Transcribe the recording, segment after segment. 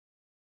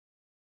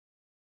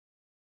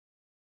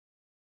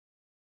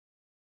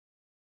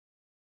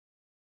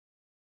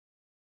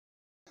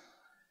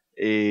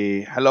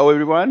Hello,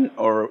 everyone,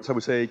 or shall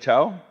we say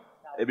ciao,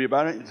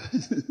 everybody?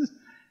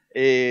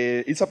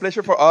 It's a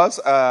pleasure for us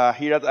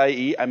here at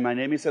IE, and my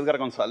name is Edgar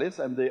González.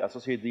 I'm the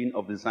Associate Dean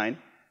of Design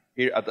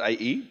here at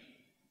IE,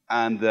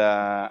 and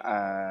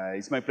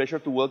it's my pleasure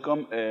to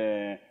welcome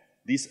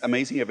this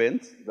amazing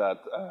event that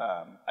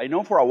I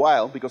know for a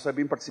while because I've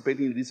been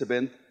participating in this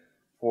event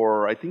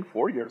for, I think,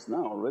 4 years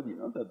now already. You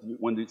know, that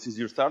since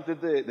you started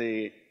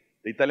the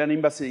Italian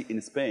Embassy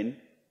in Spain,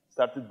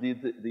 started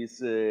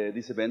this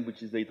event,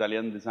 which is the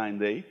Italian Design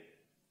Day,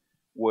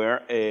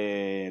 where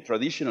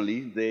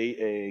traditionally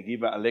they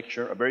give a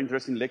lecture, a very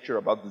interesting lecture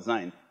about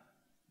design.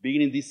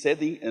 Being in this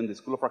setting in the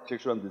School of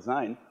Architecture and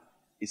Design,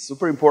 it's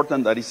super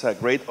important. That it's a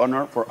great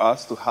honor for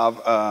us to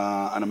have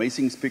an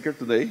amazing speaker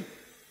today.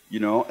 You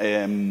know,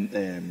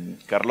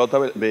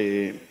 Carlotta.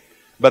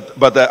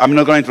 But I'm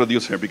not going to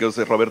introduce her because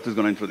Roberto is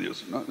going to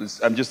introduce. You know?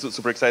 I'm just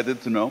super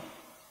excited to know.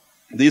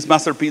 These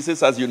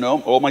masterpieces, as you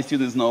know, all my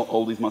students know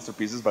all these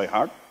masterpieces by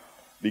heart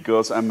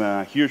because I'm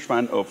a huge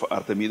fan of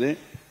Artemide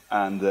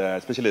and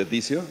especially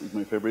Edicio. It's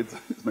my favorite.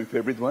 It's my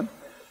favorite one.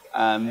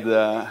 And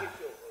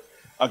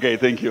okay,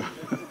 thank you.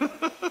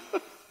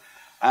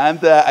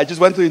 And I just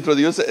want to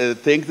introduce,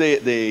 thank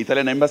the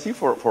Italian Embassy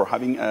for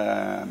having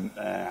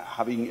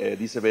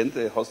this event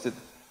hosted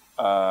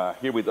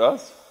here with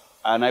us.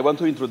 And I want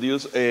to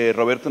introduce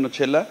Roberto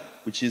Nocella,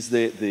 which is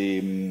the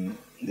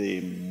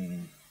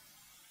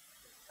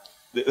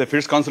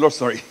first counselor.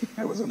 Sorry,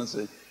 I was going to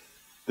say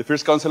the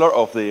first counselor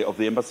of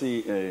the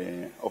Embassy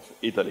of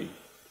Italy.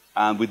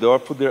 And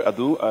without further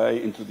ado, I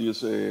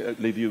introduce,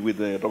 leave you with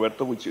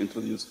Roberto, which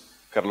introduced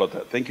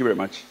Carlotta. Thank you very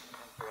much.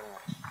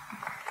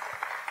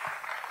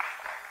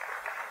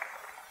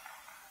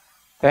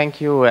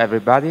 Thank you,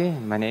 everybody.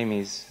 My name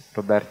is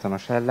Roberto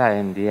Nocella.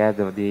 I'm the head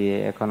of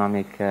the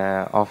economic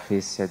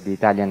office at the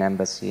Italian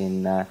Embassy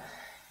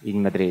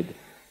in Madrid.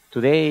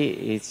 Today,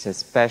 it's a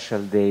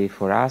special day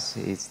for us.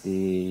 It's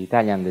the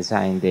Italian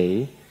Design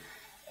Day.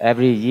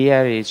 Every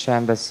year, each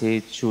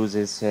embassy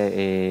chooses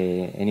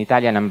an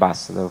Italian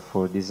ambassador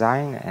for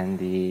design, and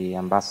the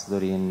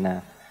ambassador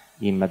in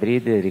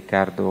Madrid,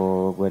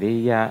 Riccardo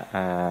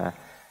Guariglia,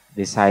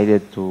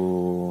 decided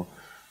to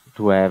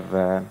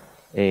have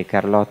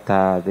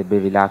Carlotta de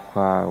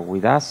Bevilacqua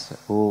with us,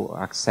 who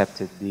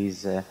accepted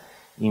this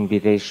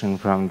invitation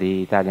from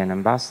the Italian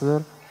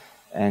ambassador,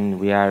 and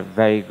we are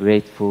very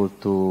grateful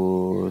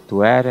to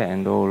her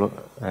and all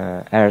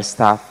her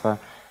staff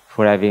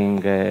for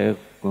having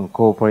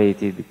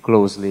cooperated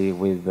closely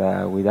with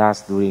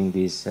us during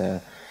these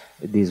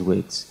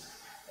weeks.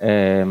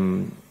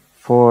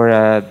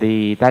 For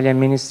the Italian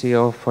Ministry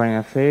of Foreign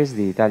Affairs,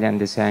 the Italian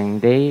Design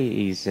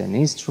Day is an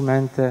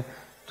instrument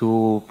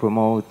to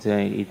promote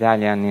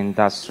Italian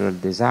industrial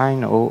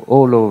design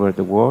all over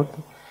the world,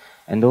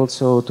 and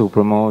also to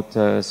promote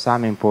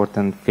some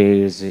important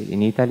fairs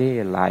in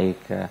Italy,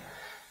 like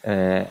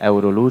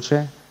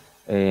Euroluce,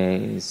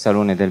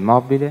 Salone del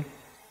Mobile,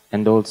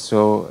 and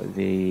also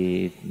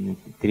the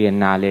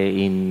Triennale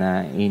in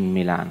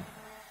Milan.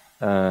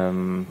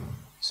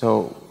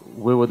 So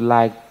we would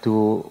like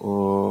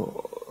to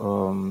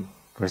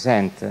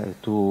present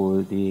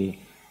to the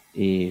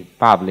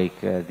public,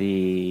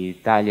 the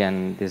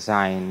Italian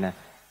design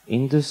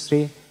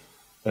industry,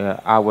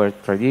 our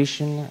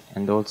tradition,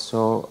 and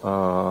also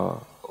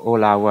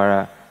all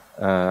our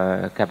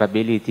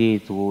capability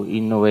to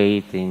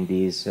innovate in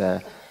this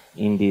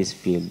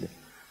field.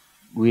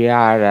 We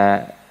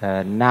are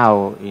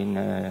now in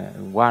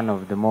one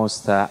of the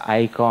most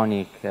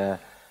iconic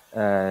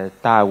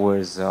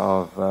towers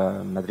of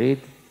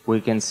Madrid. We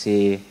can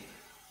see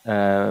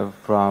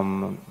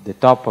from the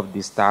top of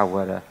this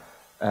tower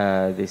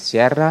the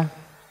Sierra,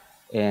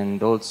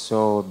 and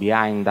also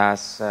behind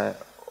us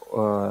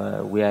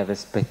we have a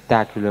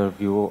spectacular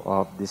view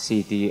of the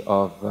city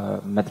of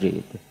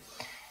Madrid.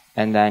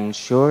 And I'm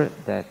sure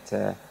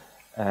that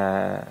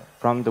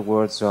from the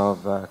words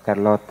of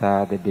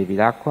Carlotta de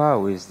Bevilacqua,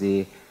 who is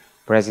the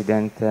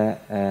President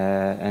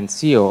and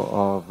CEO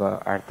of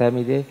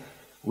Artemide,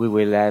 we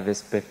will have a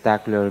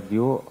spectacular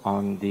view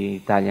on the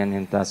Italian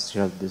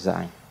industrial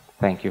design.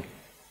 Thank you.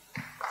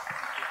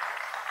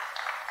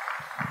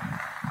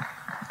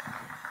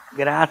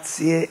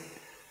 Grazie,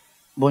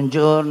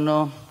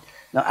 buongiorno.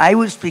 Now, I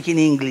will speak in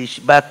English,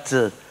 but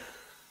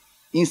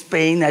in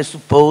Spain I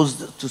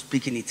supposed to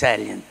speak in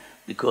Italian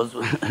because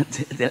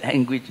the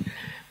language,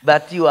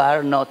 but you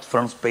are not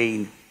from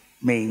Spain,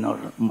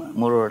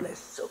 more or less.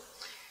 So,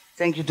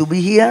 thank you to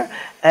be here.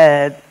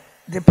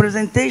 The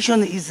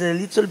presentation is a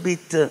little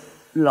bit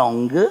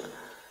long,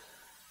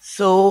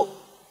 so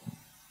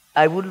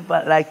I would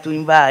like to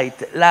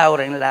invite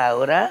Laura and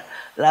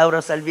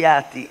Laura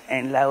Salviati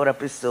and Laura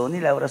Pessoni.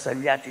 Laura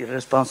Salviati is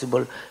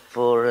responsible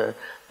for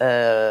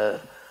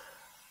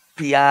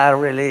PR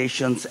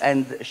relations,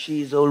 and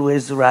she is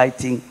always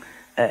writing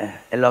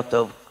a lot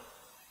of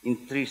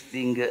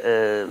interesting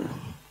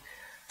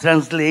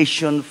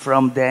translation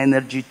from the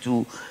energy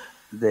to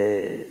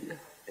the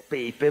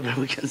paper,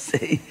 we can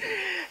say.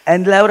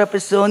 And Laura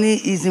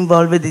Pessoni is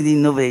involved in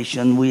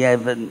innovation. We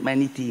have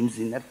many teams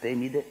in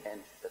Artemide,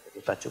 and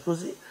faccio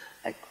così,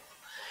 ecco.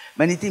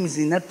 Many themes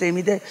in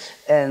Artemide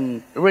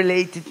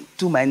related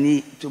to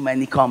many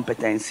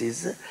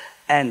competencies,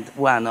 and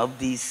one of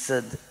these,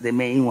 the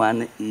main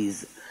one,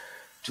 is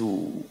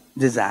to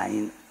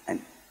design,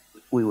 and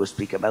we will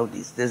speak about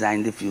this,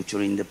 design the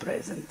future in the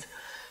present.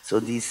 So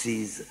this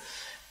is,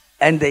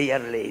 and they are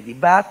lady.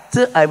 But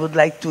I would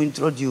like to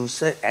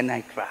introduce, and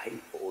I cry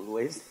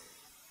always,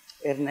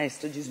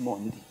 Ernesto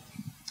Gismondi.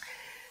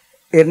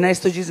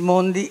 Ernesto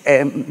Gismondi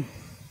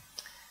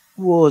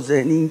was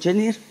an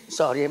engineer,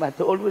 sorry,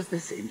 but always the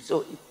same,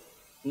 so it's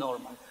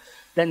normal.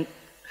 Then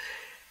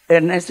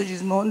Ernesto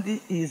Gismondi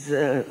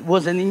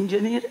was an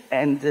engineer,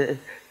 and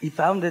he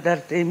founded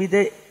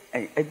Artemide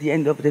at the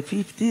end of the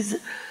 50s,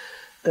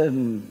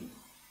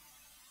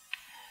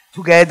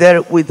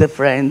 together with a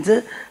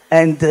friend,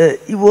 and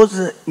he was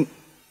an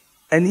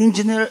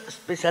engineer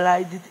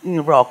specialized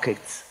in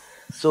rockets.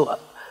 So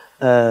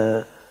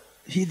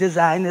he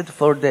designed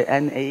for the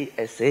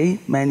NASA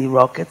many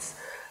rockets,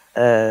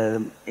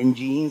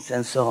 engines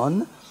and so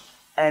on,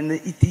 and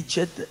he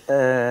taught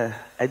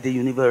at the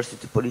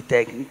University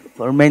Polytechnic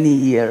for many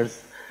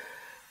years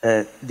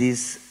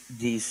this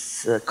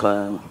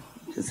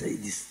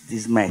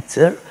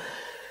matter.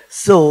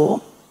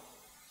 So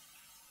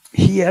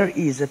here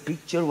is a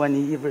picture when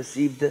he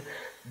received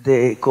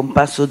the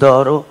Compasso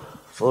d'Oro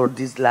for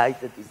this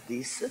light that is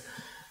this,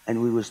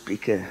 and we will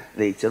speak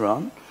later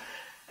on.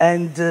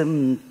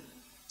 And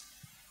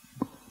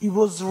he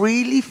was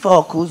really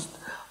focused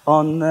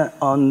on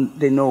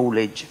the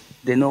knowledge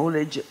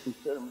in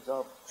terms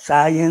of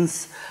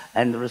science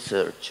and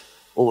research,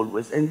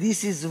 always. And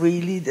this is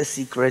really the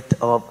secret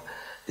of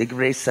the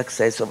great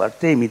success of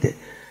Artemide,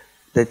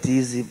 that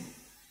is,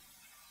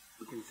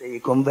 we can say, a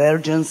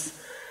convergence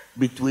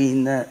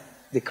between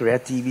the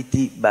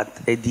creativity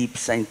but a deep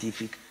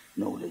scientific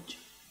knowledge.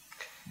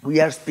 We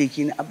are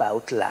speaking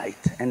about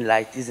light, and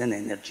light is an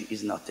energy,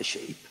 is not a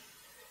shape.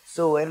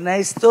 So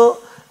Ernesto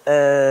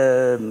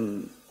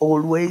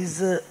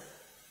always,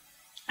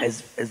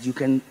 as you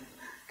can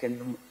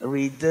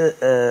read,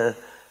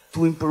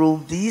 to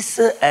improve this,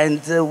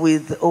 and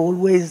with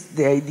always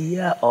the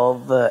idea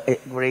of a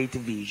great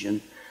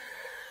vision.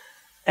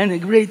 And a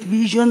great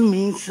vision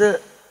means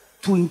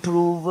to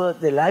improve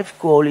the life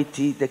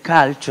quality, the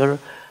culture,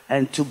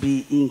 and to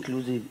be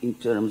inclusive in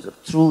terms of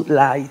through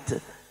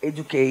light,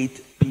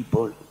 educate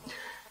people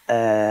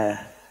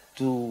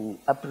to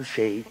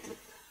appreciate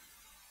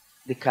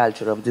the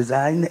culture of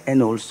design,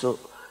 and also,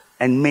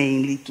 and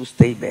mainly, to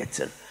stay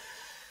better.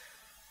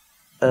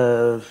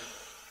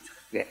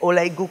 O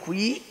leggo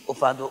qui o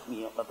vado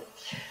mio, vabbè.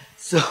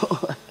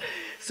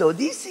 So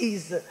this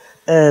is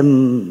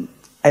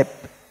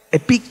a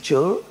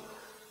picture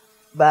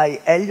by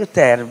Elliot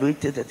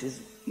Erwitt, that is,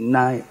 in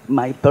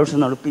my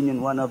personal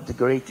opinion, one of the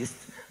greatest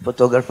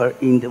photographers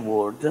in the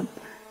world,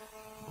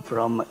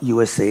 from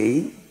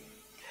USA.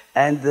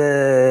 And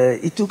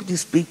he took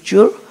this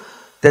picture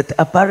that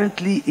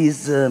apparently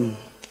is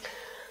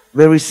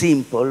very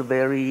simple,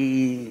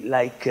 very,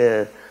 like,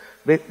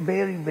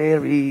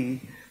 very,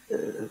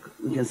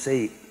 we can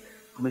say,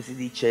 come si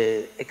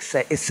dice,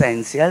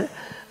 essential,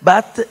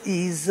 but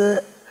is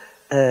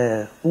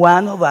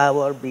one of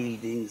our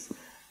buildings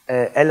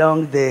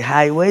along the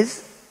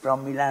highways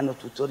from Milano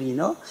to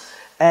Torino.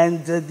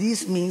 And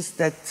this means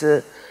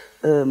that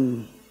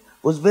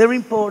was very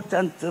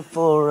important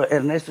for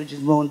Ernesto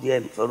Gismondi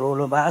and for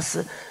all of us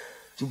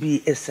to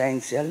be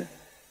essential.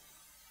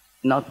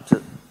 Not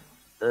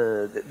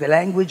the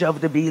language of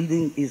the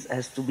building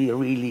has to be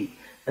really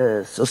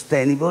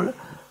sustainable,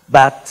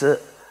 but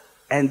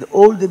and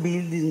all the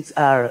buildings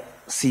are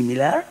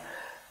similar,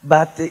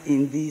 but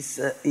in this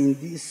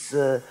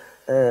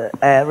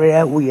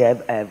area we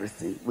have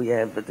everything. We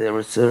have the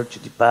research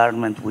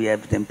department, we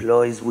have the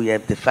employees, we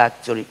have the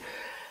factory,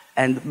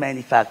 and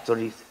many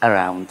factories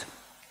around.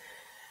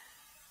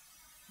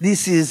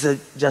 This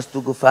is, just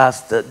to go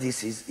fast,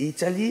 this is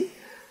Italy.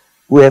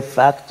 We have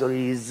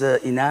factories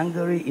in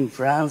Hungary, in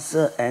France,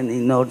 and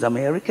in North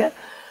America.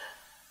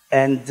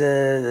 And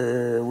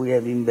we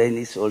have in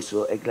Venice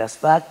also a glass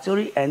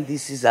factory. And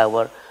this is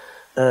our,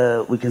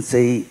 we can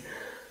say,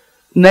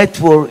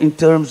 network in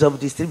terms of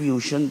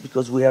distribution,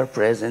 because we are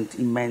present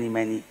in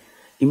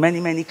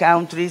many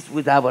countries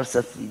with our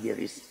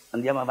subsidiaries.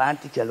 Andiamo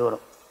avanti, che allora,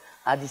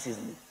 this is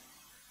me.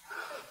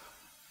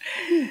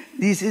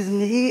 This is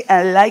me.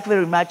 I like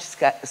very much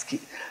ski.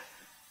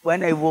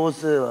 When I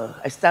was,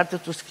 I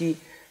started to ski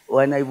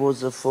when I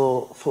was 3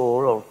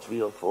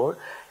 or 4.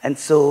 And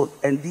so,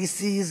 and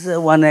this is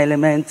one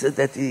element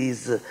that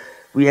is,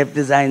 we have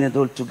designed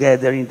all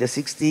together in the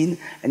 16,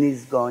 and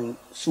it's going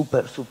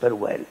super, super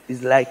well.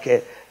 It's like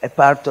a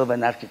part of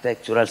an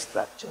architectural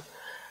structure.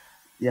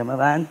 Andiamo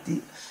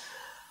avanti.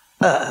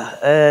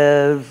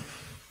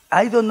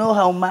 I don't know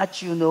how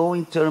much you know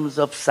in terms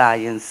of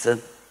science.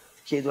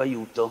 Chiedo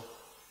aiuto.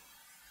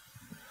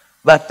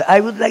 But I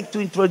would like to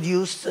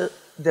introduce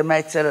the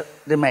matter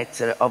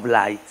of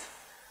light.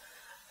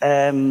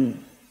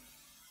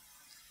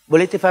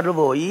 Volete farlo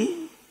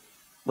voi?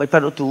 Vuoi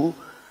farlo tu?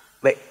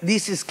 But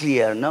this is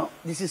clear, no?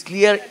 This is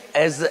clear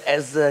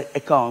as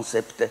a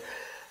concept.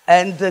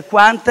 And the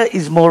quanta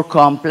is more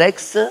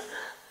complex.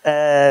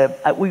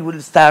 We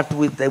will start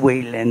with the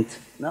wavelength,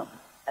 no?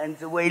 And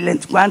the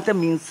wavelength quanta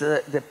means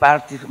the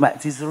part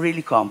is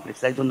really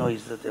complex. I don't know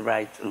if it's the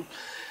right.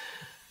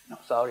 No,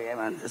 sorry,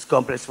 it's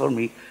complex for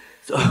me.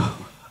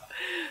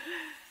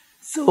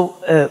 So,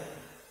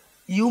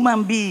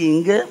 human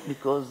being,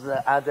 because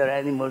other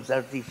animals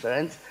are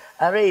different,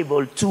 are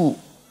able to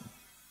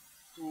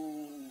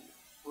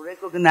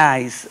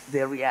recognize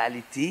the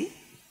reality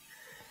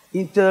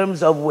in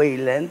terms of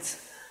wavelengths.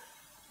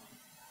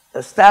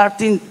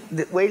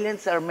 The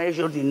wavelengths are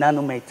measured in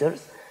nanometers,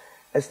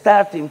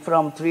 starting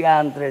from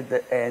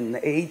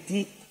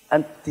 380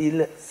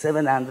 until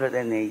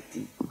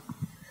 780.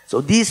 So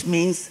this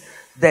means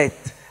that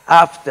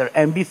after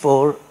and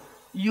before,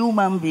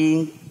 human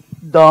beings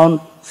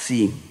don't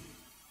see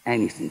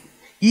anything.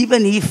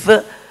 Even if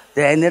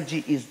the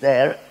energy is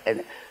there,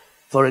 and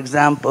for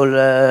example,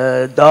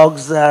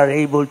 dogs are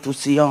able to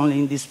see only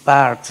in this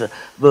part,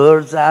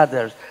 birds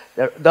others.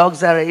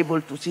 Dogs are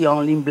able to see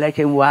only in black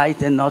and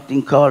white and not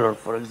in color,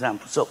 for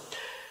example. So,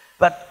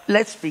 but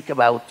let's speak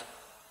about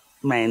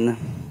men.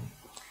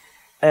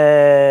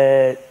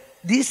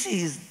 This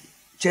is...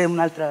 C'è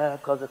un'altra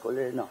cosa con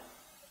le... No.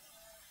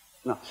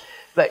 No.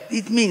 But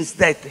it means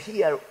that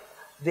here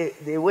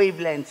the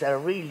wavelengths are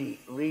really,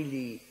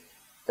 really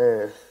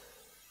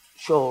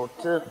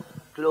short,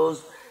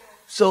 close.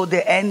 So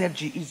the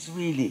energy is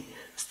really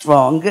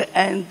strong,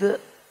 and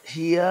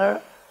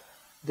here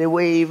the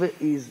wave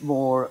is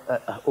more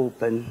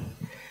open.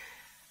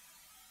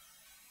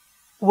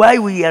 Why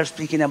we are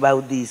speaking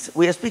about this?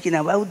 We are speaking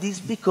about this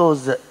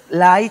because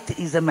light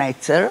is a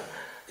matter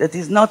that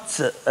is not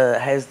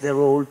has the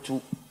role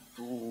to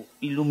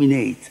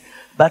illuminate,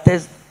 but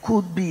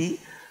could be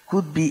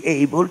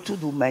able to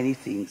do many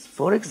things.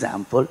 For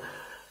example,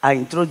 I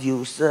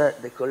introduced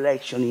the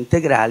collection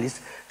integralis,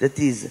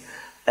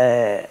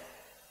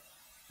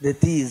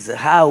 that is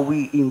how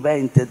we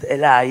invented a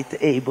light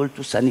able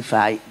to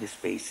sanify the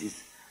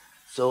spaces.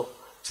 So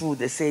through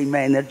the same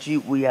energy,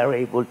 we are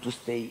able to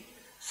stay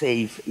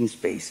safe in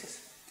spaces.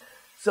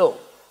 So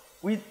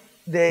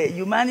the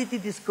humanity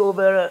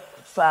discovered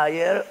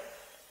fire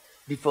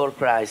before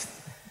Christ,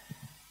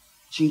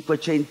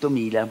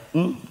 500,000.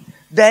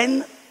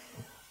 Then,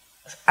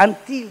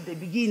 until the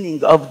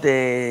beginning of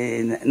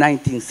the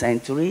 19th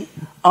century,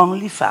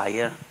 only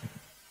fire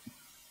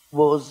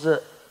was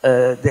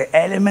the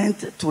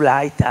element to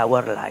light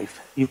our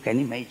life. You can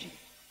imagine,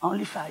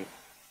 only fire.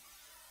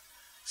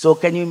 So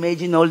can you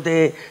imagine all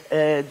the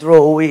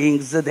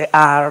drawings, the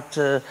art,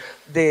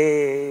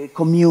 the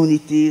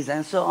communities,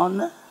 and so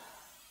on,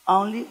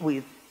 only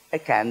with a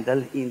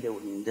candle in the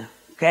wind,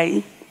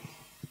 okay?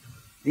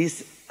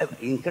 This is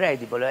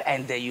incredible,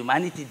 and the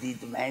humanity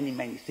did many,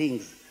 many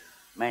things,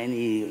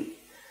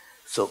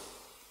 So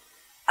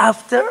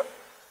after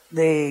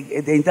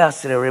the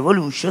Industrial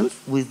Revolution,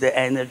 with the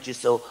energy,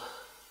 so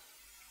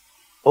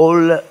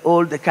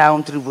all the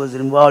country was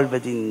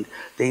involved in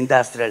the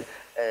industrial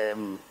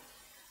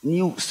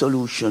new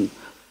solution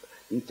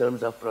in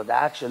terms of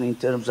production, in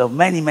terms of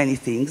many, many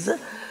things.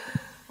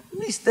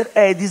 Mr.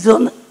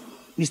 Edison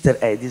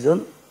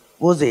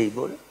was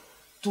able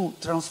to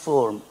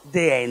transform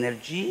the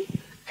energy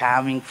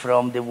coming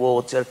from the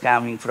water,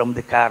 coming from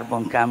the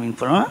carbon, coming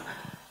from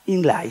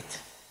in light.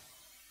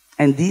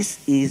 And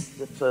this is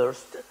the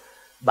first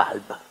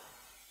bulb.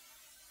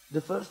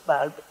 The first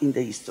bulb in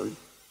the history,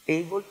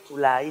 able to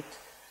light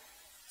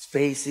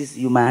spaces,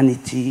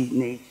 humanity,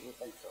 nature,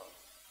 and so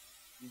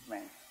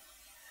on.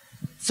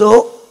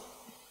 So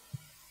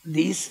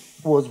this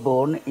was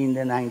born in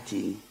the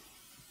 19th.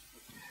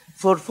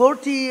 For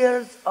 40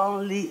 years,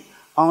 only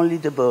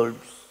the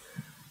bulbs.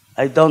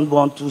 I don't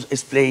want to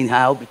explain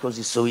how, because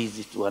it's so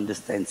easy to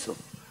understand. So,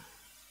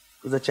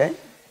 cosa c'è?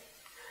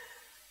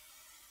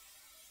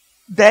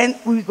 Then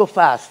we go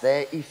fast.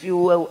 If you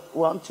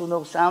want to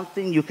know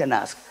something, you can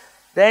ask.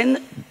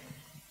 Then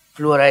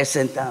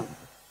fluorescent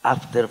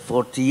after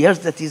 40 years,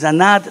 that is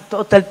another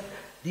total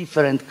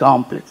different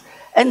complex.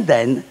 And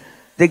then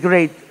the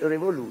Great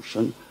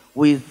Revolution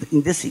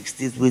in the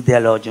 60s with the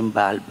halogen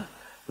bulb.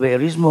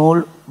 Very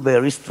small,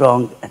 very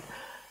strong.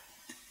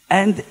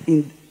 And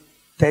in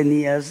 10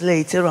 years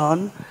later,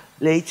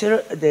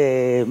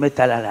 the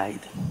metal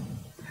halide.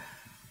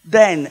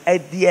 Then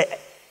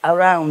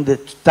around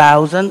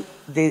 2000,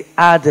 the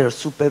other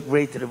super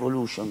great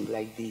revolution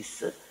like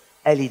this,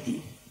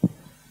 LED.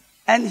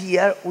 And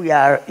here we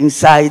are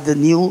inside the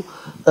new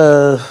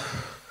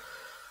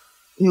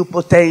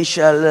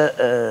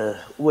potential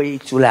way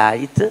to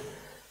light,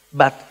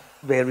 but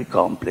very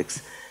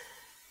complex.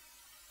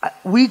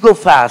 We go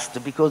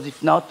fast, because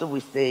if not,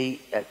 we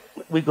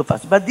go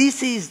fast. But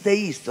this is the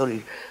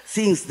history,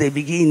 since the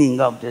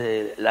beginning of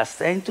the last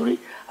century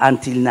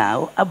until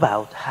now,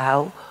 about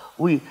how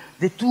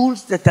the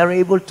tools that are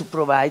able to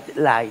provide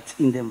light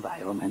in the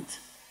environment.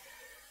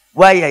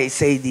 Why I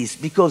say this?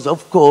 Because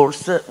of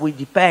course we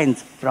depend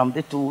from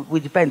the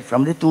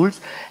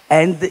tools,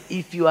 and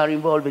if you are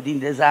involved in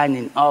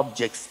designing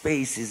objects,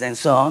 spaces, and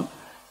so on,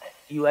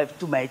 you have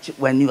to match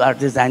when you are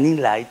designing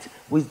light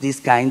with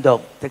this kind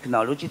of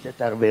technology that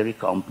are very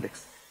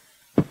complex.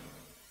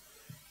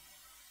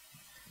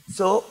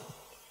 So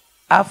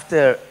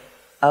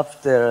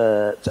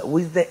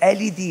with the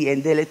LED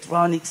and the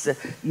electronics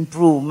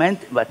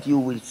improvement that you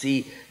will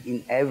see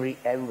in every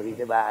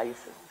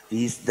device,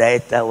 this,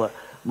 that, our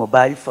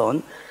mobile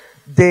phone,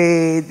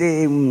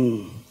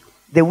 the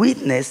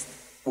witness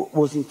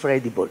was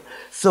incredible.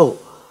 So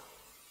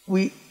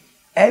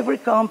every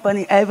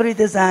company, every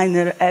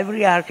designer,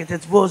 every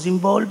architect was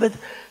involved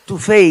to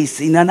face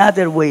in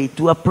another way,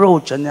 to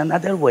approach in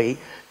another way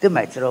the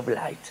matter of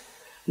light.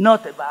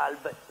 Not a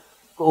bulb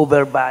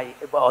covered by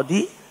a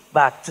body,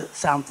 but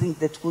something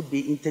that could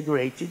be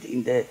integrated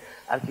in the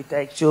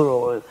architecture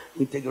or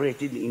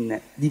integrated in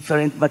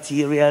different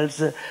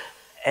materials,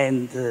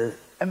 and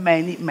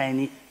many,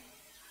 many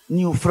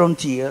new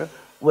frontiers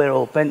were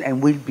open and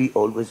will be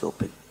always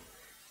open.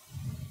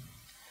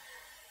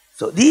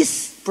 So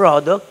this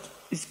product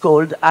is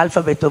called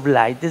Alphabet of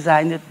Light,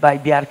 designed by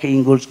Bjarke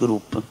Ingels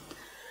Group.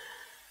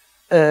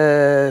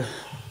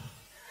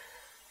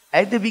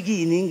 At the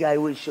beginning, I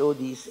will show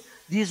this.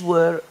 These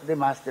were the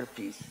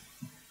masterpiece,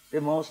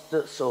 the most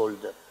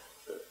sold.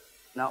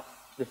 Now,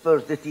 the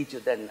first the teacher,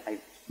 then I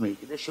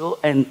make the show,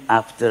 and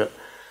after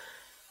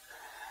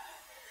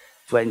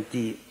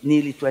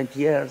nearly 20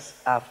 years,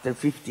 after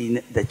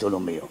 15, the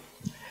Tolomeo.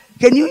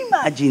 Can you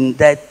imagine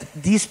that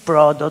this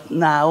product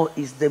now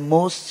is the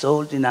most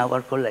sold in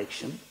our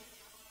collection?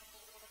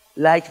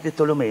 Like the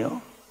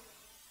Tolomeo?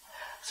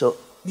 So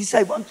this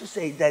I want to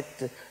say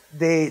that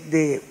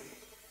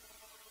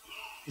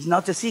it's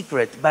not a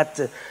secret, but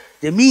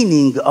the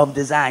meaning of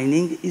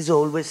designing is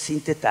always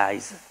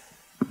synthesized,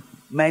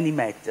 many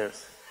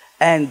matters.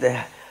 And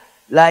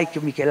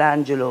like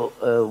Michelangelo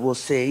was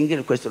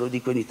saying, questo lo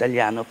dico in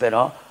italiano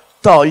però,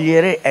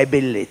 togliere è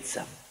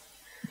bellezza.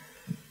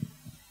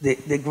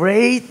 The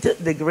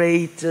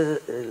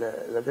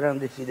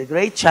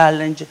great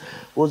challenge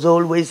was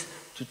always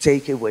to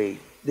take away.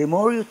 The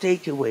more you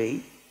take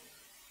away,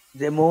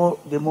 the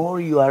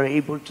more you are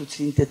able to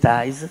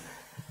synthesize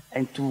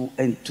and to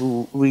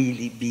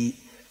really be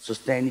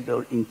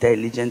sustainable,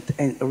 intelligent,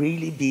 and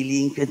really be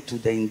linked to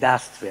the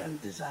industrial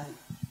design.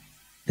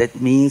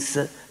 That means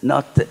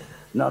not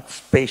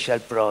special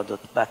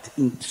product, but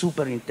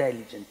super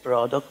intelligent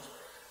product,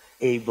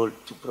 able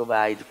to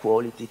provide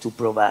quality, to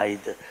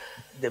provide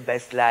the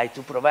best light,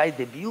 to provide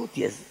the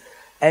beauties,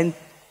 and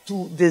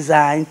to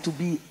design, to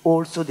be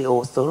also the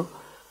author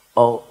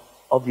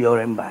of your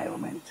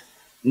environment,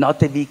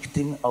 not a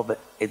victim of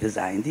a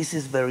design. This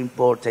is very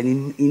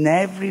important in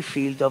every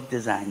field of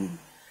designing.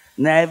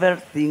 Never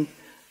think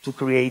to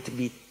create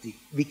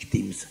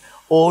victims.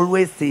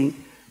 Always think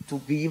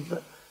to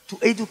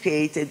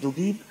educate and to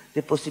give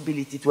the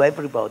possibility to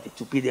everybody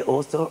to be the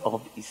author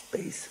of his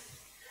space.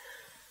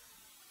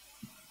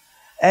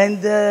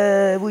 And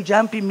we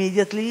jump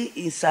immediately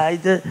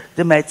inside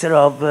the matter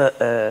of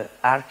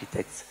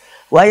architects.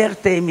 Why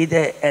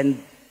Artemide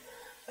and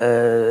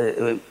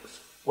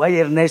why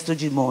Ernesto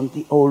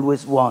Gismondi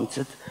always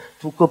wanted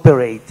to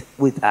cooperate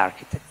with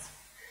architects?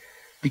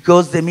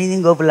 Because the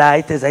meaning of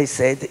light, as I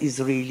said,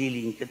 is really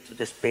linked to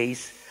the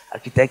space,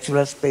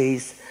 architectural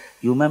space,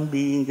 human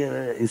being,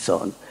 and so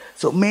on.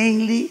 So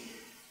mainly,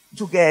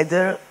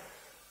 together,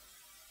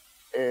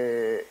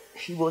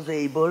 he was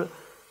able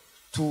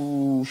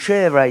to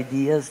share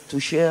ideas, to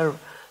share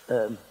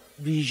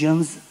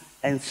visions,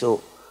 and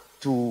so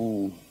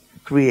to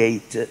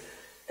create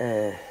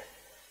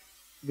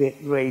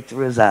great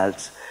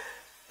results.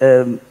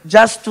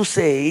 Just to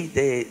say,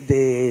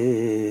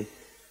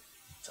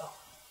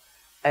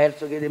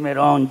 Herzog de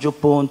Meuron, Gio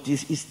Ponti,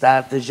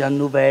 Istart, Jean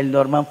Nouvel,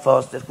 Norman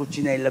Foster,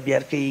 Cucinella,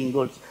 Bjarke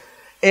Ingels,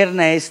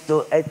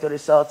 Ernesto, Ettore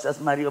Sozzas,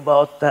 Mario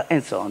Botta,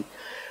 and so on.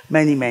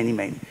 Many, many,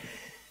 many.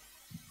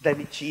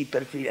 David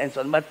Chipperfield, and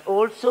so on. But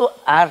also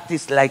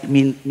artists like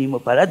Mimo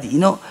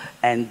Palladino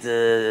and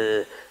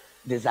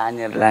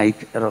designer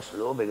like Ross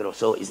Lobegro.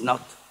 So it's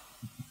not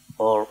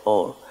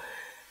or.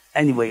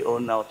 Anyway, or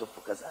not of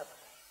Fukasawa.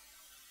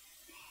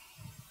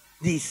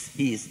 This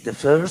is the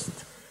first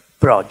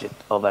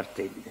project of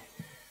Artemide,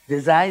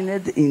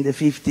 designed in the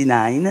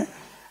 '59,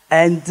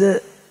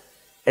 and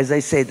as I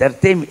said,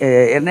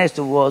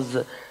 Ernesto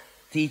was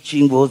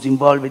teaching, was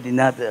involved in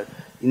other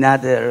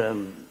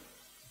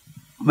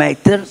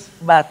matters,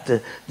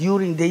 but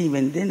during the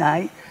evening and the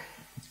night,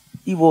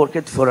 he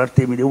worked for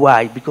Artemide.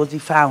 Why? Because he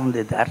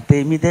founded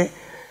Artemide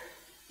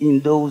in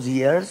those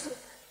years,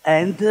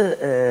 and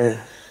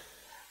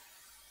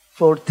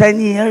for 10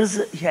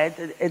 years, he had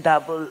a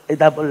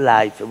double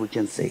life, we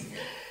can say.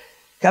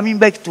 Coming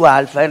back to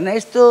Alpha,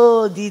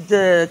 Ernesto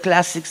did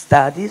classic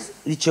studies,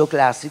 liceo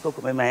classico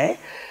come me,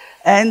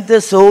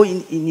 and so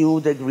he knew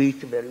the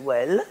Greek very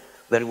well,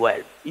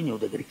 he knew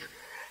the Greek.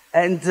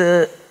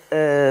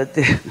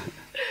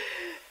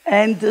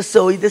 And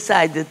so he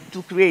decided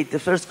to create the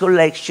first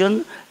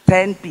collection,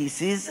 10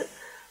 pieces,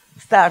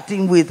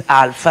 starting with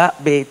alpha,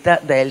 beta,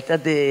 delta,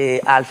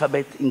 the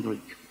alphabet in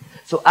Greek.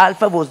 So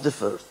alpha was the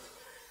first.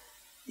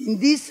 In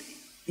this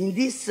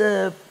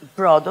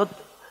product,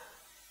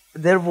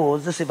 there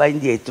was, se va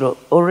indietro,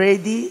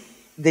 already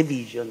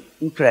division,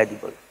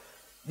 incredible.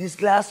 This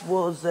glass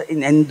was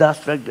an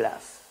industrial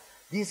glass.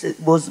 This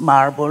was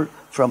marble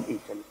from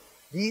Italy.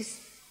 This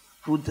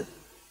could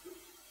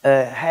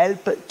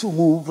help to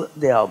move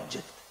the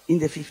object in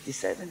the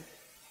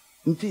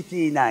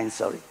 59,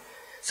 sorry.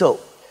 So,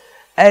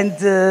 and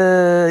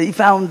he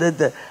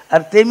founded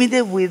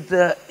Artemide with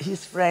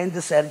his friend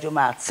Sergio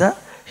Mazza.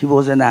 He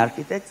was an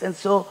architect, and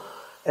so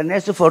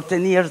Ernesto for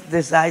 10 years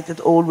decided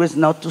always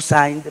not to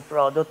sign the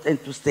product and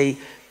to stay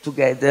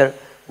together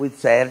with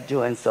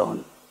Sergio and so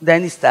on.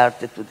 Then he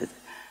started to design.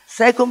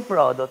 Second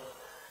product,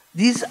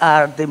 these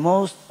are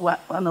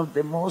one of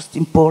the most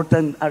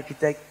important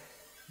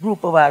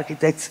group of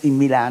architects in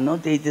Milano.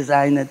 They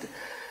designed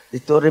the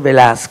Torre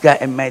Velasca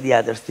and many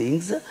other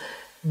things,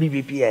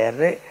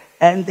 BBPR,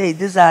 and they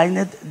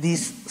designed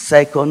this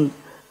second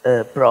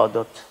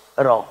product,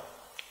 RO.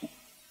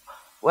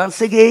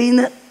 Once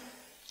again,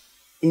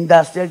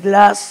 industrial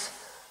glass,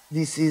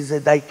 this is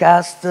a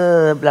die-cast,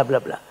 blah, blah,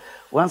 blah.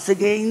 Once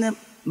again,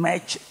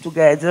 match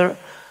together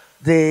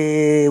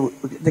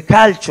the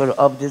culture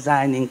of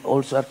designing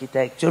also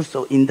architecture,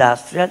 so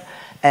industrial,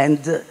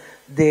 and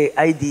the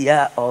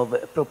idea of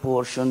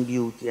proportion,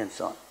 beauty, and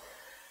so on.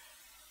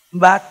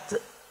 But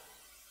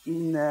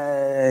in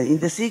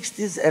the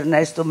 60s,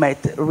 Ernesto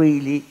met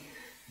really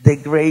the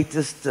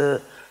greatest,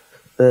 you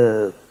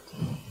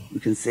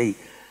can say,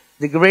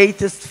 the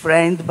greatest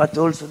friend, but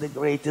also the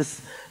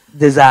greatest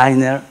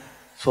designer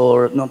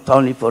for, not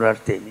only for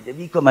Artemide,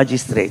 Vico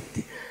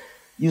Magistretti.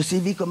 You see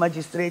Vico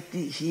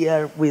Magistretti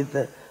here with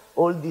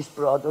all these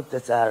products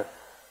that are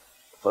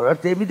for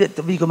Artemide.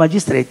 Vico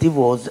Magistretti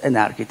was an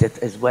architect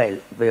as well,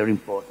 very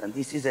important.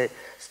 This is a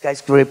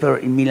skyscraper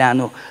in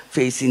Milano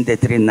facing the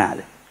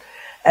Triennale.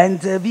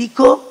 And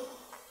Vico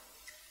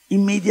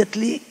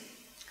immediately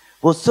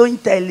was so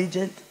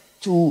intelligent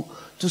to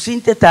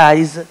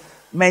synthesize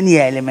many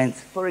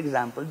elements. For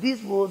example,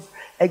 this was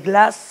a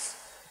glass,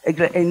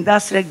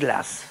 industrial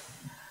glass,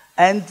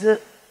 and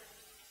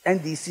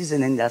this is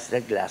an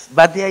industrial glass.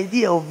 But the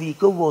idea of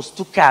Vico was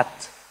to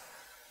cut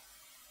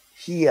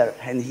here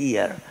and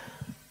here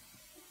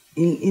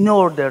in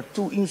order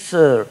to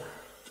insert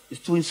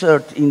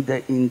in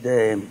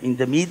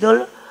the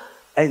middle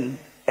and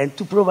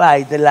to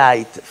provide the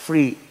light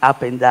free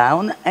up and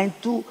down, and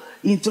to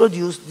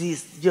introduce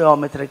this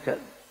geometric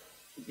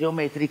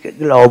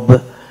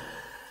globe.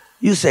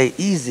 You say,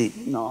 easy?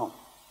 No.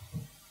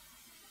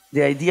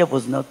 The idea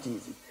was not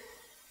easy.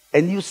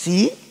 And you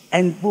see,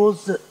 and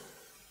was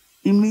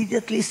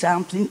immediately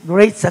something,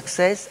 great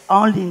success,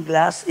 only in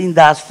glass,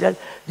 industrial,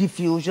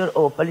 diffusion,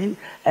 opening,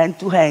 and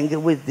to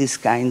hang with this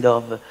kind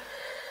of...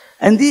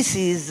 And this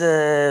is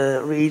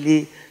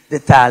really the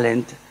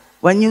talent.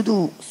 When you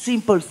do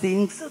simple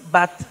things,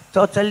 but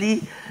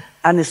totally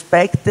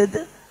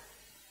unexpected,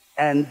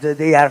 and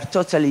they are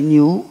totally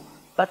new,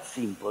 but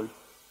simple.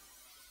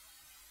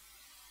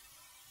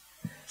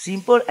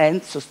 Simple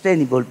and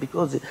sustainable,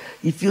 because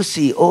if you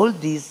see all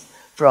these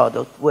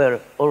products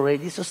were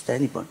already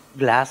sustainable.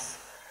 Glass,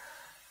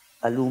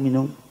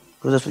 aluminum,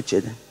 cosa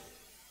succede?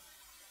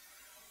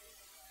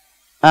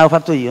 Ah, ho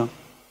fatto io.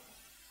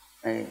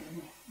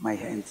 My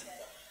hands.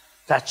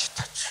 Touch.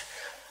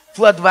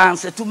 Too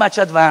advanced, too much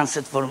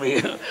advanced for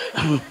me.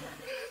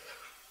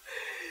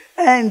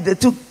 And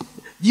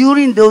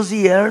during those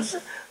years,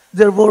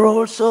 there were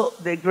also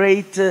the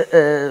great,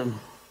 you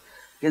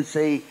can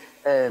say,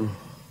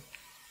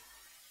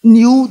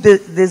 new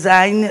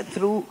design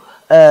through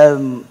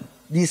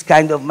this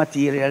kind of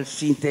material,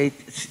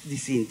 di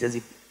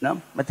sintesi,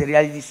 no?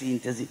 Materiali di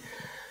sintesi,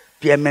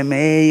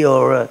 PMMA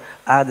or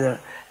other.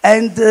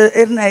 And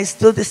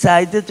Ernesto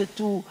decided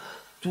to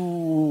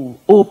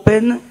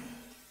open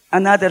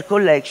another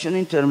collection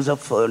in terms of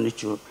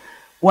furniture.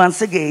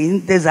 Once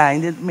again,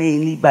 designed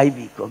mainly by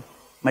Vico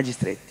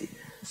Magistretti.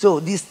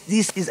 So this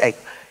is,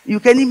 you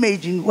can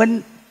imagine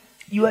when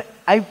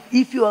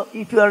if you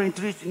are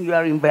interested, you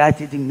are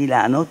invited in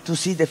Milano to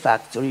see the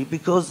factory,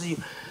 because you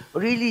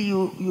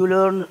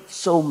learn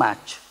so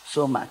much.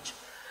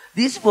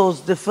 This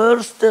was the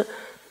first,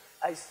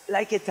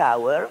 like a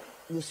tower,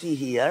 you see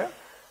here.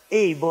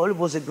 Able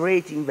was a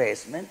great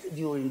investment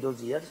during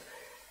those years,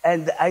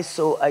 and I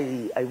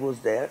was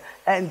there,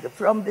 and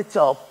from the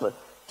top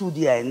to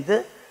the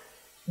end,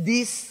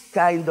 this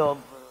kind of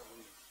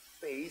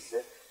space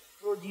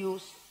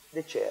produced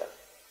the chair.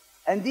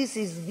 And this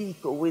is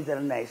Vico with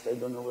Ernesto. I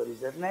don't know where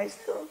is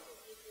Ernesto.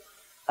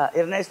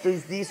 Ernesto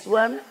is this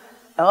one.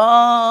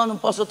 Oh, non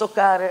posso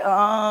toccare.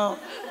 Oh.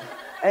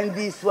 And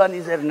this one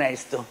is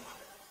Ernesto.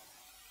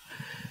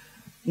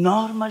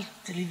 Normal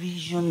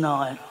television,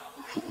 no.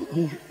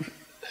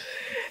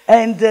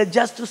 And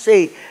just to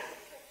say,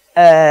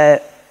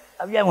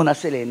 abbiamo una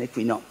Selene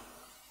qui, no?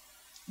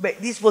 But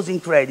this was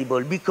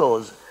incredible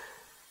because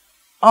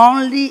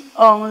only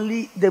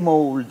the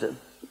mold.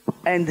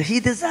 And he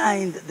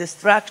designed the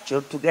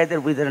structure together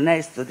with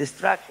Ernesto, the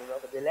structure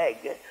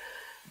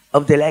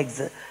of the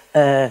legs,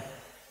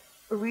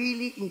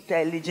 really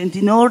intelligent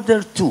in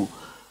order to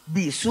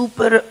be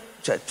super,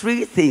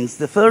 three things.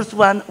 The first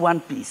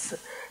one piece.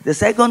 The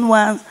second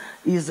one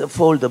is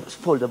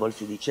foldable,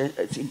 si dice,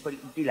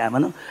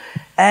 pilamano.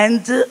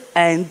 And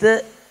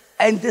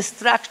the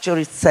structure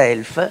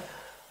itself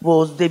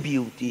was the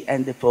beauty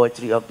and the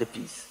poetry of the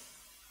piece.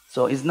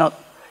 So it's not,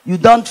 you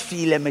don't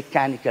feel a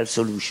mechanical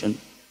solution,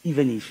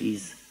 even if it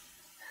is.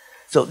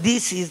 So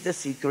this is the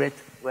secret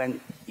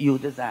when you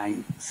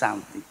design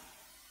something.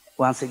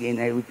 Once again,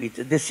 I repeat,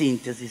 the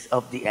synthesis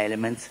of the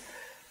elements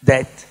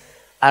that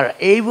are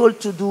able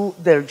to do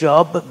their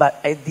job, but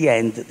at the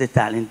end, the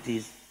talent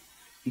is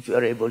if you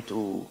are able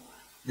to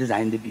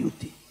design the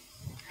beauty.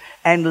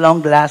 And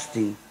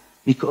long-lasting,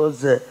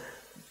 because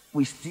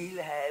we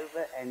still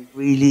have, and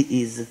really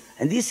is,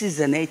 and this is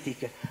an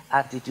ethic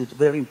attitude,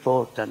 very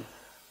important.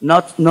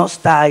 No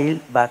style,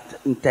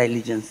 but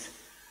intelligence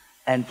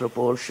and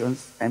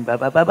proportions, and at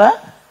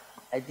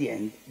the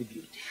end, the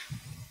beauty.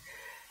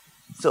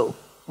 So,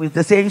 with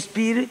the same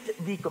spirit,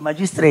 Vico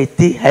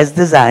Magistretti has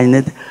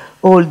designed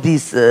all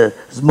these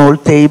small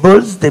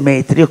tables,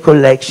 Demetrio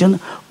collection,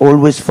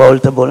 always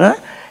foldable,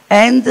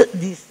 and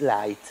this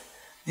light.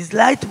 This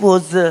light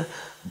was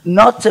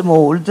not a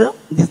mold.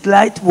 This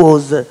light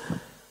was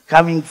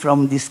coming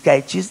from the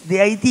sketches. The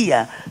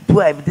idea to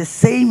have the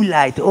same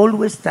light,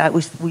 always start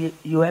with,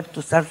 you have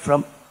to start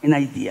from an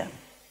idea,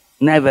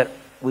 never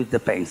with the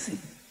pencil.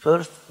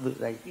 First with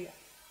the idea.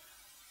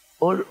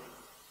 Or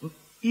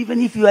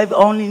even if you have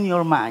only in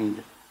your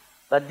mind,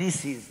 but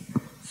this is,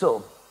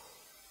 so.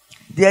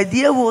 The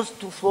idea was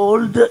to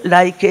fold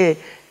like a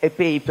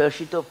paper,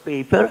 sheet of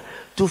paper,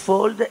 to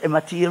fold a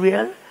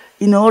material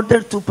in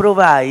order to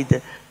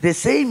provide the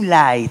same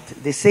light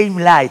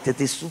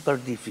that is super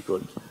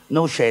difficult,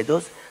 no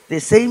shadows, the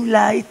same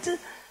light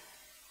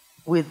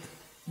with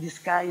this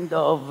kind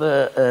of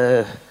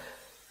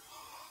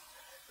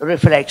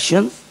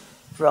reflections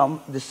from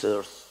the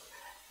source.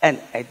 And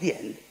at the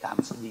end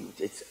comes the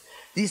beauty.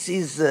 This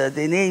is,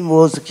 the name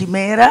was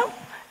Chimera,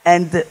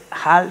 and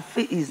half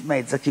is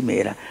Mezza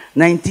Chimera,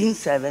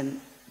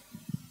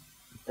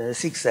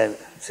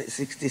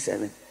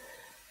 1967.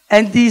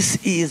 And this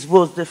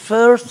was the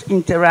first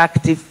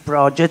interactive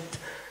project,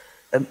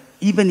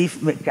 even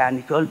if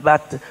mechanical,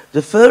 but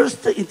the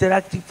first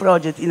interactive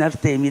project in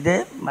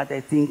Artemide, but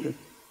I think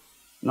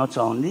not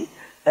only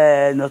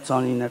in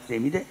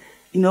Artemide,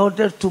 in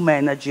order to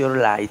manage your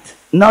light.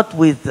 Not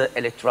with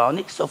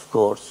electronics, of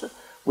course,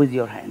 with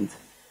your hand,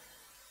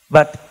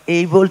 but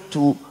able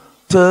to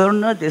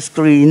turn the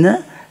screen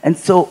and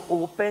so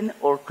open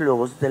or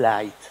close the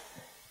light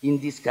in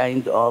this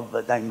kind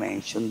of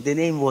dimension. The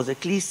name was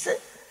Eclipse,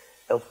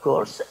 of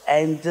course,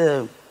 and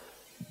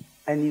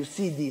you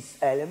see this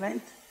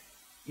element,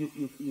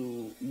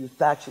 you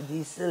touch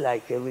this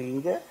like a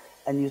ring,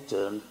 and you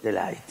turn the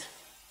light.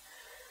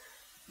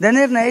 Then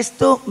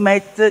Ernesto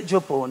met Gio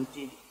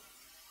Ponti.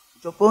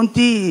 Gio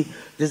Ponti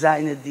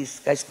designed this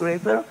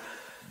skyscraper.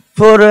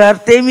 For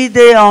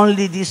Artemide,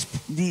 only this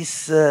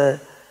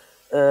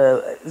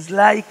it's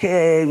like,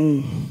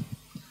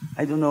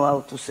 I don't know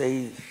how to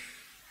say,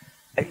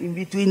 in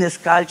between a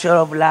sculpture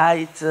of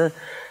light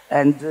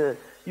and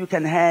you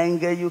can hang,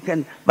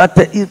 but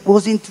it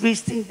was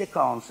interesting, the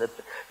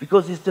concept,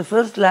 because it's the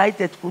first light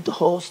that could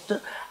host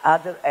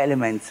other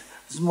elements,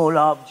 small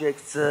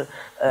objects, I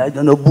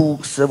don't know,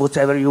 books,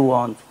 whatever you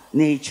want,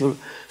 nature.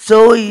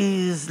 So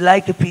it's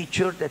like a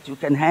picture that you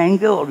can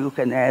hang or you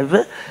can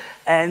have,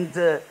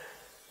 and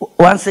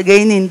once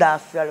again,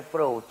 industrial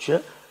approach.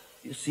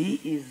 You see,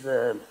 is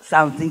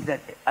something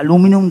that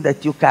aluminum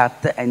that you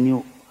cut and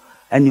you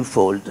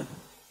fold.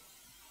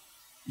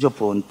 Gio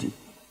Ponti.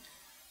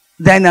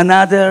 Then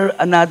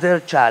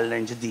another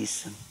challenge.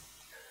 This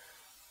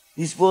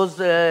was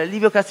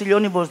Livio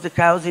Castiglioni was the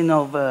cousin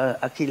of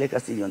Achille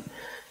Castiglioni.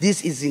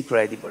 This is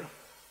incredible.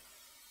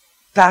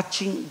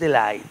 Touching the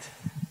light,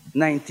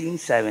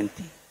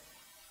 1970.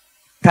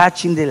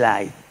 Touching the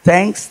light,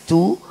 thanks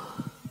to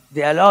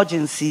the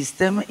halogen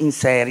system in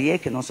serie,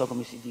 che non so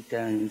come si dica,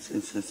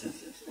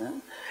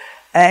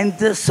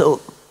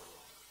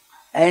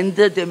 and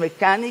the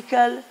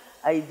mechanical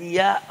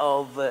idea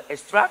of a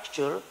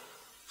structure,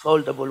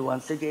 foldable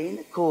once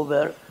again,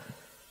 cover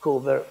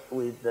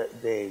with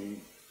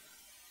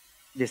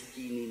the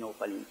skin in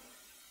opaline.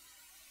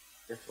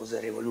 That was a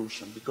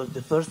revolution, because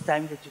the first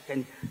time that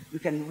you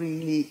can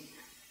really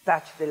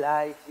touch the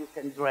light, you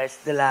can dress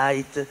the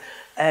light,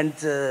 and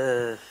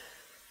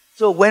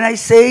so when I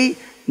say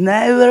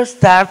never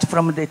start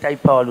from the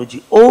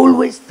typology,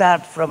 always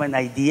start from an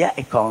idea,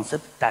 a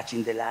concept,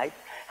 touching the light,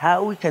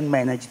 how we can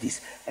manage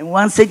this. And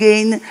once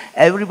again,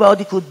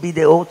 everybody could be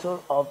the author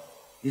of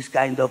this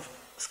kind of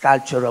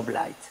sculpture of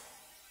light.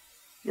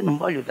 Io non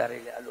voglio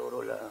dare a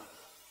loro la...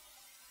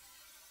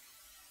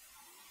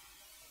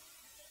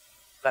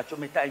 Faccio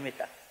metà e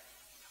metà.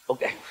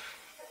 Ok.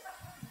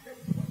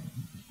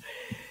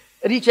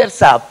 Richard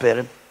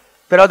Sapper,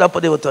 però dopo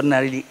devo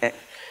tornare lì.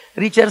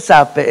 Richard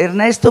Sapper.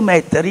 Ernesto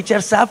met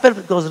Richard Sapper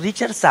because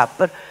Richard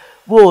Sapper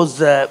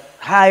was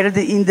hired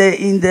in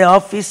the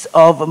office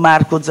of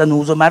Marco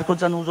Zanuso. Marco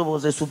Zanuso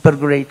was a super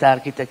great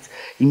architect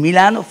in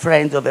Milano,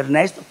 friend of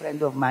Ernesto,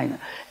 friend of mine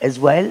as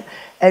well.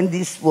 And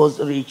this was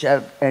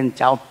Richard, and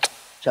ciao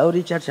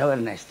Richard, ciao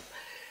Ernesto.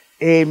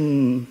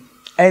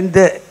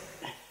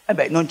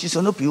 Vabbè, non ci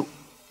sono più,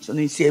 sono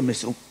insieme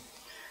su,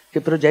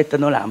 che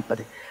progettano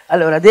lampade.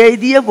 Allora, the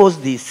idea was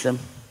this.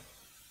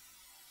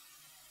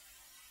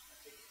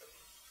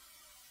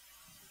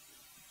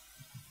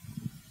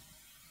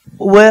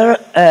 Were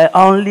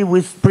only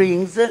with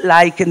springs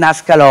like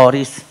Nazca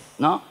Loris,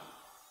 no?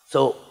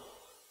 So,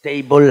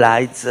 table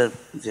lights,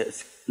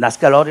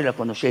 Nazca Loris la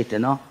conoscete,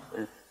 no?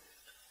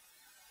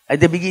 At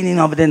the beginning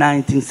of the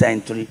 19th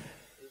century.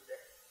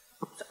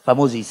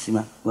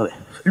 Famosissima, vabbè.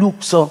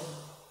 Luxo.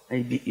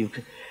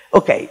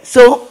 Okay,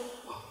 so,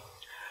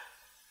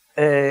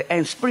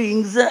 and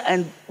springs,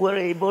 and were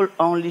able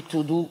only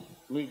to do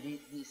maybe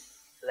this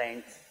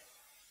length.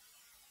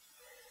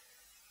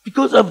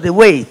 Because of the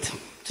weight.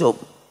 So,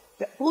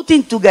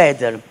 putting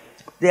together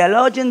the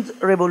halogen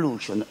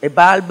revolution, a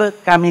bulb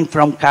coming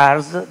from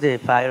cars, the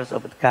fires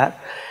of the car,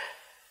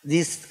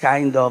 this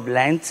kind of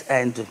length,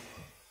 and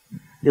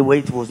the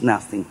weight was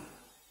nothing.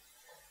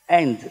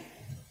 And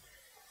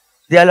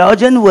the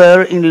halogen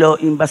were in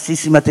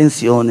bassissima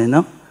tensione,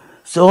 no?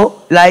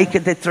 So,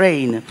 like the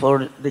train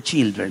for the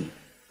children,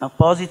 no?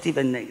 Positive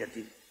and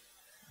negative.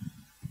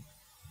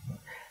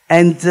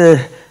 And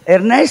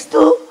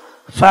Ernesto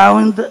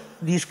found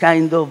this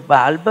kind of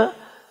bulb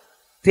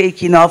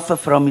taking off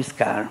from his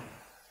car.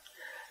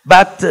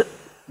 But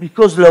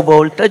because low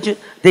voltage,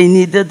 they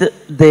needed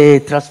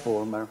the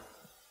transformer.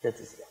 That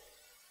is it.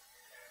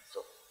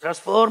 So,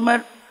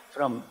 transformer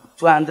from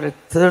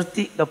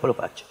 230, dopo lo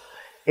faccio,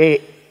 a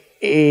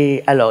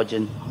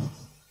halogen.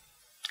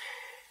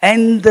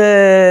 And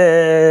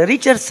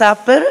Richard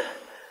Sapper,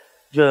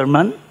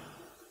 German,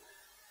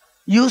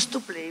 used to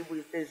play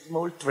with a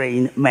small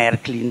train,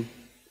 Märklin.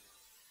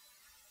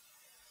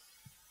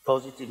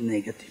 Positive,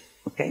 negative,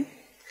 okay?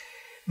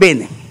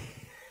 Bene,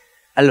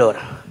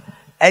 allora,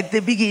 at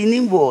the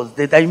beginning was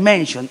the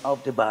dimension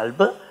of the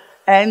bulb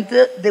and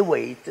the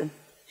weight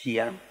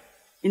here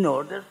in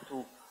order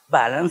to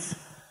balance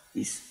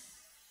this.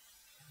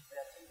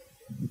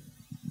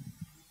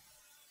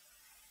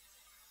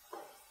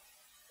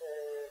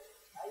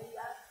 I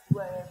ask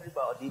to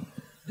everybody,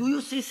 do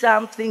you see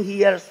something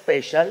here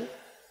special?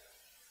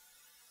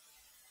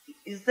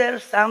 Is there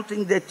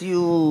something that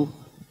you...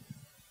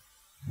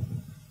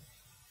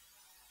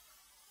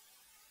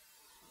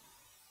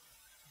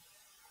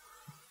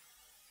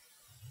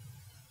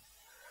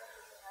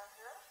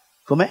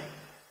 Come?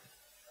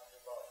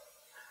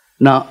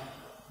 No.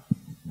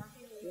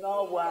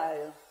 No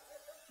wire.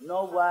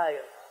 No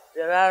wire.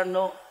 There are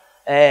no...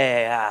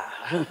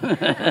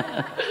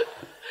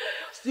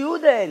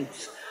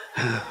 Students!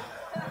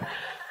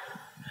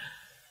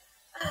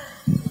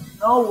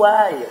 No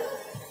wire.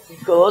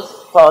 Because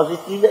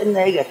positive and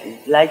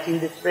negative, like in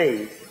the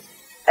train.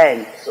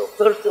 And so,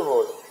 first of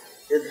all,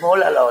 the small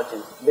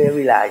halogen,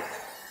 very light.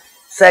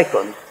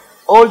 Second,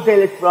 all the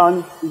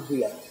electronics is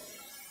here.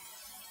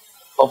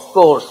 Of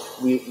course,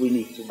 we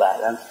need to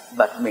balance,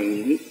 but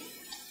mainly.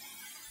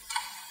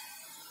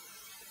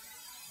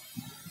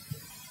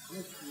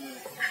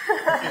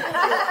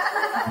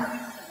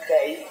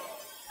 Okay,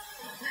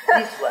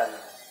 this one.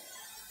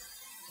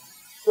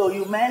 So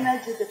you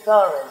manage the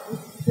current. This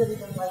is the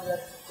reason why we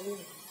are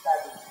doing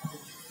study.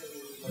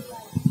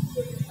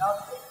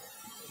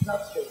 It's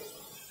not safe.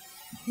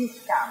 This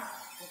comes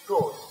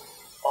because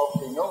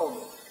of the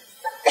knowledge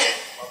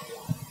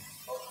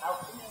of how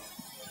to manage.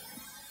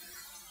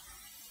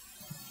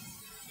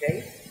 Ok?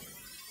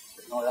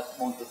 Non la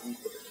smonto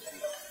tutto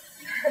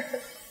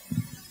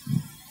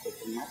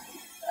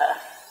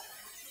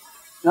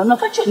no, non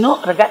faccio, no,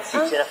 ragazzi,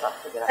 ce l'ha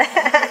fatta, grazie.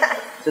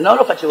 Se no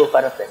lo facevo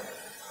fare a te.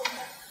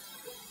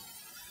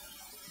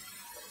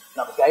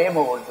 No, perché hai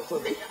molto.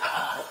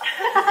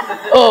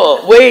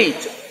 Oh,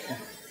 wait.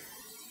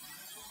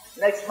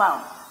 Next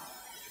month.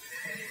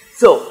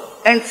 So,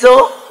 and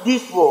so,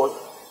 this was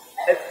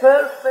a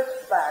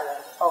perfect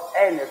balance of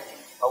energy,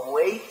 of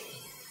weight,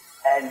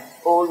 and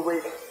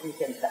always you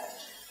can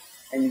touch,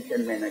 and you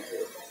can manage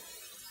it.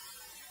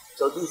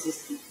 So this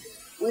is it.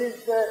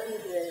 With the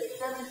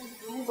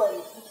 72, when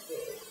it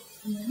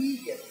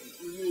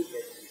immediately,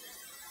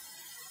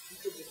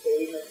 it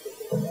became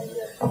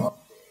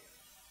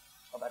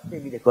of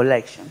Artemide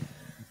collection.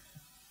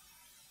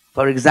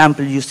 For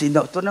example, you see,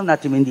 no, torna un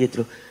attimo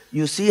indietro.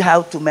 You see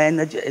how to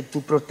manage and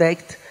to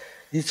protect.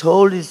 This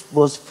hole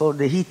was for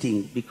the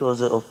heating,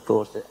 because of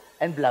course,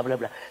 and blah, blah,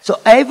 blah. So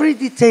every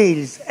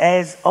detail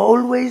has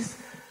always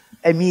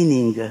a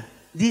meaning.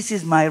 This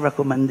is my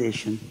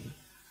recommendation.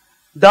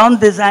 Don't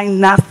design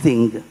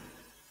nothing.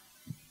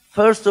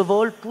 First of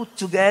all, put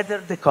together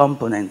the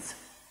components.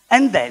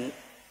 And then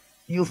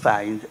you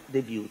find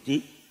the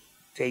beauty,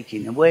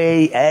 taking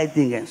away,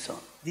 adding, and so on.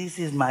 This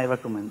is my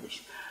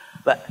recommendation.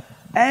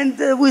 And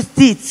with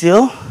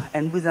Tizio,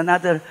 and with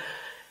another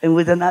and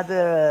with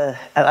another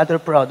other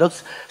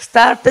products,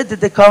 started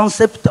the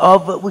concept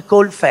of what we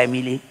call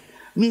family.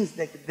 Means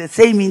that the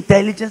same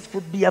intelligence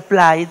could be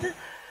applied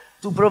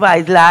to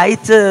provide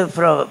light,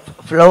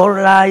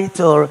 floor light,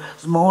 or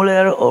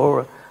smaller,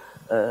 or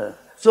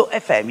so a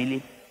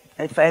family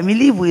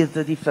with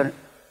the different.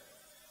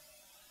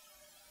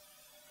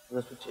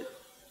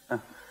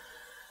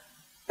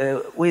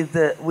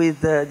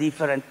 With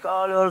different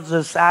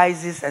colors,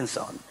 sizes, and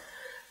so on.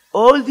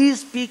 All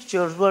these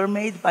pictures were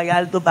made by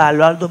Aldo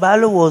Ballo. Aldo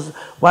Ballo was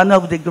one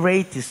of the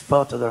greatest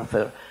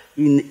photographers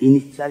in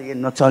Italy,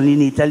 and not only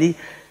in Italy,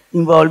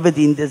 involved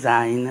in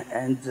design.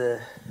 And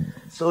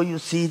so you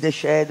see the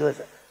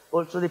shadows.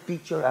 Also the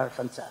pictures are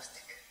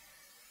fantastic.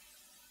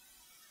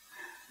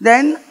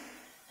 Then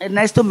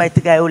Ernesto met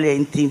Gaio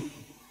Lenti.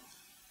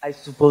 I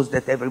suppose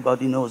that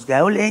everybody knows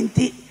Gaio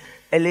Lenti.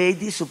 A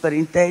lady, super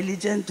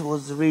intelligent,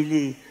 was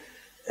really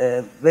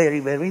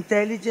very, very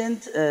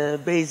intelligent,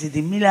 based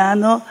in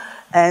Milano,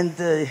 and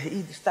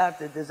he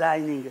started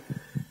designing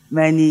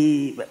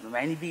many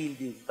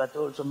buildings, but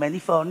also many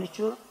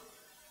furniture.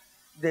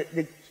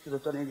 The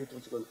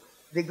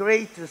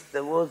greatest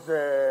was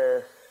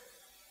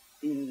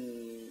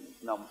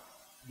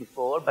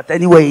before, but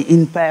anyway,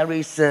 in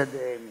Paris,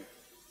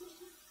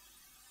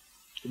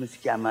 come si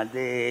chiama?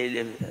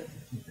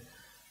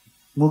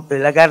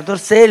 La Gare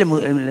d'Orsay, le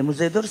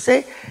Musée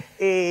d'Orsay,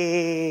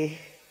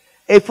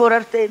 and for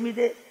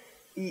Artemide,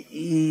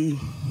 he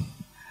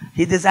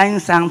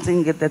designed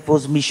something that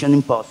was mission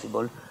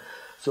impossible.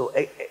 So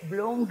a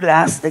blown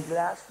glass, the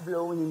glass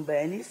blown in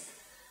Venice,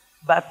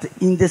 but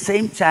in the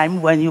same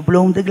time, when you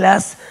blow the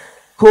glass,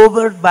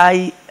 covered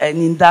by an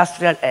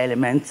industrial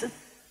element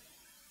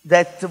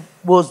that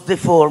was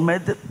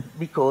deformed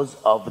because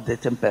of the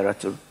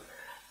temperature,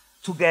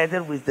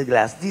 together with the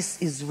glass.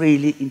 This is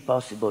really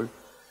impossible,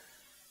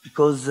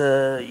 because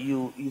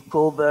you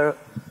cover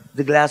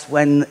the glass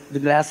when the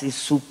glass is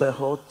super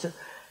hot,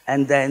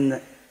 and then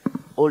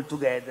all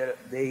together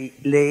they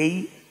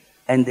lay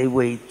and they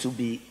wait to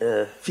be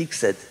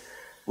fixed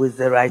with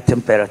the right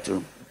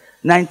temperature.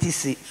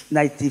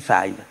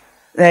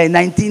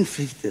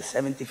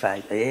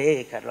 1975.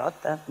 Hey,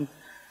 Carlotta,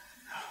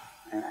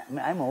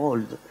 I'm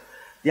old.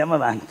 Andiamo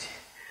avanti.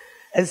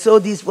 And so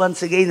this,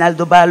 once again,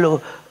 Aldo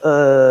Ballo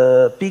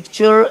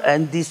picture,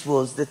 and this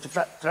was the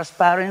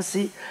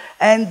transparency.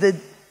 And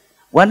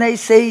when I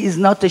say it's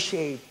not a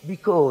shape,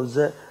 because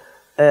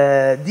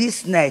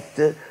this net,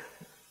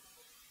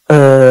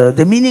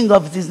 the meaning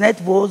of this net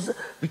was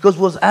because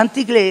it was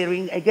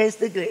anti-glaring against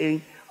the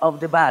glaring of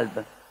the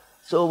bulb.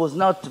 So it was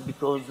not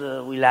because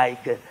we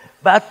like,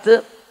 but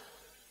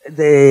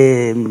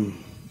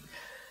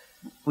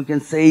we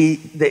can say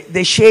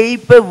the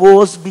shape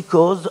was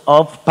because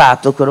of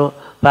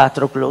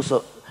Patroclo,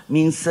 so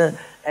means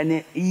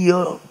an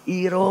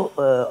hero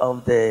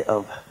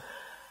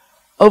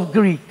of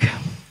Greek.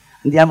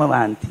 Andiamo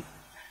avanti.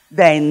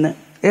 Then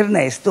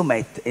Ernesto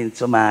met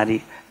Enzo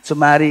Mari. Enzo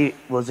Mari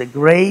was a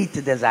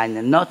great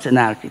designer, not an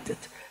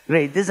architect.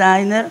 Great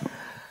designer,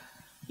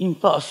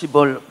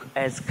 impossible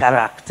as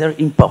character,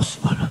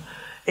 impossible.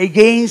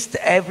 Against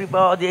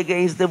everybody,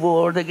 against the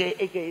world,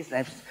 against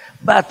everything.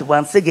 But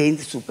once again,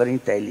 super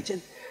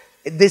intelligent.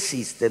 The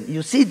system.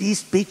 You see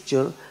this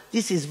picture?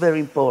 This is very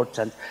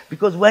important,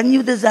 because when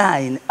you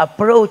design,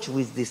 approach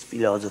with this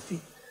philosophy,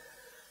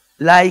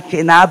 like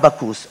an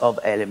abacus of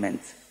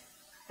elements.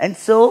 And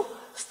so,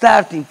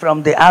 starting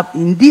from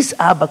in this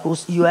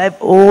abacus, you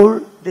have all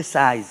the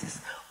sizes,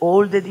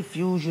 all the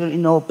diffusion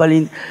in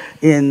opaline,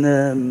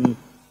 in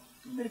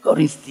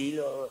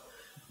steel or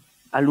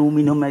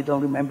aluminum, I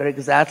don't remember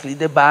exactly,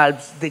 the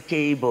bulbs, the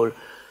cable,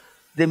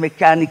 the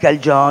mechanical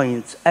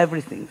joints,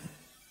 everything.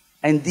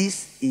 And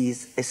this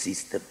is a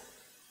system.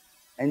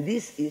 And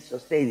this is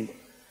sustainable.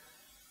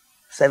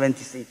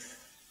 76.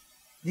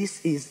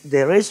 This is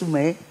the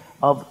resume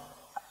of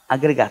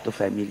Aggregato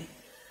family.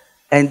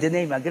 And the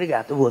name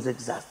Aggregato was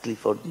exactly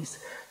for this.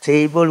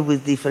 Table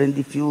with different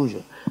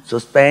diffusion.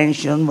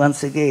 Suspension,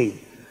 once again.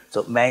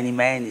 So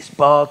many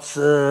spots,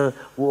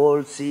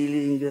 wall,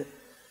 ceiling,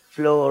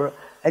 floor.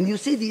 And you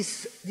see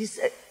this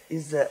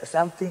is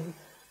something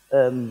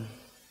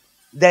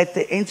that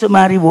Enzo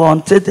Mari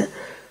wanted,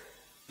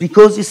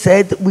 because he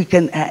said we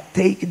can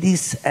take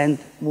this and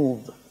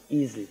move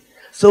easily.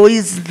 So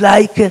it's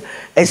like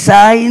a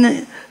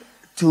sign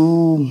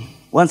to,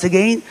 once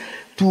again,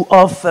 to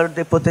offer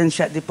the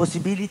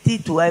possibility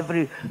to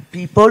every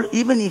people,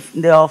 even if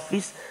in the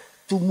office,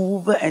 to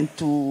move and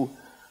to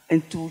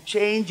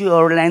change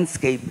your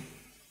landscape,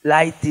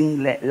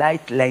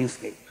 light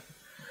landscape.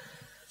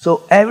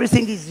 So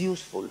everything is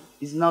useful.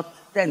 It's not,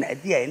 then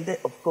at the end,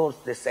 of course,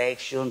 the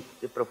section,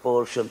 the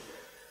proportion.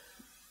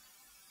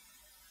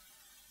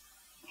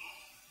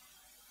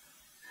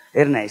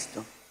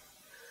 Ernesto.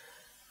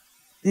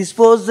 This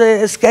was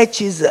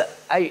sketches.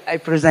 I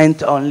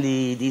present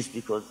only this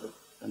because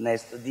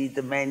Ernesto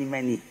did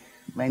many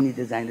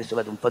design. Adesso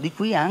vado un po' di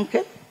qui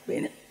anche.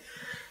 Bene.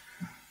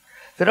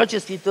 Però c'è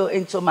scritto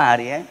Enzo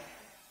Mari,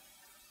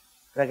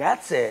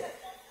 Ragazze,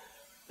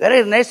 Però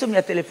Ernesto mi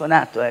ha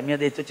telefonato, mi ha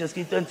detto, c'è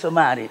scritto Enzo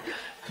Mari.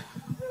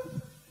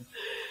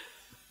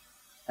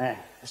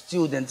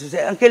 Student,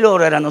 anche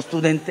loro erano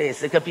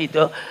studentesse,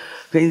 capito?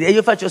 Quindi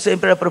io faccio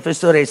sempre la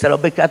professoressa, l'ho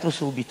beccato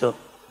subito.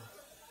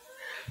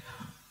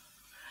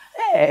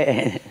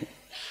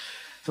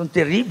 Sono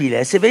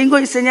terribile, se vengo a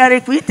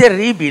insegnare qui,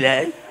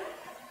 terribile.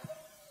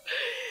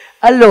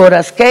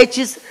 Allora,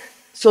 sketches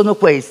sono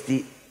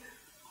questi.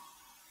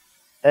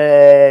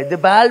 The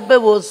bulb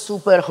was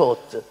super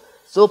hot,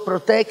 so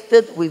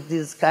protected with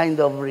this kind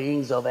of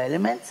rings of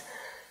elements,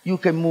 you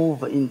can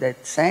move in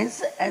that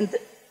sense, and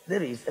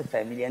there is a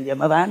family.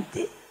 Andiamo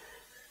avanti.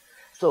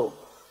 So,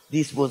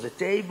 this was a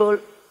table,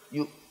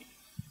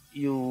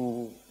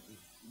 you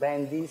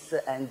bend this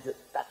and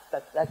tac,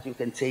 tac, tac, you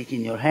can take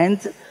in your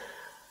hand,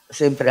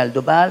 sempre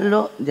aldo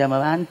ballo, andiamo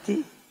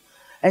avanti.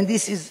 And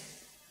this is,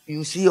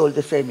 you see all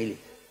the family.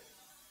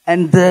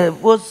 And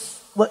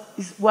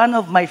is one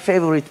of my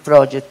favorite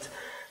projects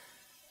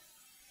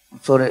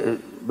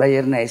by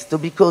Ernesto,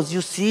 because you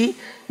see,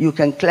 you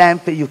can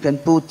clamp, you can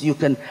put, you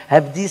can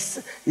have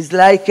this, it's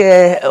like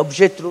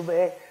objet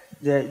trouvé,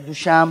 the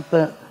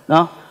Duchamp,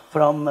 no?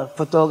 From a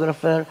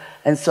photographer,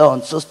 and so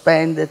on,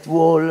 suspended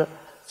wall.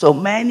 So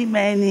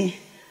many,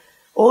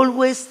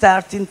 always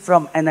starting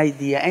from an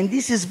idea. And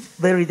this is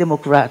very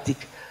democratic,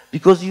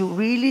 because you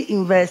really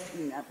invest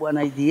in one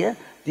idea.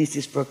 This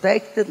is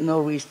protected, no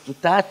risk to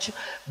touch,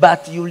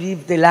 but you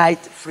leave the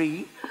light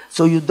free,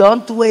 so you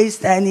don't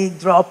waste any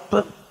drop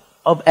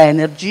of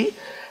energy,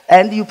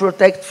 and you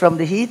protect from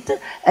the heat,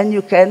 and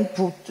you can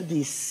put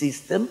this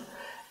system.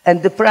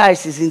 And the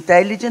price is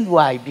intelligent.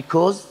 Why?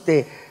 Because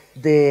the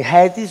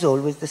head is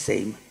always the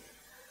same.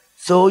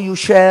 So you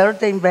share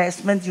the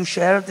investment, you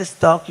share the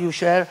stock, you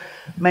share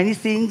many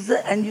things,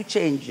 and you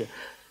change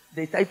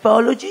the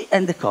typology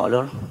and the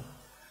color,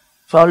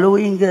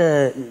 following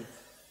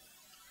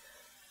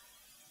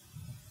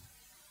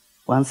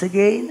once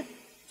again,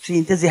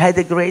 synthesis had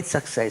a great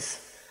success.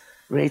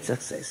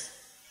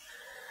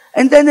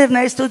 And then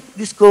Ernesto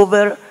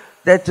discovered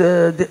that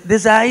the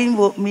design,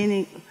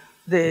 meaning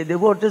the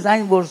word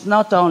design was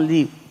not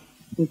only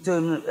in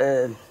terms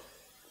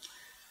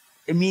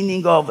a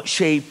meaning of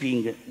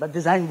shaping, but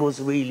design was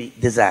really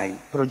design,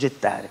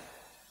 progettare.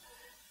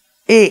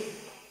 And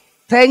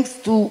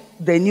thanks to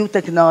the new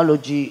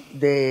technology,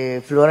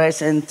 the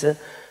fluorescent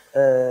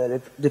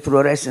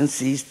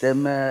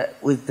system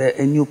with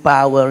a new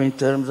power in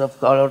terms of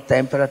color,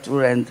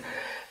 temperature, and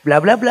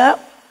blah, blah, blah,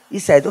 he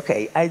said,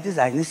 okay, I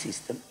design a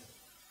system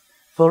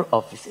for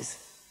offices.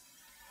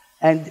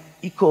 And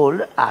he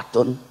called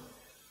Atom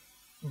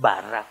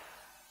Barra.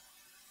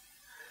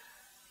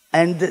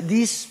 And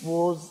this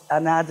was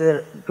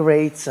another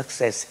great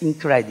success,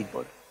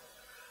 incredible.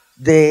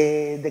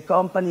 The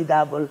company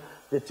doubled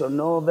the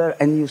turnover,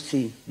 and you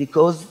see,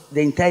 because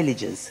the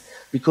intelligence,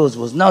 because it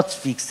was not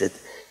fixed,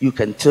 you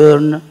can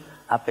turn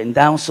up and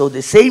down, so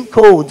the same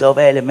code of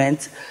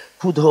elements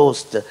could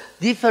host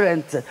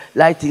different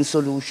lighting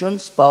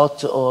solutions,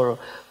 spot or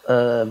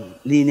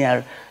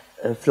linear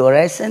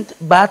fluorescent,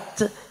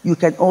 but you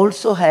can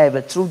also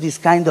have, through this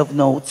kind of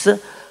nodes,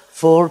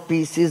 4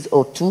 pieces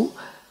or 2,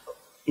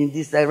 in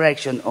this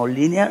direction or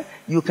linear,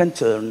 you can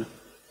turn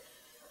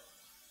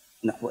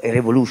a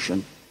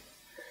revolution.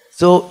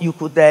 So you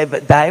could have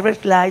a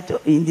direct light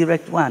or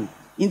indirect one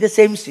in the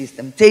same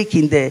system,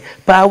 taking the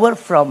power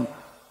from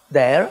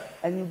there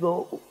and you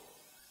go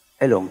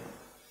along.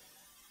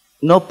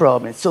 No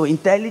problem. So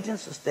intelligent,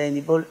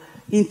 sustainable,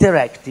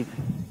 interactive.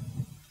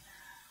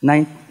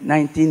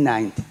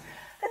 1990.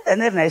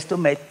 And then Ernesto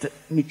met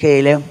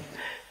Michele.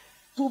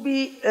 To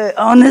be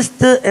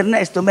honest,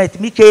 Ernesto met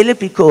Michele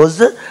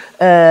because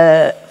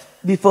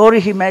before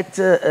he met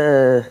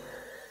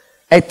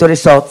Ettore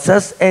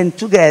Sozzas, and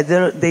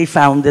together they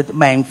founded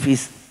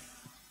Memphis.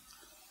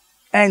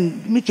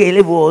 And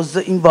Michele was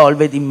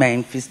involved in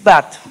Memphis,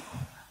 but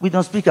we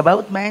don't speak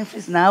about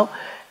Memphis now.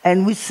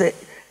 And we say,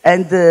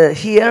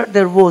 here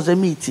there was a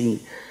meeting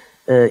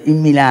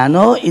in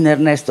Milano, in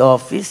Ernesto's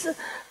office,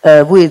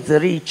 with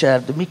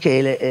Richard,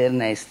 Michele,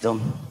 and Ernesto.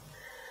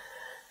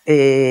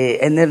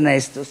 And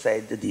Ernesto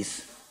said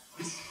this,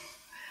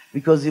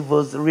 because he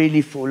was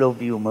really full of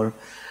humor.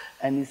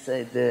 And he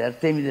said,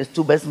 Artemide's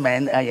 2 best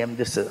men, I am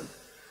the third.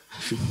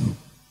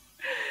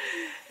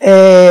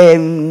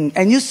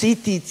 And you see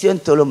Tizio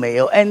and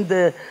Tolomeo.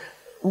 And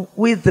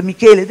with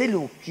Michele De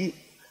Lucchi,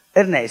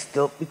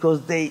 Ernesto,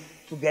 because they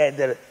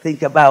together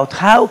think about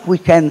how we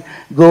can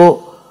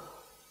go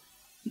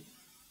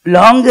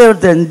longer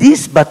than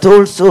this, but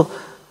also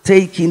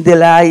taking the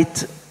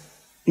light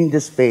in the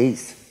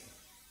space,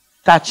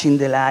 touching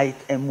the light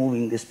and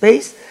moving the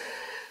space.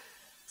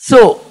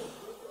 So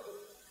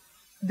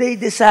they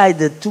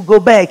decided to go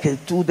back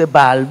to the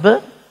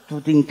bulb, to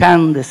the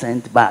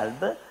incandescent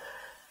bulb.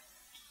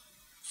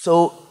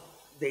 So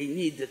they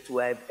needed to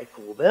have a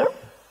cover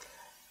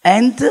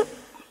and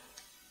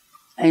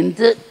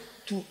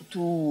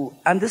to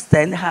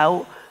understand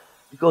how,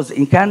 because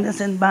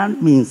incandescent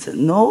bulb means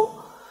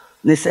no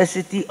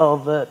necessity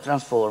of a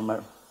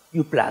transformer.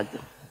 You plug.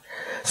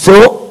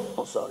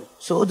 So,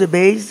 so the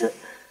base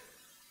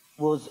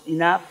was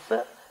enough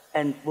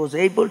and was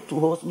able to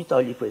host. Mi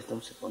togli questo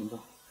un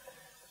secondo.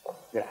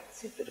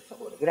 Grazie, per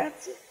favore,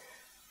 grazie.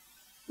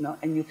 No,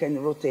 and you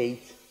can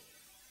rotate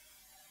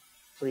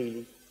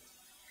freely.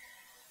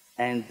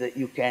 And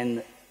you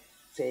can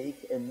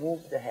take and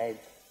move the head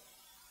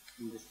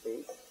in the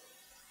space.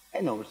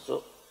 And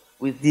also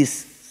with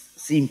this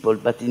simple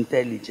but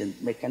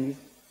intelligent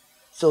mechanism.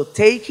 So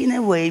taking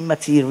away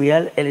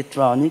material,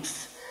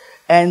 electronics,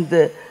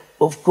 and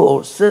of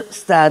course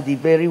study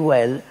very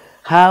well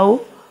how,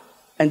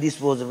 and this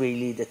was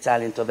really the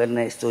talent of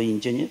Ernesto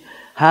Ingegner,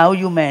 how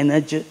you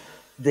manage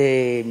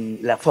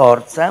la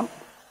forza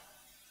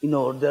in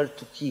order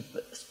to keep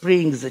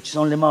springs, ci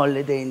sono le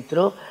molle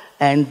dentro,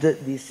 and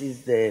this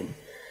is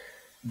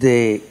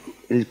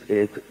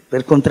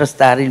per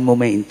contrastare il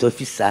momento e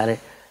fissare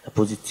la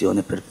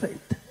posizione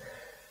perfetta.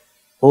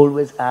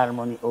 Always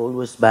harmony,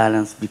 always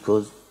balance,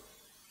 because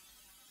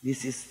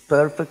this is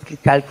perfectly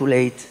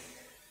calculated.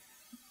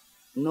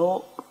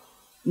 No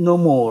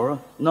more,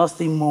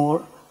 nothing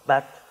more,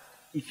 but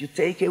if you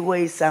take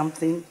away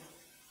something,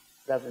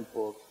 it doesn't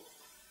work.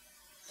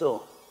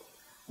 So,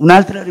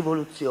 un'altra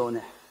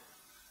rivoluzione.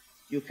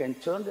 You can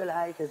turn the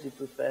light as you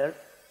prefer.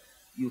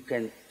 You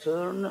can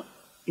turn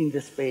in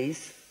the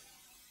space,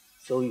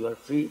 so you are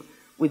free,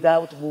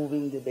 without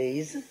moving the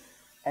base.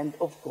 And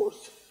of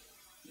course,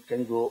 you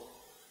can go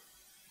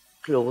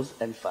close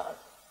and far.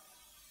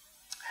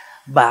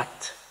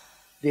 But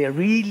the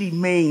really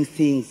main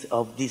things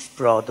of this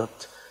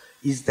product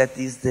is that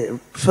it's the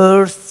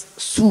first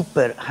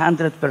super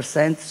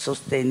 100%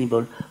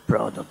 sustainable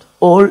product,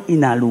 all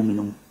in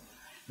aluminum.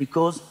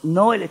 Because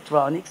no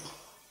electronics,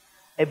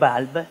 a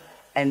bulb,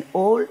 and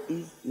all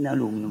is in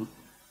aluminum.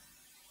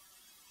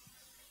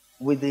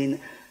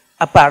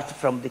 Apart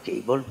from the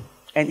cable.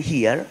 And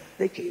here,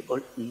 the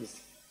cable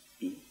is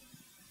in.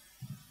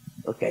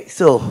 Okay,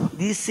 so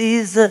this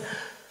is,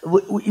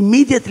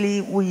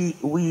 immediately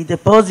we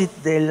deposit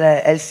the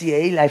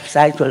LCA, life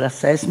cycle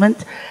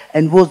assessment,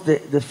 and was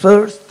the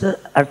first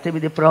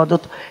Artemide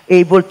product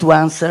able to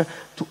answer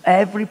to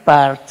every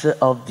part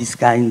of this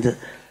kind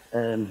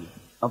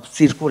of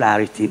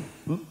circularity.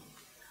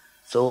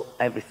 So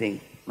everything,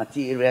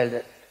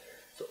 material,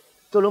 so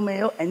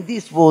Tolomeo, and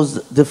this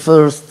was the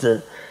first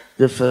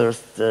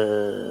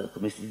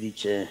come si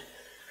dice,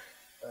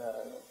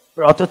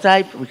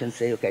 prototype, we can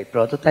say, okay,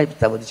 prototype,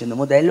 stavo dicendo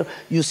modello,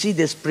 you see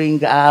the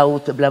spring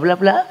out, blah, blah,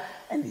 blah,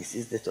 and this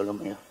is the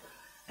Tolomeo.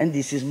 And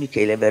this is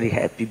Michele very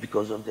happy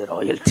because of the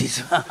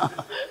royalties.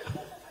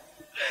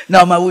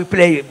 No, ma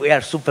we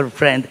are super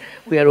friends,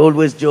 we are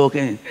always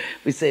joking.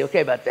 We say,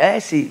 okay, but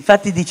sì,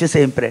 infatti dice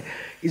sempre,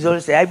 he's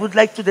always say, I would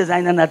like to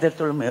design another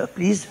Tolomeo,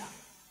 please,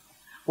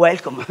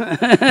 welcome.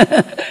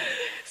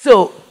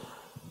 So,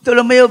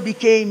 Tolomeo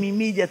became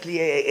immediately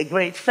a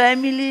great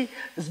family,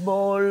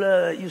 small,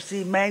 you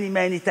see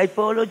many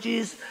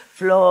typologies,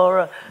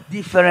 floor,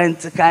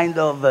 different kind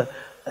of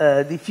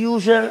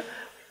diffuser,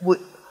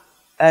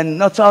 and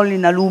not only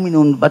in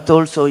aluminum, but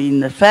also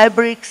in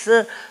fabrics,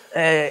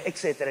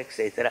 etc.,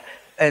 etc.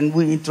 And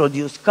we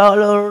introduced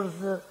colors,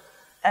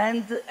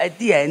 and at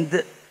the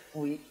end,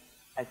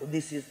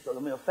 this is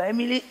Tolomeo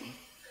family,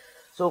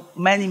 so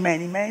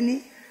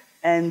many,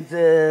 and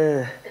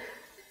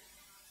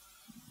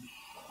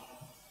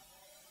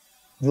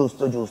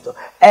giusto.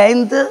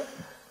 And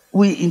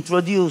we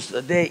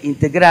introduced the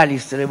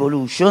integralis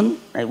revolution,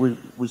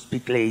 we'll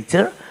speak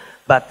later,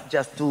 but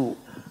just to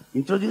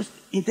introduce,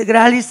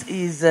 integralis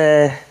is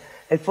a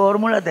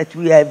formula that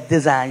we have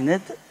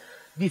designed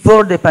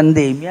before the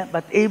pandemic,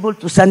 but able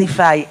to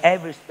sanify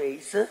every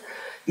space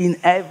in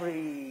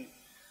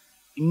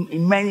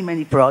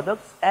many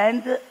products,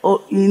 and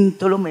in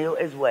Tolomeo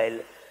as well.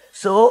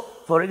 So,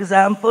 for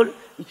example,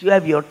 if you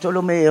have your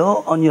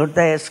Tolomeo on your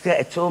desk,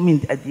 at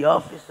home, at the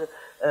office,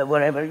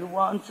 wherever you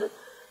want,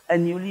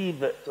 and you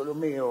leave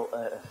Tolomeo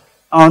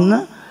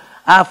on,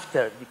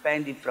 after,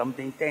 depending from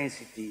the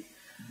intensity,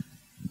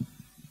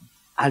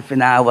 half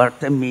an hour,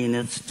 10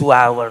 minutes, 2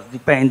 hours,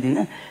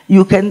 depending,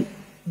 you can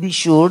be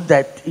sure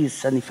that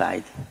it's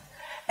sanified.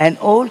 And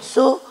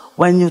also,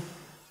 when you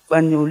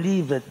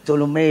leave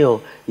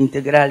Tolomeo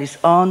integralis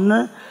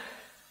on,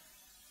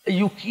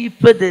 you keep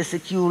the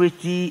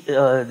security,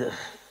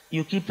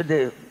 you keep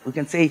we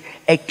can say,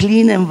 a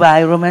clean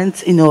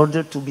environment in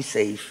order to be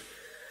safe.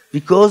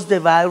 Because the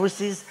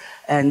viruses,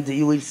 and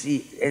you will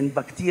see, and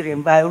bacteria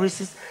and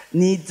viruses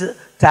need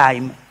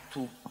time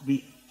to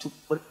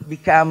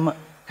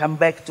come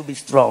back to be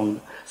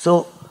strong.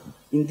 So,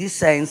 in this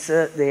sense,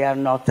 they are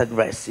not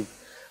aggressive.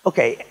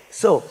 Okay,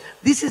 so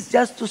this is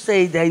just to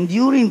say that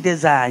enduring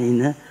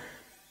design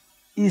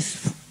is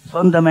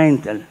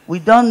fundamental. We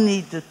don't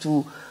need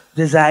to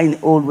design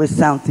always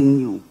something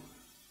new.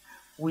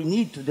 We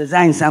need to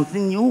design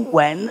something new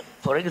when,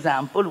 for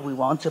example, we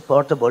want a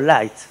portable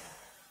light.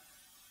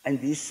 And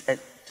this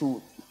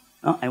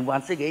and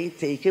once again,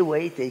 take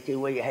away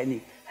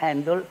any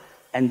handle,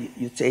 and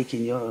you take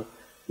in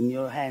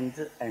your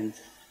hand, and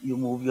you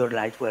move your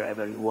light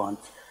wherever you want.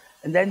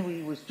 And then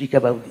we will speak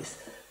about this.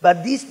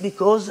 But this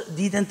because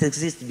didn't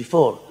exist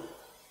before.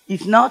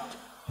 If not,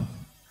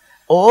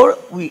 Or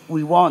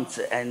we want,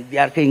 and the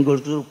Archangel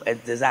Group has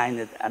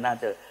designed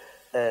another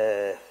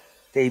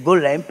table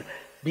lamp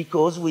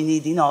because we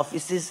need in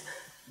offices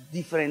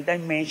different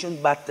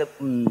dimensions but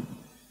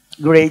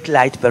great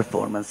light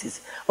performances.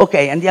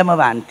 Ok, andiamo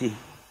avanti.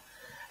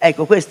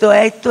 Ecco, questo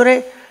è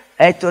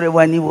Ettore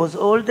when he was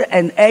old,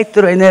 and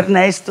Ettore and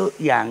Ernesto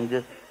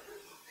young.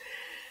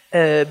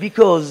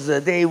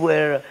 Because they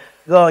were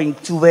going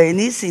to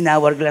Venice in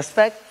our glass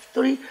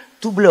factory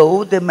to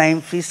blow the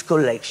Memphis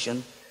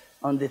collection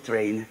on the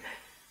train.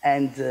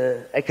 And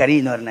è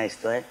carino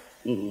Ernesto, eh?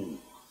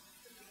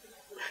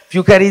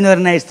 Più carino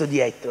Ernesto di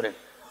Ettore.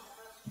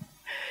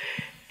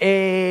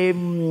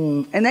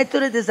 And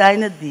Ettore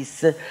designed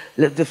this.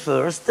 The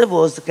first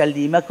was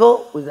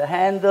Callimaco with a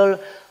handle,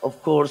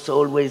 of course,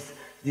 always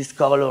these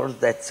colors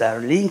that are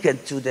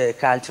linked to the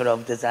culture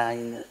of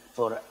design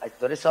for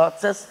Ettore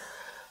Sozzas.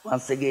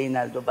 Once again,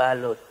 Aldo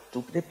Ballo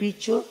took the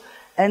picture.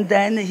 And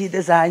then he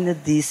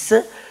designed this.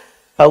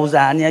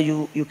 Pausania,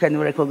 you can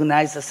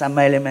recognize some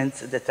elements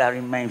that are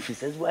in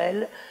Memphis as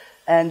well.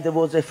 And there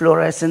was a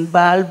fluorescent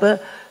bulb,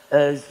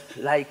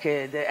 like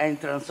the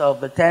entrance of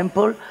the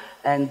temple.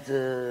 And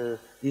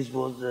this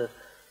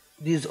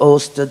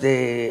hosted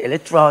the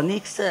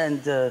electronics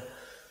and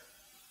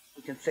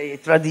you can say a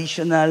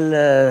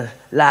traditional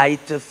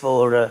light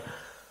for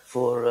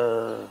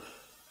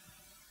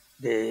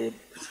the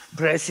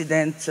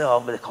president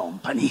of the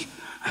company.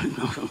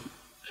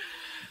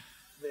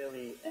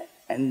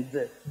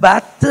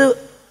 But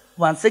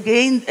once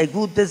again, a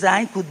good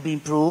design could be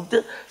improved.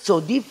 So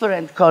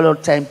different color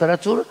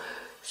temperature,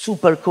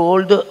 super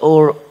cold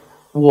or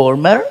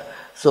warmer.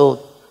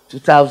 So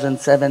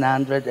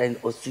 2,700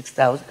 or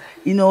 6,000,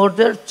 in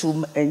order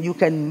to, and you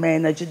can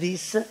manage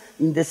this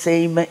in the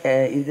same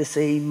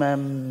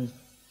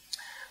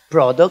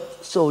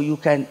product, so you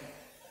can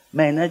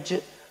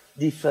manage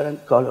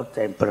different color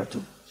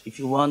temperature, if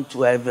you want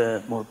to have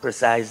a more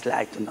precise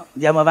light. No.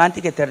 Andiamo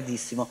avanti che è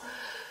tardissimo.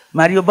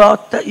 Mario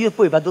Botta, io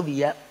poi vado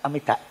via a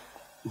metà.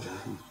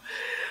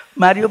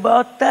 Mario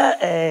Botta,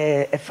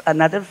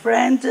 another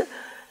friend,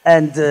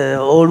 and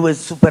always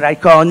super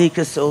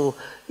iconic, so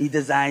he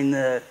designed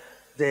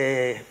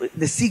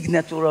the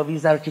signature of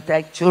his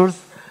architectures,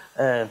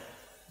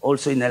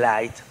 also in a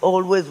light,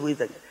 always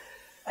with,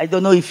 I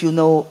don't know if you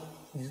know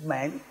this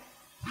man,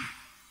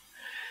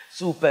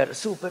 super,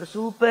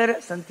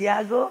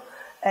 Santiago,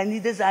 and he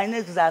designed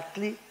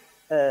exactly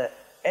a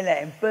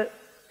lamp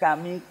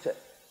coming,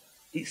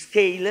 he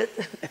scaled a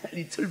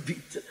little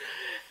bit,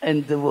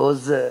 and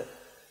was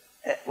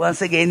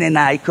once again an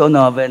icon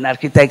of an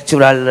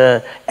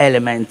architectural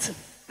element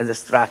as a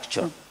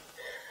structure.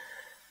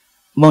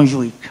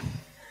 Montjuic.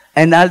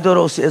 And Aldo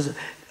Rossi.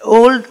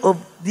 All of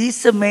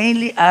these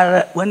mainly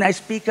are, when I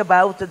speak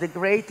about the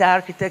great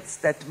architects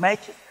that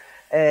match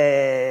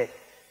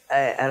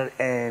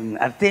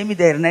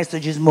Artemide, Ernesto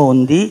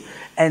Gismondi,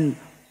 and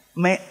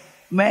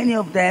many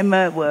of them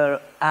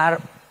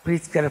are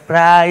Pritzker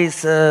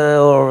Prize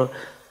or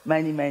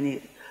many.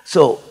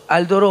 So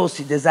Aldo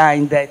Rossi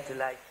designed that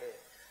like,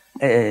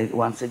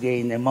 once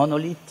again, a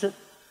monolith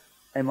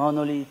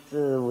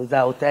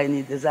without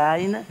any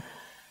design.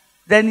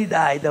 Then he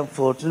died,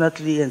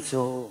 unfortunately, and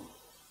so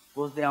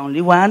was the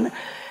only one.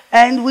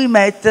 And we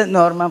met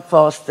Norman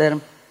Foster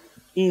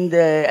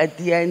at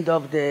the end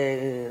of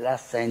the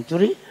last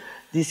century.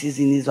 This is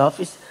in his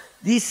office.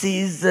 This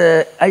is,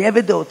 I have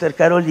a daughter,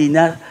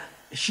 Carolina.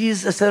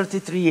 She's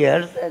 33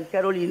 years, and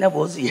Carolina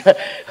was here.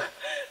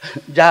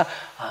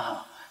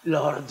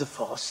 Lord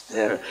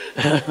Foster.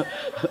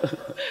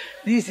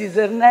 This is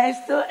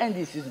Ernesto, and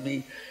this is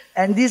me.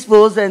 And this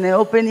was an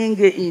opening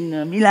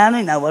in Milano,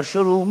 in our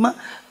showroom,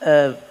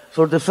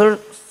 for the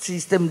first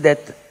system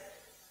that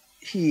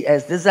he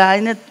has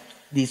designed,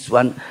 this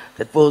one,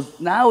 that was,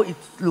 now it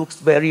looks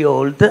very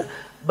old,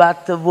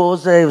 but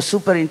was a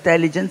super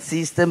intelligent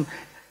system,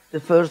 the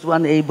first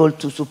one able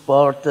to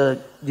support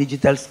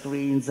digital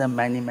screens and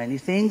many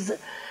things.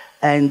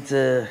 And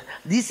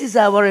this is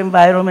our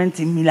environment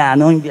in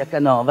Milano, in Via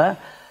Canova,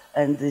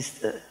 and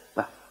this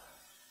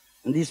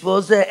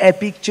was a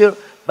picture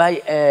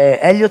by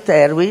Elliot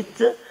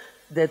Erwitt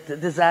that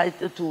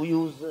decided to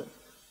use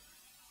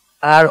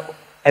our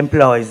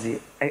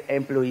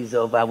employees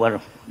of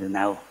our,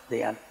 now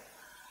they are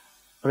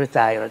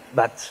retired,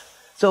 but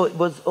so it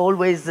was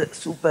always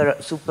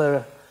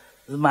super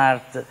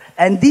smart.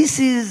 And this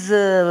is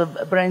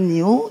brand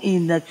new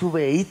in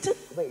Kuwait.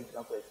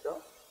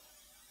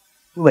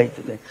 Kuwait,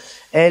 okay.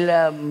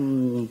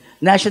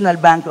 National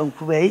Bank of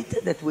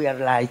Kuwait that we are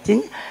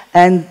lighting,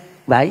 and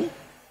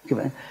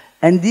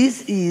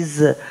this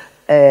is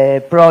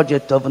a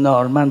project of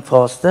Norman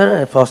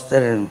Foster,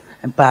 Foster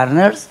and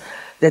Partners,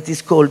 that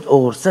is called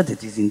Orsa,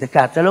 that is in the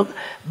catalog.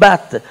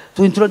 But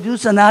to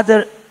introduce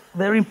another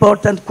very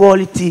important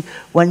quality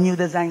when you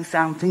design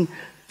something,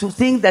 to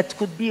think that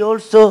could be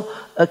also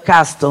a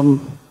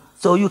custom.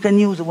 So you can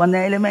use one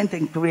element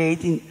and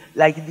creating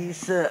like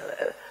this,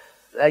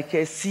 like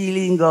a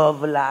ceiling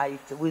of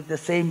light with the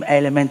same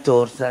element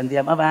Orsa.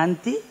 Andiamo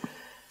avanti.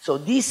 So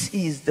this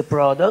is the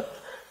product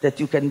that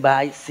you can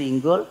buy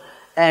single,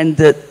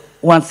 And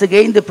once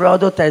again, the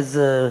product has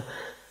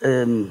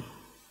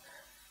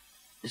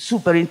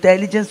super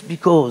intelligence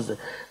because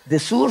the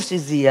source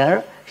is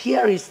here.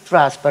 Here is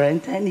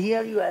transparent, and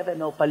here you have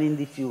an opaline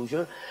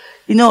diffuser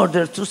in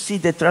order to see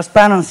the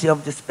transparency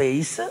of the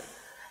space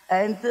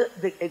and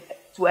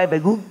to have a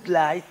good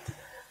light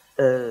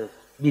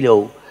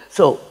below.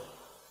 So,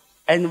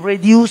 and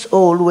reduce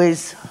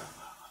always,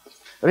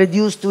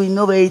 reduce to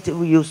innovate,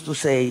 we used to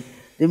say,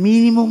 the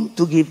minimum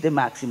to give the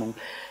maximum.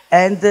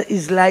 And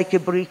it's like a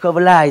brick of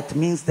light,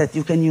 means that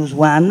you can use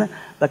one,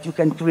 but you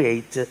can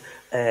create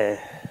a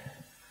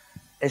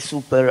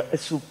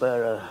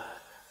super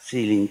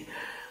ceiling.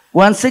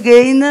 Once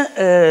again,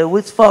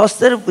 with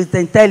Foster, with the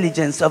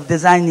intelligence of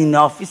designing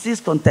offices,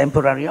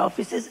 contemporary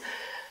offices,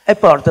 a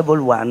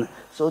portable one.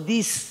 So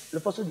this, lo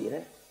posso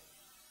dire?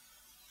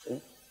 Sì.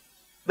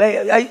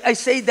 I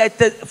say that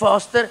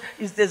Foster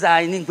is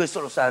designing, questo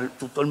lo sa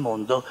tutto il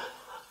mondo,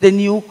 the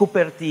new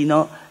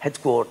Cupertino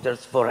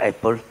headquarters for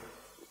Apple.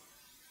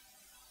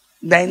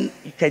 Then,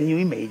 can you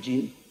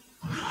imagine?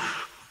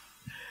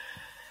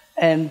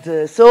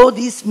 And so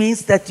this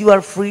means that you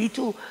are free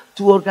to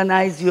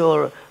organize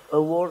your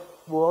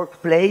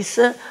workplace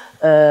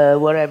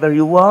wherever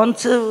you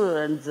want,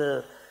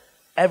 and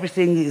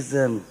everything is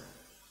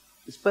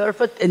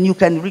perfect, and you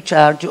can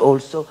recharge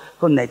also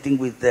connecting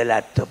with the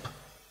laptop.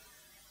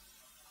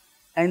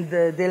 And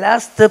the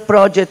last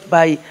project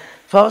by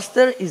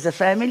Foster is a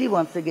family,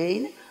 once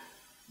again,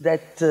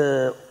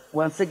 that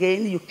once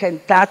again you can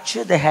touch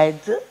the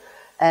head,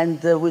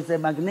 and with a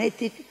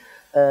magnetic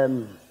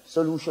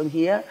solution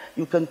here,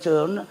 you can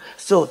turn,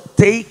 so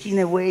taking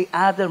away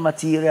other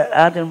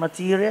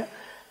material,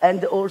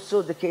 and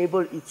also the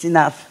cable, it's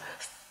enough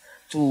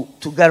to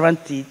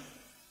guarantee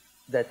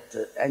that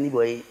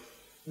anyway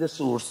the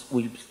source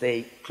will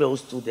stay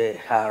close to the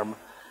arm.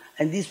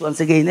 And this, once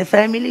again, a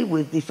family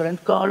with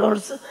different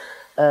colors,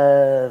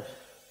 and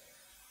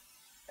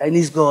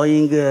is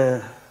going,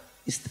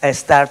 has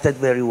started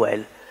very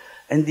well.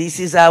 And this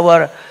is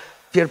our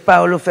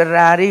Pierpaolo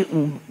Ferrari,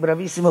 un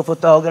bravissimo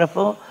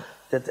fotografo,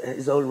 that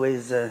is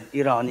always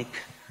ironic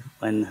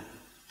when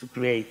to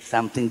create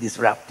something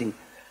disrupting.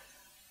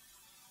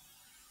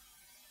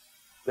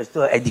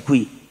 Questo è di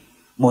qui,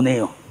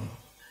 Moneo.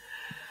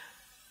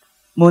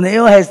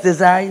 Moneo has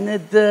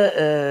designed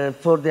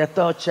for the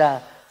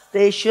Atocha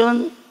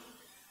station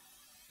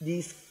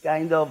this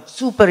kind of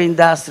super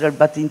industrial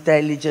but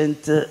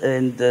intelligent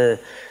and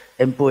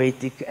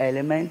poetic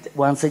element.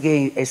 Once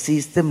again, a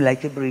system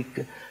like a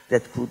brick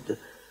that could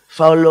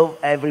follow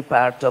every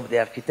part of the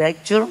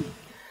architecture.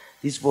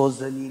 This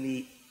was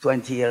nearly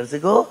 20 years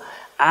ago.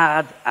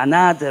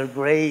 Another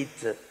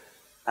great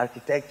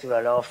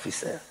architectural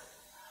officer,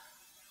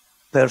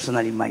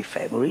 personally my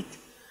favorite,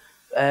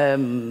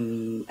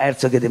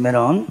 Herzog de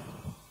Meuron,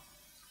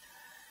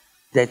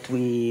 that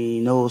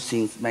we know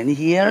since many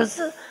years.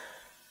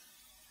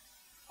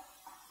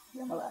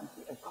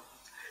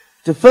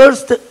 The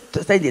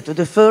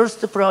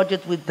first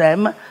project with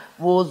them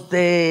was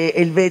the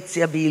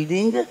Helvetia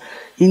building,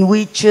 in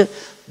which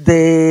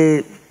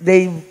they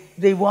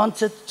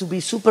wanted to be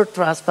super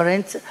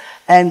transparent,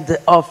 and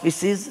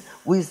offices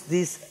with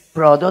this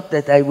product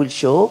that I will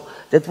show.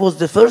 That was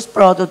the first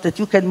product that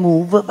you can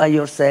move by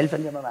yourself.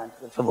 Andiamo avanti,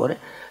 per favore.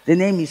 The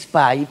name is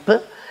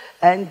Pipe,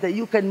 and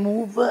you can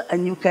move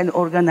and you can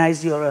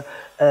organize your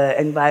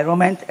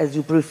environment as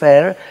you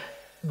prefer,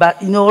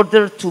 but in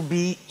order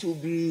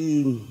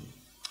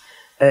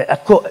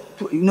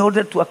in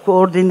order to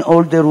accord in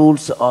all the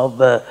rules of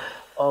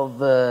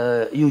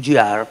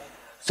UGR.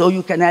 So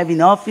you can have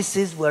in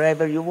offices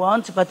wherever you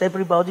want, but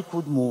everybody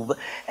could move.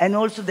 And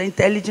also the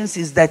intelligence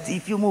is that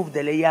if you move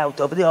the layout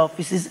of the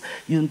offices,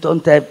 you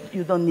don't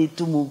need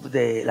to move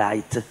the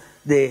light,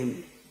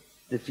 the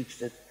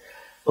fixed.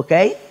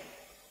 Okay?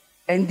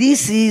 And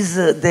this is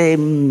the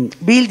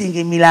building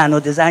in Milano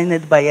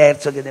designed by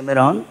Herzog de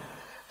Meuron,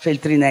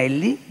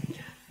 Feltrinelli.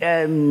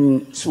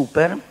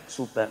 Super,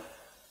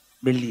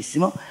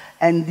 bellissimo.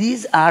 And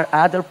these are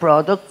other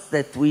products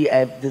that we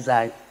have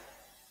designed.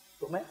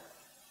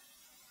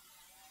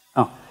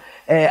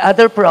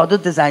 Other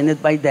product designed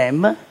by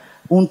them.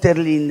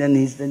 Unterlinden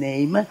is the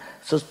name,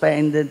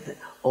 suspended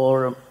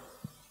or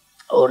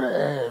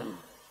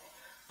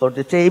for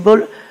the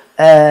table.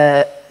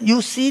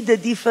 You see the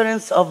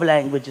difference of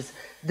languages.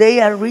 They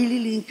are really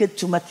linked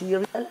to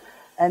material,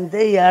 and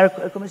they are,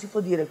 come si può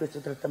dire questo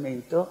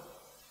trattamento?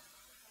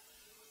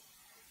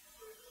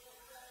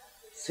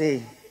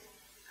 Sì.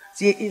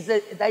 Sì, is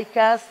a die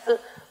cast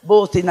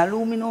both in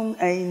aluminum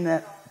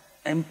and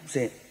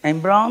in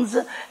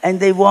bronze, and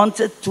they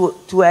wanted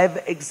to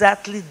have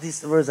exactly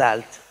this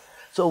result.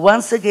 So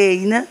once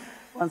again,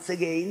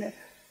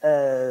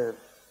 the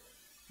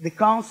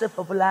concept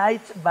of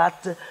light,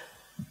 but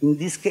in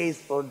this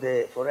case for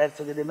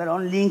Herzog de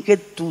Meuron,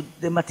 linked to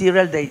the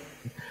material they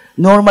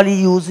normally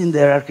use in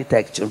their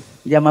architecture.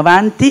 Andiamo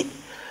avanti.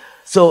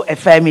 So a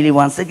family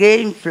once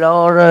again,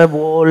 floor,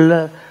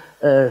 wall,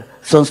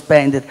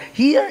 suspended.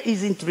 Here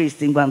is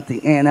interesting one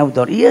thing, and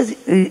outdoor. Here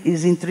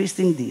is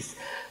interesting this,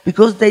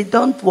 because they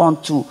don't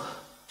want to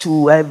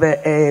to have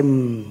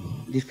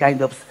this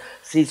kind of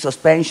seat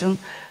suspension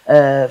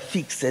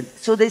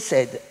fixed. So they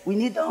said, we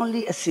need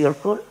only a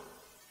circle,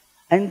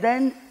 and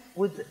then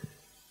with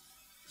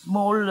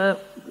small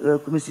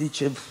come si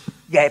dice,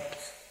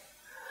 gaps.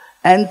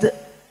 And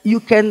you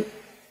can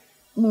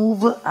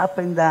move up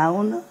and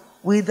down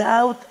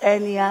without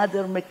any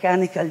other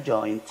mechanical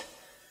joint.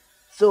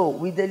 So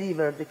we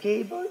deliver the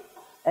cable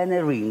and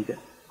a ring,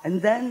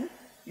 and then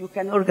you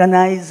can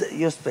organize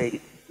your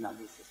space. Now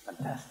this is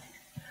fantastic,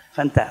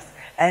 fantastic.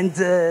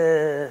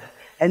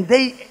 And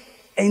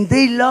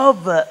they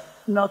love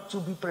not to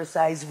be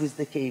precise with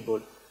the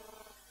cable.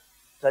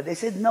 So they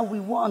said, no, we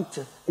want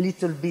a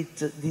little bit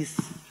this,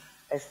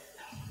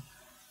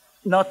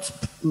 not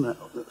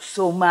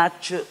so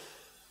much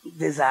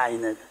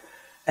designed.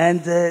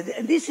 And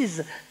this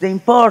is the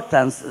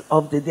importance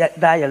of the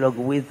dialogue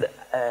with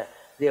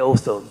the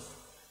authors,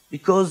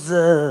 because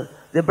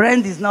the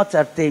brand is not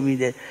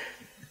Artemide.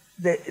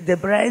 The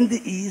brand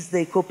is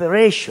the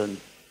cooperation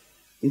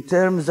in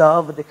terms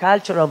of the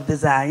culture of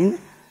design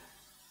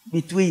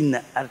between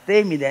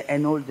Artemide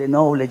and all the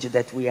knowledge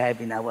that we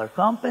have in our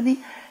company,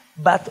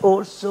 but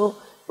also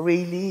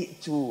really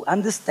to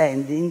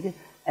understanding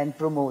and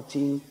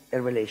promoting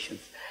relations.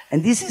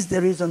 And this is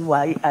the reason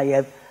why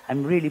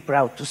I'm really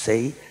proud to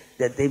say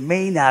that the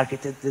main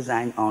architect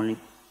designed only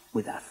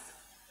with us.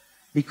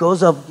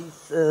 Because of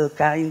this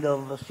kind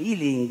of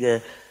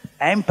feeling,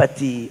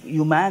 empathy,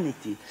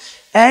 humanity,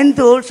 and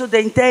also the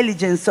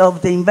intelligence of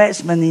the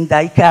investment in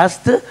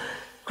die-cast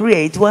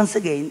create once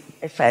again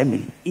a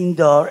family,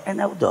 indoor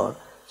and outdoor.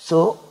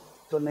 So,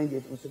 torna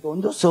indietro un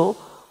secondo, so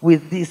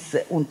with this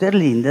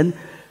Unterlinden,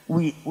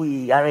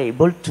 we are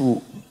able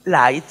to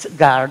light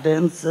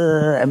gardens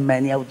and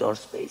many outdoor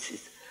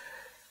spaces.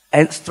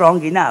 And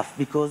strong enough,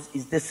 because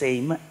it's the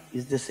same.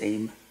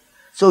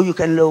 So you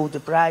can lower the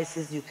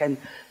prices, you can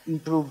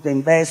improve the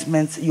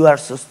investments, you are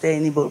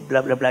sustainable,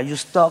 blah, blah, blah. You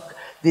stock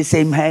the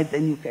same head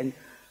and you can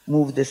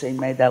move the same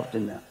head out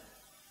and down.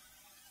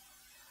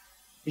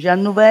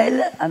 Jean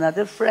Nouvel,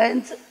 another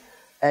friend,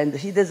 and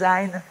he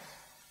designed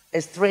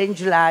a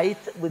strange light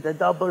with a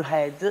double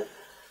head.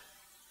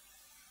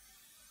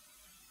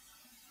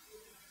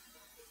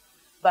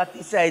 But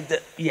he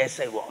said, yes,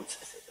 I want.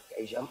 I said,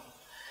 okay, Jean.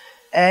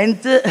 And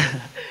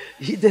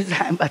he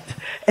designed, but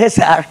as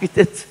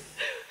architect,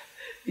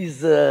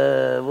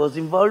 was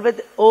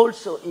involved.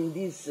 Also in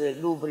this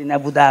Louvre in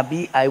Abu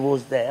Dhabi, I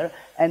was there,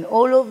 and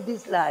all of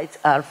these lights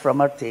are from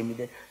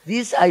Artemide.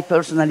 This I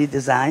personally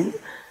designed,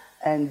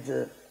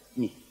 and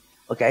me,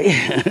 okay?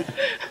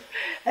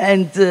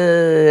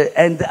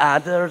 and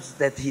others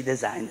that he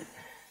designed.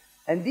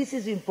 And this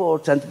is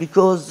important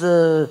because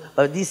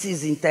this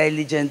is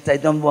intelligent. I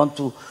don't want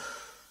to,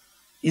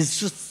 it's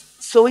just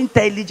so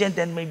intelligent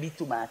and maybe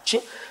too much.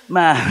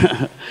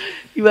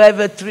 You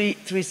have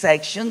three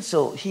sections.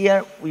 So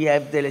here we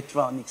have the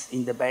electronics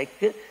in the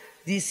back.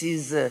 This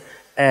is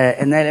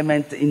an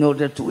element in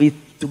order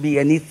to be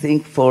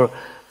anything for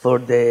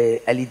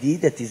the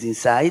LED that is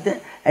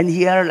inside. And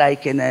here,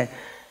 like in a,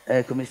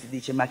 come si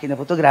dice, macchina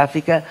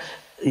fotografica,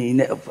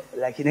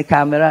 like in a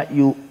camera,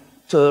 you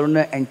turn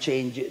and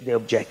change the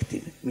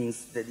objective,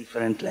 means the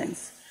different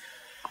lens.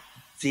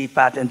 See,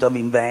 patent of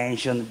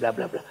invention, blah,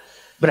 blah, blah.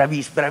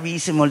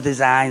 Bravissimo il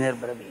designer,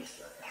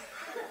 bravissimo.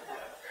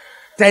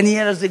 10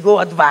 years ago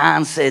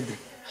advanced.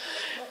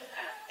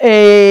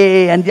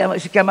 E andiamo,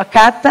 si chiama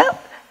Kata,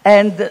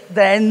 and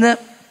then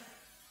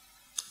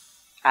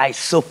I'm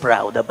so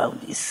proud about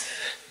this.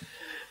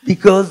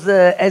 Because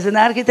as an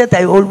architect,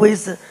 I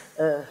always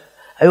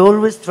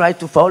try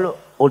to follow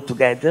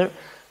altogether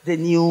the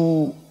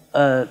new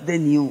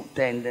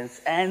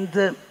tendency.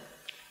 And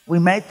we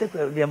met,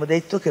 abbiamo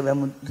detto che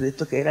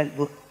era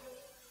il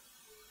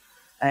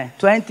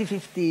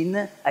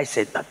 2015, I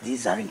said, but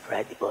these are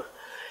incredible.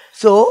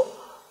 So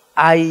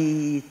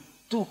I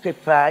took a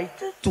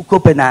flight to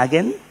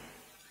Copenhagen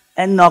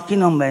and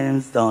knocking on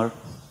men's door.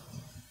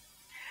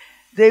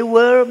 They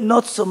were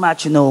not so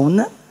much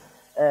known.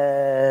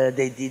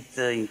 They did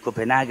in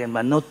Copenhagen,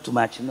 but not too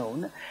much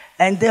known.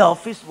 And the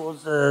office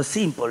was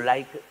simple,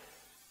 like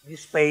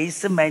this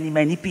space,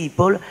 many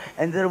people,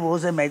 and there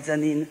was a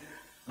mezzanine,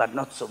 but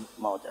not so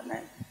modern,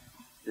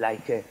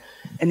 like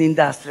an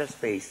industrial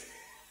space.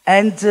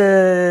 And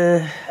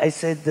I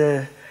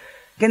said,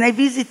 can I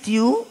visit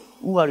you?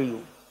 Who are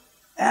you?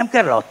 I'm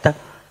Carlotta.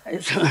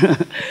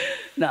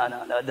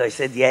 No. I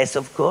said, yes,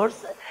 of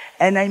course.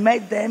 And I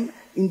met them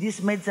in this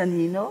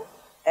mezzanino,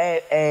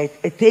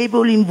 a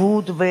table in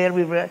wood where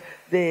we were,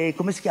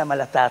 come si chiama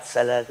la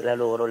tazza, la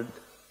loro?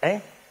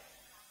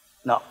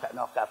 No,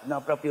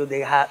 proprio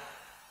dei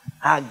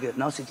hug,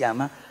 no, si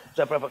chiama?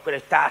 Cioè proprio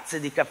quelle tazze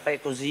di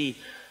caffè così,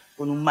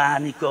 con un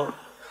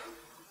manico.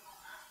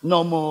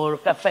 No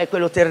more, caffè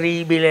quello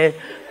terribile,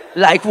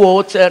 like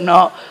water,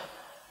 no?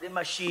 The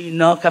machine,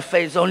 no?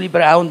 Caffè is only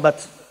brown,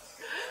 but...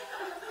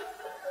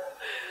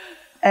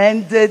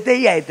 And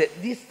they had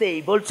this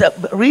table, so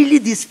really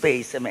this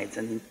space,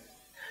 imagine.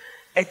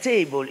 A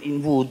table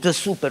in wood,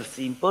 super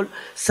simple,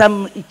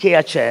 some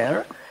IKEA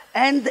chair,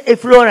 and a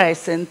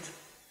fluorescent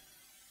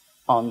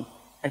on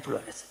a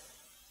fluorescent.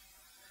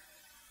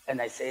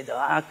 And I said,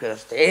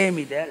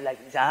 Artemide, like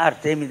this,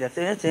 Artemide.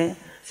 I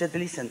said,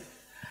 listen,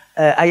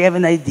 I have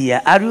an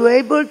idea. Are you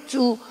able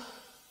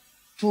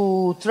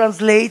to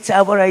translate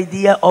our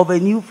idea of a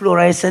new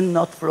fluorescent,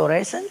 not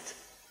fluorescent?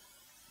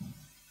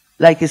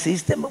 Like a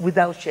system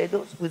without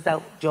shadows,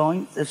 without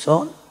joints, and so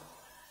on?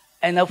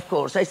 And of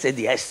course, I said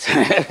yes.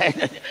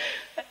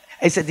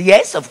 I said,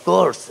 yes, of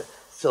course.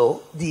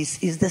 So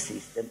this is the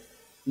system.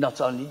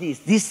 Not only this.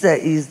 This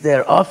is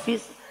their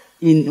office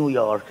in New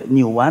York,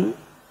 new one.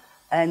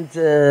 And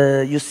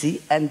you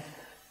see, and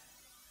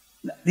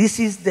this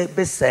is the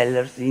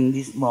bestsellers in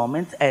this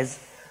moment, as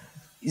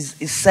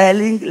is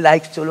selling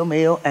like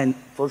Tolomeo, and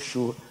for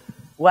sure.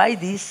 Why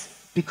this?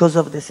 Because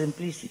of the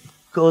simplicity.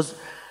 Because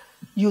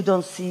you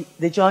don't see,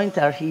 the joints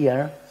are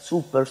here,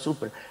 super.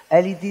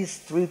 LED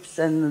strips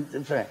and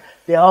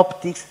the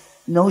optics,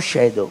 no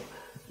shadow,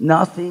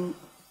 nothing.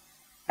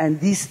 And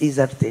this is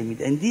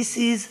Artemide. And this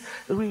is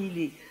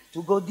really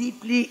to go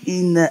deeply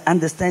in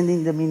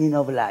understanding the meaning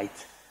of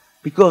light.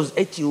 Because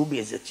a tube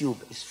is a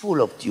tube, it's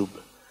full of tube.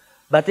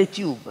 But a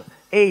tube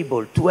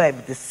able to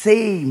have the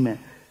same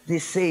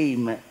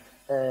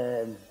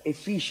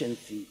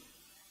efficiency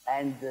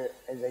and,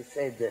 as I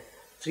said,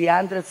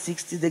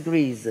 360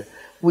 degrees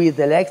with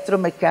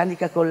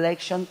electromechanical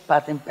collection,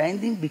 patent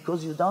pending,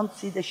 because you don't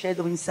see the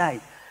shadow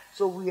inside.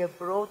 So we have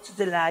brought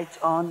the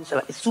light on, so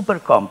it's super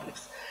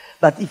complex.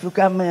 But if you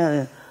come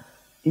in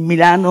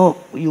Milano,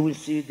 you will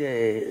see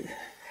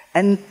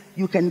and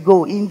you can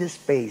go in the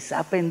space,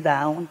 up and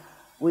down,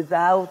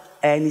 without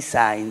any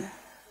sign.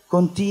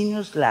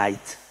 Continuous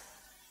light.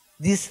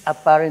 This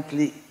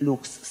apparently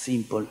looks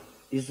simple.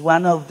 It's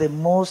one of the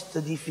most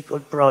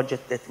difficult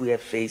projects that we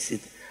have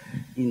faced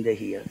in the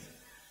years.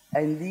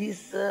 And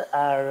these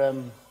are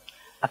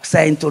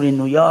Accenture in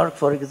New York,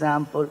 for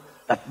example,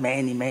 but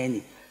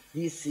many.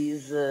 This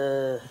is,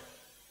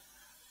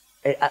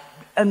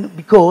 and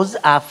because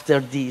after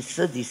this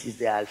is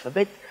the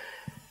alphabet,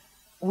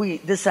 we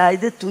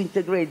decided to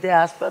integrate the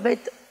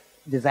alphabet,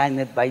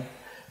 designed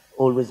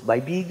always by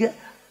Big,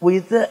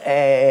 with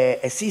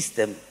a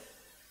system,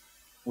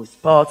 with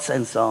spots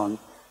and so on.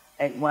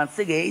 And once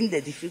again,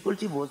 the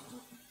difficulty was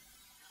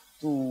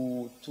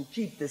to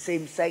keep the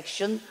same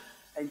section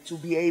and to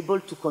be able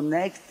to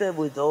connect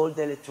with all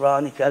the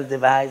electronic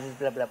devices,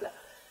 blah.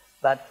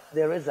 But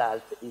the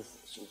result is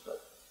super.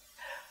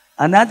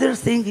 Another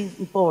thing is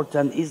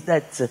important is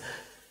that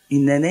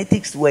in an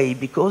ethics way,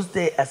 because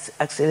the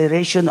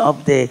acceleration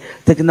of the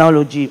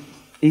technology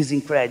is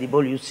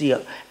incredible. You see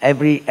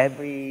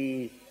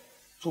every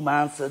 2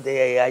 months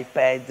the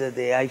iPad,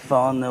 the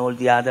iPhone, all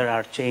the other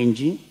are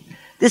changing.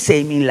 The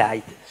same in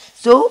light.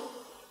 So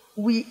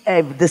we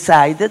have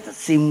decided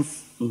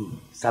since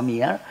some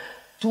year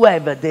to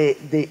have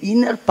the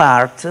inner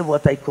part,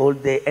 what I call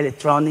the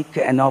electronic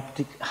and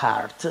optic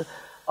heart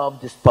of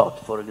the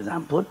spot, for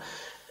example,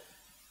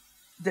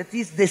 that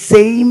is the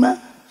same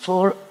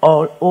for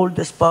all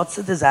the spots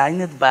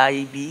designed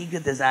by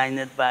Big,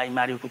 designed by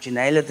Mario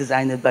Cucinella,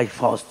 designed by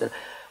Foster.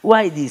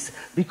 Why this?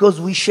 Because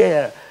we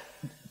share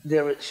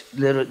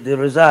the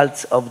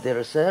results of the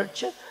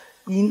research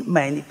in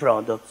many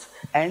products,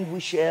 and we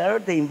share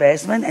the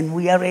investment, and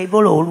we are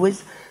able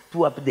always to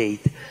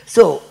update.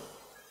 So,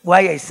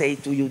 why I say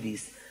to you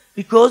this?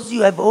 Because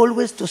you have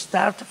always to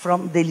start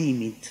from the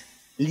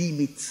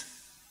limits,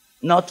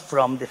 not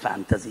from the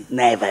fantasy,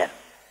 never.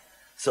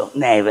 So,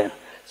 never.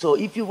 So,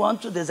 if you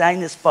want to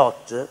design a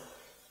spot,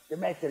 the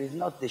matter is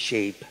not the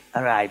shape,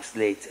 arrives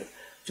later.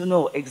 To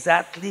know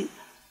exactly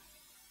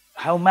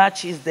how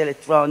much is the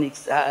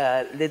electronics,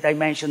 the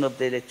dimension of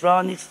the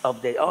electronics,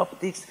 of the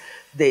optics,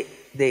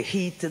 the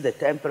heat, the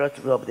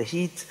temperature of the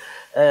heat,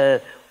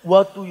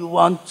 what do you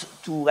want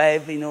to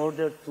have in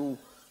order to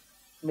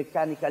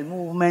mechanical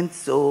movement,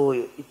 so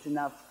it's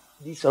enough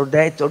this or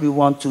that, or you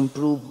want to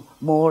improve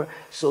more,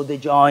 so the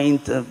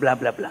joint,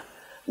 blah.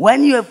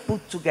 When you have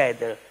put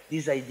together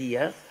these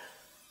ideas,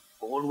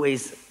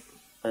 always,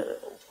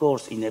 of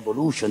course, in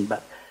evolution,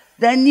 but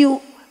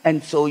then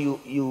and so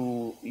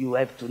you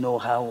have to know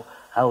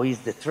how is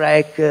the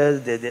track,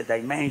 the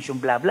dimension,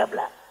 blah.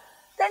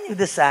 Then you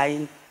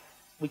decide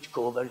which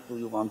cover do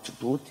you want to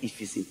put, if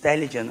it's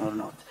intelligent or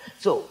not.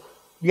 So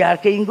the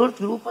Archangel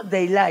group,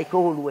 they like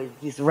always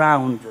these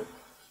round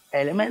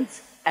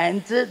elements,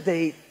 and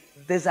they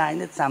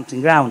designed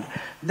something round.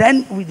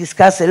 Then we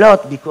discussed a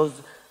lot because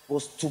it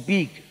was too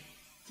big,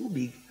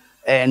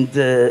 and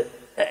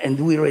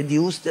we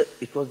reduced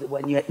because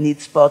when you need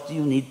spot,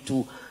 you need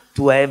to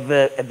have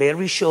a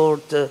very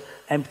short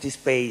empty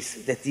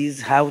space. That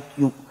is how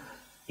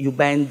you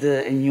bend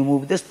and you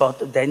move the spot,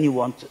 then you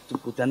want to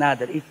put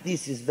another. If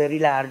this is very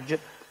large,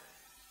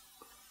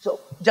 so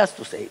just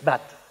to say,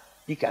 but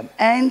become.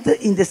 And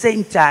in the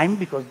same time,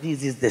 because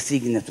this is the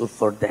signature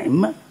for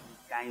them,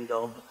 kind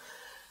of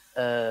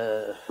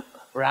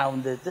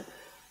rounded,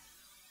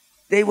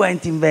 they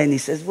went in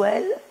Venice as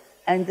well,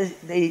 and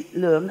they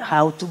learned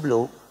how to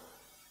blow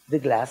the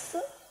glass,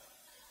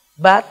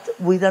 but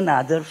with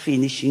another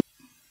finishing.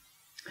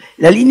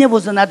 La linea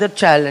was another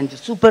challenge,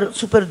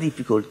 super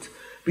difficult,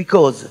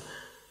 because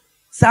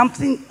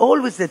something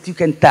always that you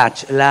can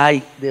touch,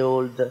 like the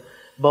old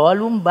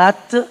balloon,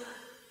 but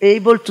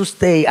able to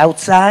stay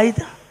outside,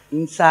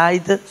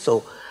 inside,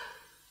 so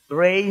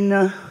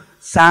rain,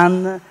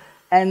 sun,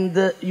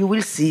 and you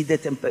will see the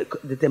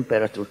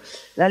temperature.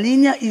 La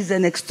linea is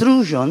an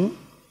extrusion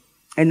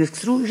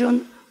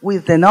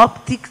with an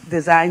optic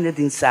designed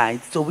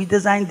inside. So we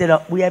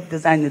have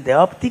designed the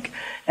optic,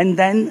 and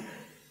then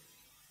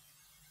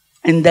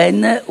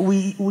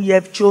we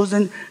have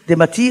chosen the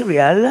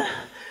material.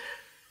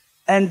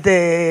 And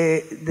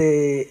the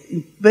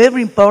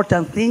very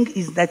important thing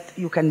is that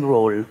you can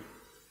roll.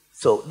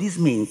 So this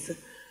means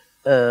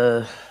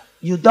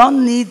you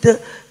don't need,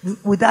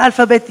 with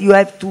alphabet, you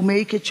have to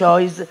make a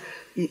choice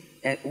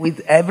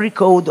with every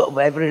code of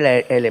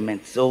every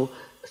element. So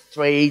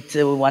straight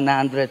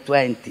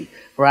 120,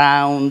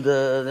 round,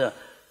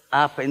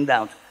 up and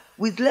down.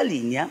 With La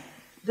Linea,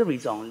 there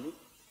is only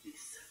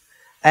this.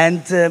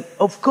 And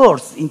of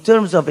course, in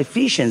terms of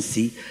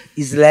efficiency,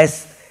 is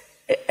less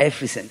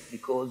efficient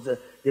because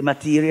the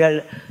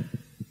material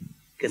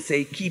can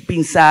say keep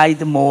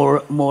inside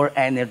more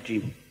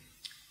energy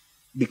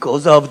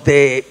because of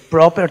the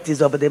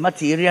properties of the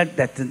material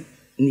that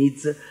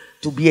needs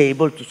to be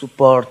able to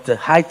support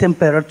high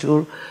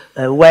temperature,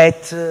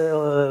 wet,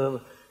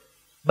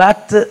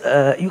 but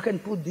you can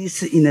put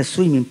this in a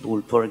swimming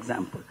pool, for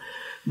example.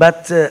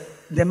 But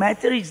the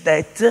matter is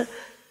that,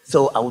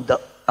 so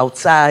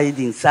outside,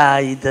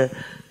 inside,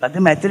 but the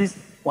matter is,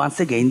 once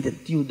again,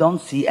 that you don't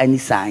see any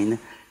sign.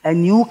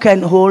 And you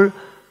can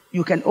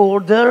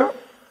order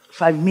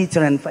 5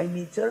 meter and 5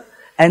 meter,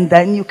 and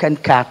then you can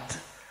cut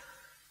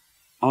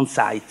on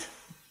site.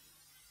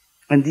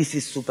 And this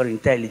is super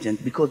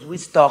intelligent, because we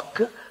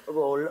stock a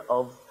roll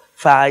of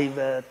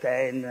 5,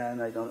 10,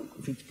 I don't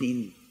know,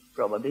 15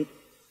 probably,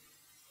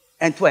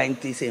 and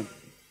 20, sì.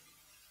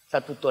 Sa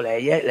tutto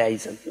lei, lei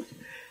sa tutto.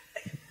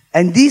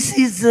 And this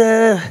is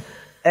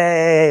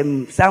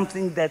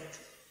something that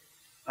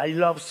I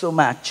love so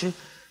much.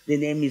 The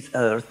name is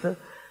Earth,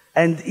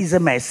 and is a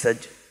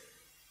message.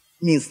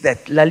 Means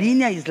that La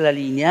Linea is La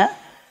Linea,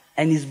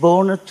 and is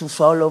born to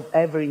follow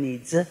every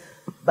needs,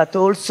 but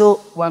also,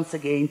 once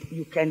again,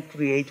 you can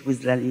create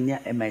with La Linea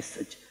a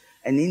message.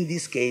 And in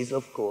this case,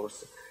 of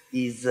course,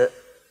 is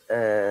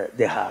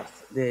the heart,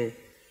 the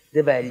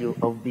value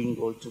of being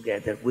all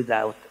together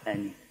without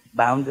any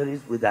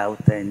boundaries,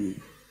 without any.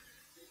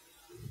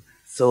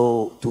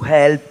 So to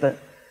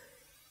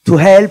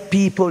help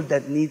people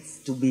that needs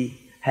to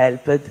be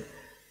helped,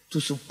 to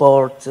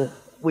support,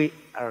 we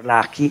are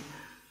lucky,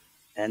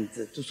 and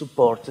to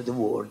support the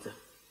world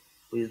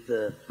with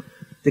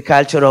the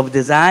culture of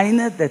design.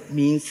 That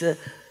means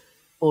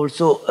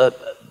also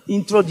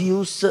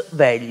introduce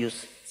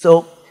values.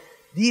 So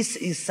this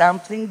is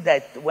something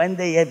that when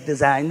they have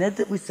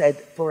designed, we said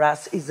for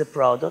us is a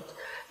product,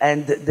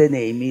 and the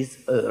name is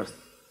Earth,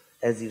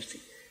 as you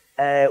see.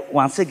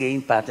 Once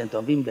again, patent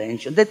of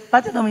invention. That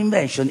patent of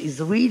invention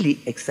is really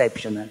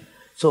exceptional.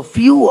 So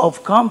few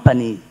of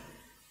companies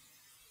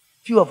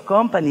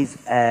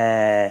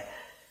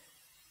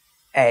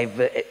have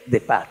the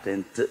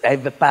patent,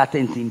 have a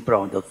patent in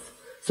products.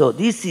 So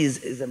this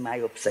is my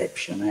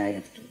obsession, I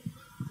have to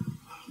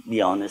be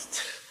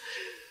honest.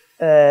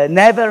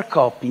 Never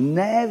copy,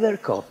 never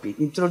copy.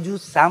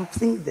 Introduce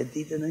something that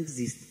didn't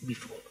exist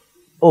before,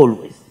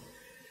 always.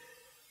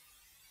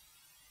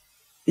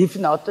 If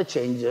not,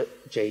 change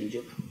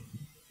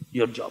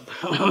your job.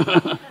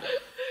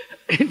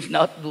 If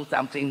not, do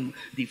something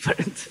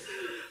different,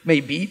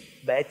 maybe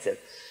better.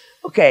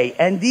 Okay,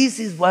 and this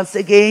is once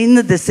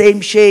again the same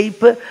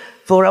shape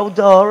for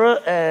outdoor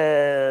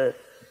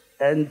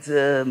and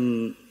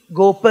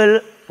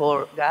Gopel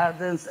for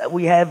gardens.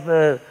 We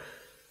have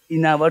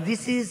in our,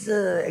 this is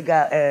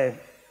a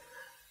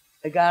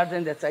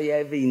garden that I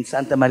have in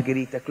Santa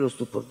Margherita, close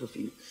to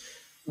Portofino.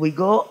 We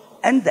go,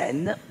 and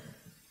then,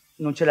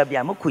 non ce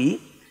l'abbiamo qui,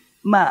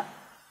 ma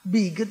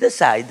Big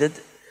decided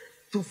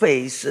to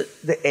face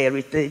the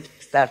heritage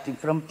starting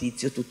from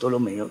Tizio to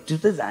Tolomeo, to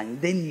design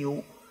the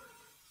new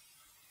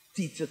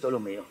Tizio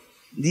Tolomeo.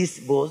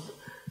 This was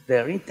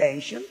their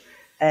intention,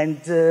 and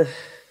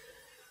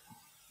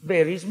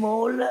very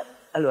small.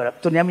 Allora,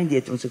 torniamo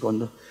indietro un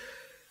secondo.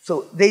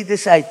 So they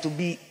decide to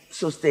be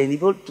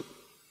sustainable.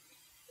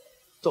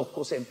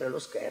 Tocco sempre lo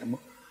schermo.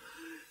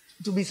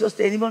 To be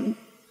sustainable,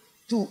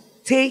 to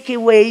take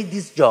away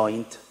this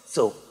joint.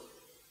 So,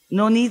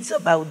 no needs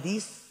about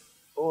this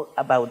or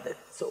about that.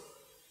 So,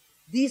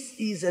 this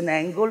is an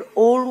angle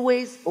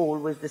always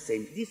the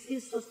same. This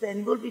is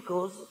sustainable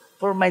because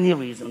for many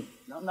reasons.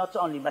 Not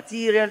only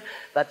material,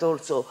 but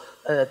also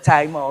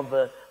time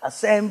of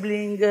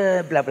assembling,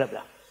 blah, blah,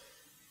 blah.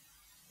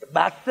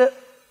 But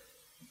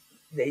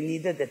they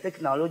needed the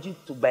technology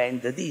to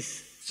bend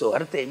this. So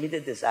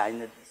Artemide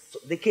designed this. So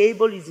the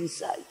cable is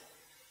inside.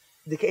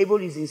 The cable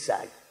is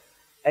inside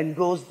and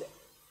goes there.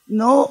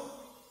 No,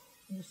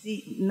 you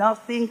see,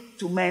 nothing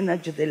to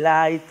manage the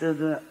light.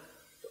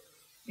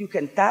 You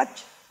can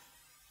touch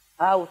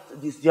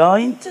out this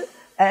joint,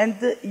 and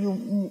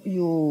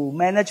you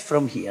manage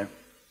from here.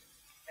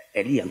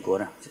 è lì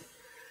ancora.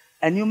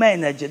 And you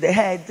manage the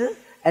head,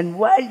 and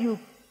while you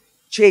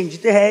change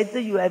the head,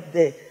 you have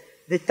the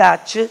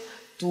touch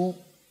to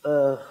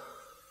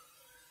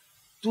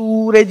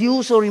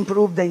reduce or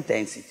improve the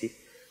intensity.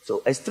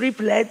 So a strip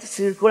LED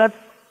circular,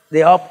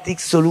 the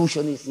optics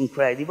solution is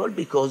incredible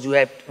because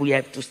we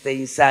have to stay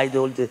inside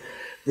all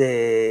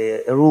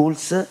the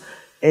rules.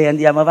 E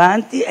andiamo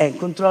avanti, and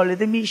control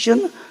the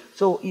emission.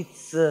 So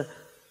it's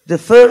the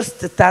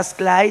first task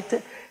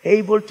light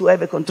able to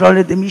have a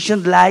controlled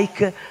emission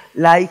like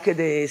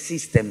the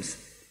systems.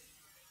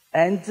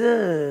 And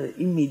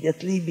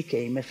immediately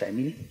became a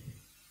family.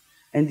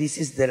 And this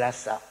is the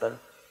Last Supper.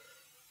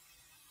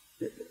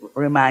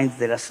 Reminds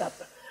the Last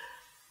Supper.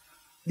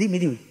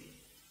 Dimmi.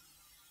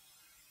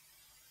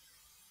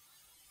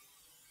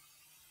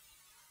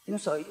 Non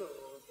so,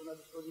 io sono a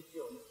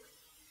disposizione.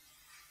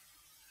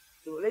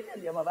 Se volete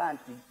andiamo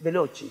avanti,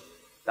 veloci.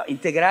 No,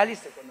 integrali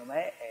secondo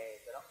me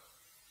però.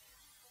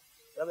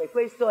 Vabbè,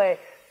 questo è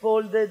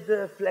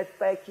folded flat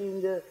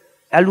packing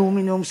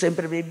aluminum,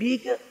 sempre very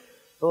big,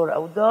 for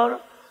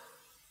outdoor.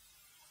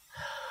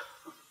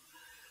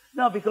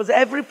 No, because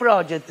every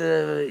project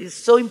is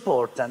so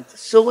important,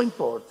 so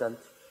important.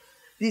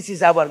 This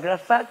is our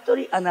glass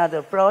factory,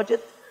 another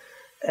project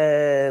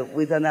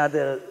with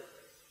another,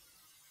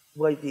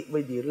 vuoi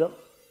dirlo?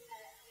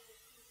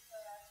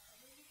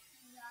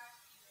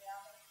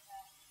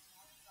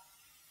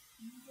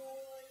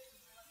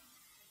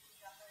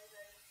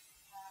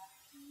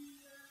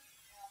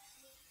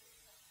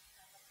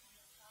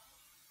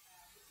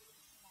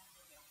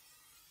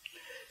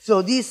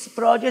 So this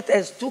project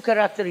has two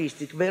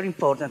characteristics, very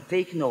important.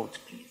 Take note,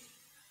 please.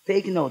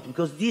 Take note,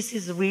 because this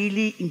is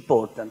really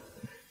important.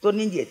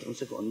 Torni indietro un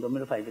secondo, me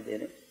lo fai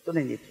vedere? Torna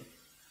indietro.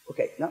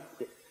 Ok, no?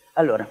 Okay.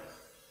 Allora,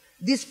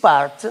 this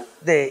part,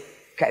 the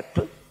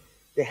cap,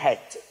 the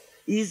hat,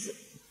 is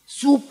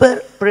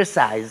super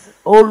precise,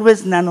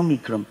 always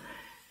nanomicron.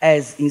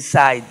 As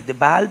inside the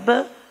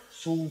bulb,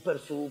 super,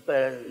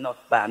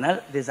 not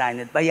banal,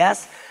 designed by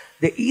us,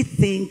 the heat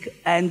sink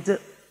and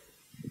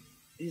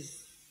is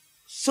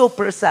so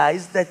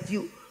precise that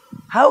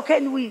how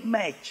can we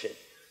match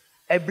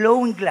a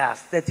blowing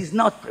glass that is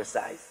not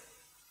precise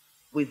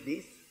with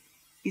this?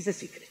 Is a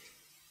secret.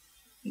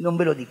 Non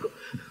ve lo dico.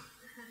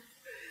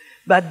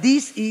 But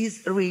this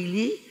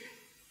really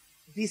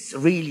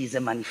is a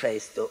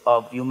manifesto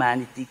of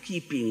humanity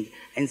keeping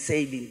and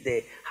saving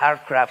the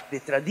hardcraft,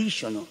 the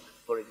tradition,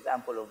 for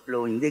example, of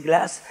blowing the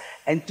glass,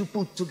 and to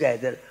put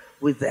together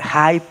with the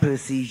high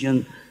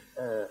precision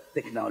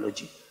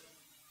technology.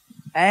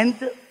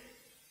 And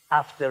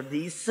after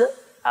this,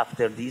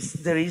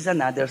 there is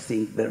another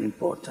thing very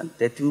important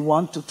that we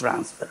want to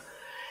transfer.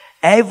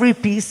 Every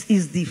piece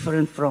is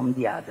different from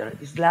the other.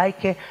 It's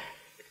like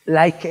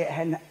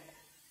a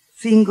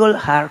single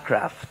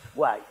aircraft.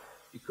 Why?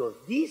 Because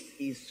this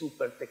is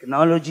super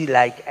technology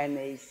like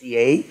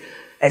NACA,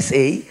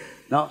 SA,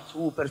 no?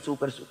 Super.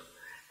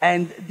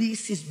 And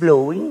this is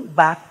blowing,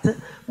 but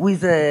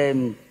with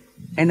an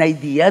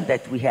idea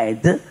that we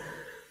had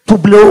to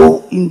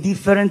blow in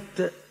different,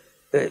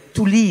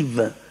 to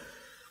leave.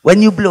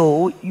 When you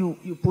blow,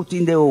 you put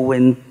in the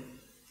oven.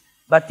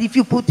 But if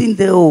you put in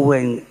the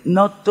oven,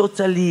 not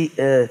totally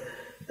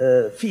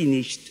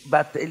finished,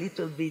 but a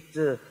little bit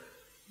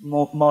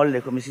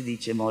molle, come si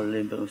dice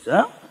molle?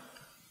 No?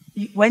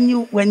 When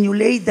you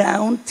lay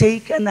down,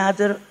 take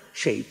another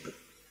shape.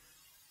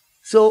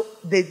 So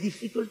the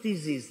difficulty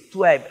is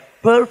to have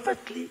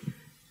perfectly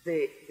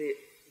the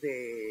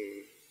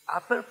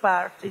upper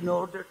part in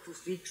order to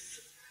fix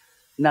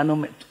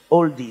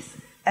all this.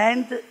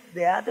 And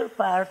the other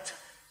part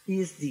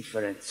is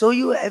different. So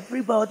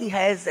everybody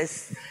has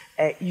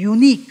a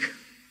unique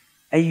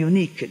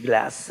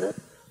glass,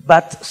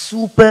 but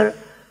super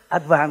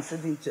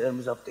advanced in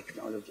terms of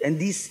technology. And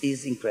this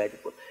is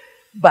incredible.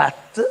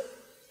 But,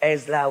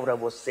 as Laura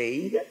was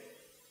saying,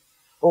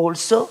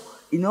 also,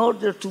 in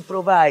order to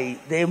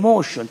provide the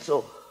emotion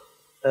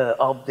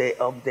of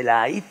the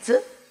light,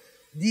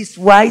 this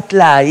white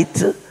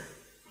light,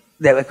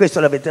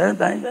 questo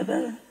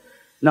l'avete?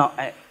 No,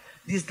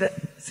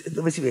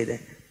 dove si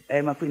vede?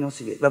 Ma qui non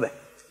si vede. Vabbè.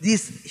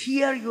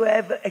 Here you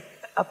have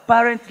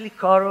apparently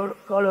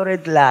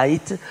colored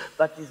light,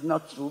 but it's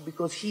not true,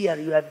 because here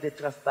you have the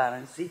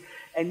transparency,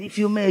 and if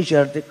you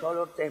measure the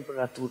color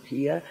temperature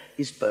here,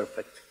 it's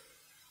perfect,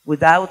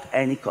 without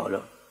any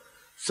color.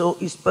 So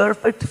it's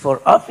perfect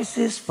for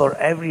offices, for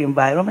every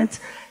environment,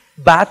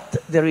 but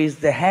there is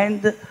the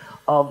hand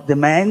of the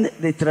man,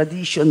 the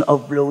tradition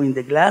of blowing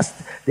the glass,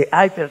 the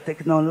hyper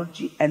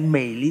technology, and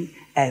mailing.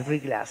 Every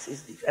glass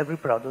is different, every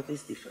product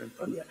is different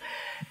from the other.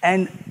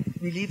 And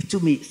believe to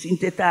me,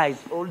 synthesize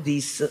all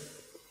this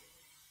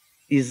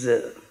is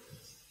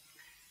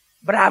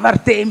brava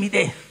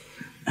Artemide.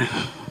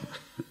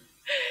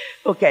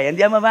 Ok,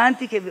 andiamo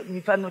avanti, che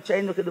mi fanno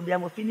cenno che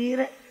dobbiamo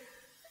finire.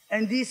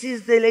 And this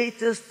is the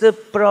latest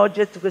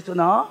project, questo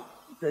no,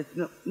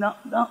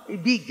 è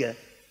big.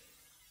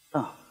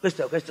 Oh,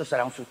 questo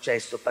sarà un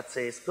successo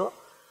pazzesco.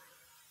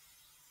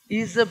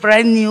 is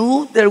brand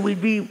new. There will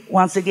be,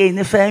 once again,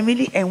 a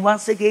family, and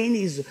once again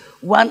is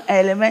one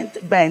element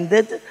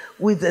banded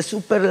with a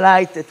super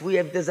light that we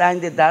have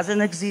designed that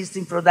doesn't exist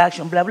in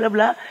production, blah, blah,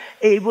 blah,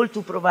 able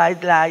to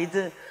provide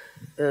light.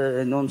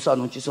 Non so,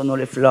 non ci sono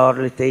le floor,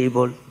 le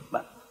table.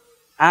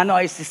 Ah no,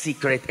 it's a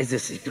secret, it's a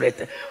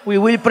secret. We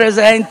will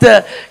present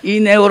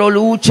in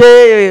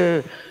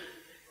Euroluce.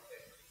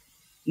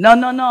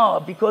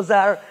 No, because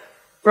our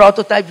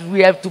prototypes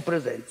we have to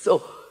present.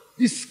 So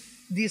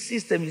this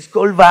system is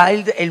called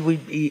Wild and will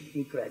be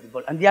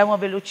incredible. Andiamo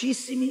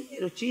velocissimi,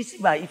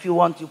 ma if you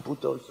want you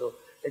put also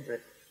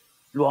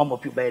l'uomo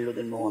più bello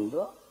del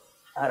mondo,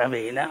 a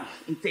Ravenna,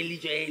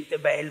 intelligente,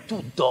 bello,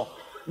 tutto.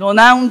 Non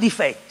ha un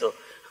difetto.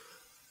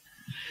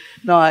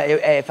 No,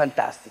 è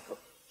fantastico.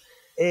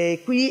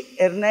 E qui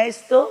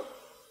Ernesto,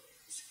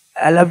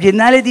 alla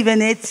Biennale di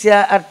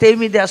Venezia,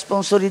 Artemide ha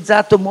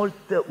sponsorizzato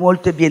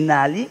molte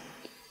biennali.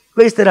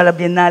 Questa era la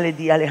Biennale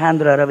di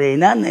Alejandro a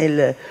Ravenna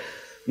nel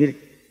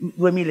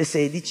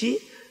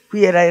 2016.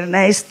 Qui era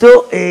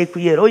Ernesto e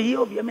qui ero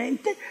io,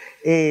 ovviamente.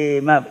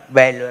 Ma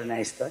bello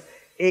Ernesto.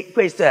 E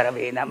questo è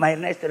Ravenna, ma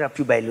Ernesto era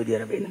più bello di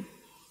Ravenna.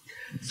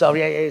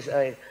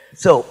 Sorry.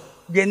 So,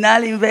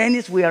 Biennale in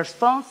Venice, we are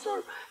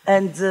sponsor,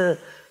 and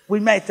we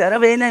met at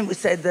Ravenna and we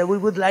said that we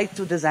would like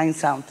to design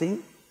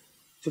something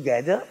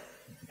together.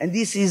 And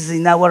this is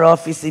in our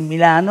office in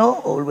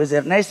Milano, always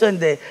Ernesto and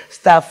the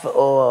staff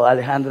of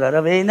Alejandro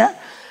Ravenna.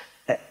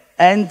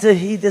 And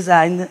he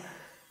designed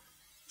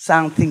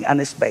something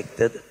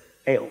unexpected.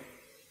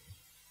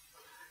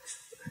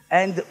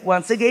 And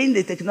once again,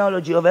 the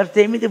technology of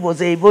Artemide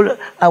was able,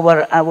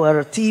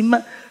 our team,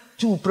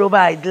 to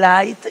provide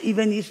light,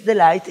 even if the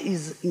light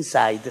is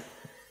inside.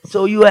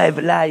 So you have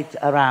light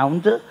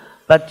around,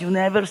 but you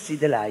never see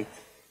the light.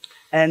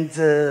 And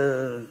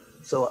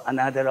so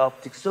another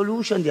optic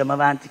solution, andiamo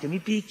avanti che mi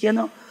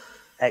picchiano.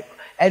 Ecco.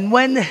 And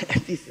when,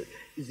 this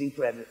is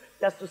incredible,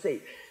 just to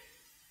say,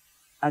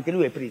 anche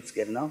lui è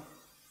Pritzker, no?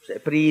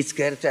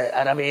 Pritzker, cioè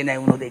a Ravenna è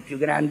uno dei più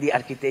grandi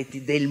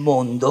architetti del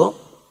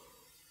mondo,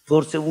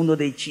 forse uno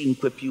dei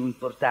 5 più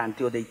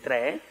importanti o dei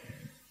 3,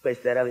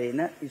 questo è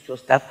Ravenna, il suo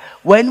staff.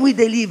 When we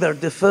delivered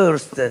the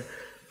first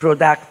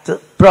product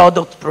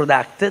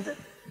producted,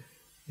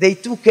 they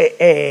took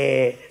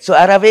so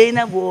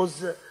Ravenna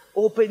was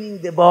opening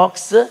the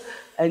box,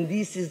 and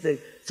this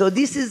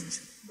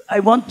is I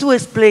want to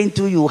explain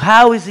to you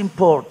how is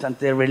important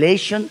the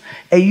relation,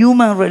 a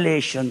human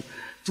relation,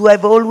 to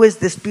have always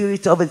the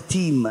spirit of a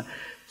team,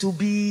 to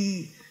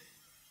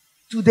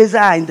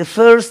design. The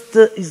first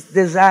is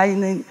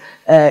designing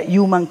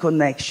human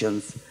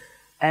connections,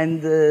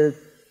 and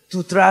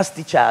to trust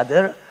each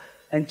other,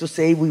 and to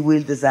say we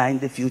will design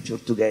the future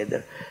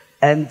together.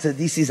 And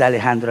this is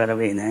Alejandro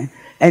Ravenna.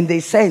 And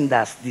they send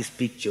us this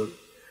picture.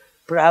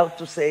 Proud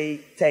to say,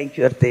 thank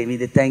you,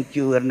 Artemide, thank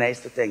you,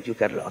 Ernesto, thank you,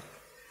 Carlotta.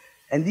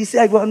 And this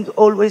I want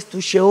always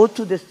to show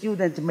to the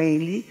student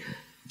mainly,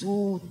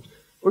 to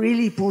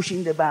really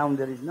pushing the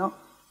boundaries, no?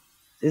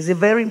 It's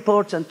very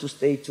important to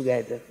stay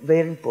together,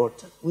 very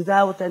important,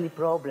 without any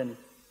problem.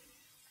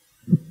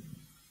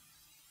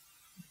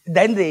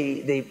 Then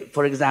they,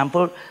 for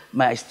example,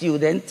 my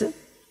student,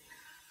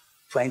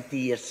 20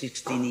 years,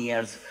 16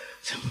 years.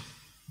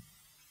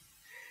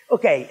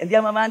 Ok,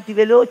 andiamo avanti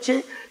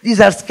veloce. These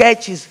are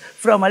sketches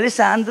from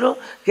Alessandro,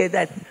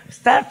 that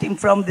starting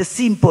from the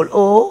simple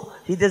O,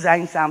 he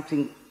designed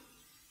something,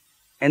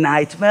 a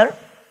nightmare,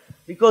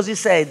 because he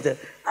said,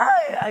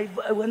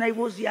 when I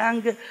was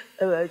young,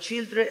 a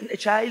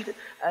child,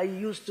 I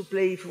used to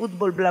play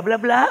football, blah, blah,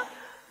 blah,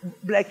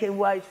 black and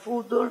white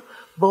football,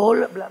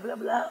 ball, blah, blah,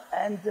 blah,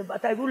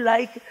 but I would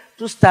like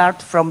to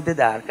start from the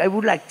dark. I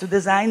would like to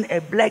design a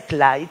black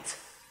light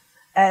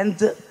and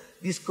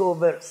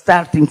discover,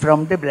 starting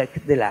from the black,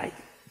 the light.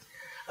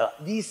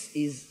 This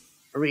is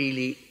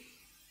really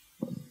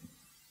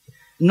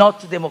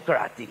not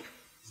democratic,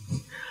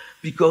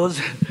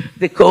 because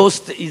the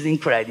cost is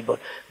incredible.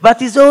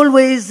 But it's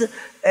always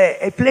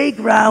a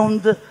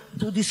playground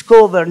to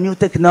discover new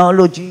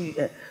technology.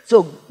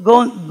 So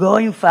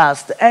going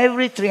fast,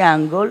 every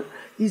triangle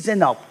is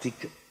an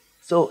optic.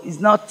 So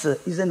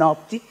it's an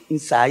optic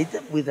inside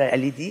with a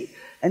LED,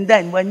 and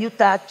then when you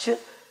touch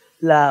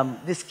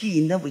the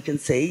skin, we can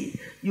say,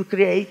 you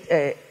create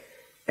a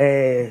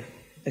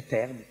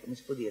thermic, come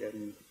si può dire,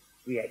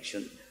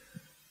 reaction.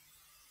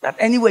 But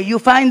anyway, you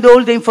find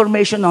all the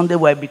information on the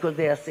web because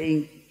they are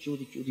saying,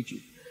 chiudi.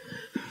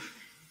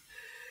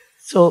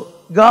 So,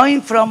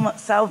 going from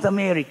South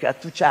America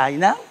to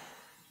China,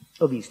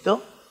 ho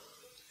visto,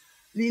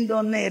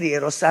 Lyndon Neri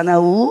and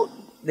Rosanna Wu,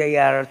 they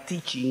are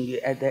teaching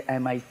at the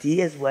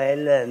MIT as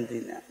well, and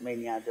in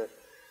many other.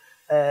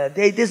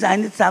 They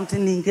designed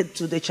something linked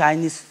to the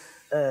Chinese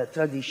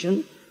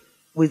tradition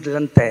with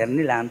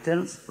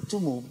lanterns to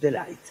move the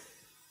light.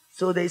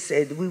 So they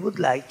said, we would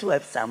like to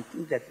have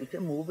something that we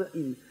can move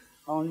in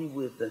only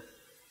with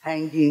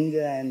hanging,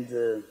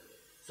 and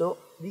so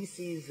this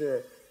is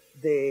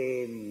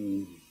the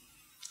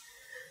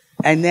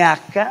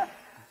NH,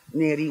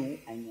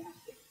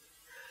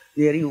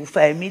 Neri Wu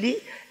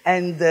family,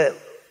 and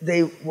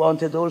they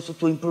wanted also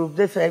to improve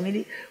the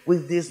family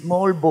with these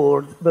small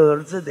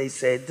birds, they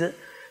said.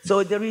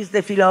 So there is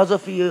the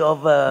philosophy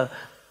of,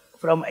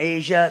 from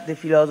Asia, the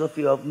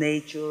philosophy of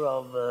nature,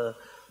 of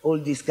all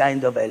these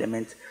kind of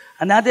elements.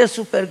 Another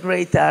super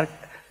great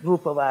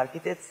group of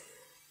architects,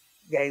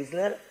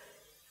 Gensler,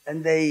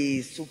 and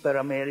they super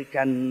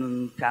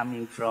American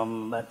coming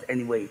from, but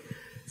anyway.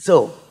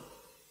 So,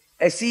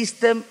 a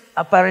system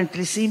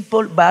apparently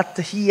simple, but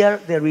here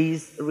there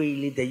is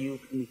really the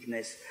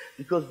uniqueness,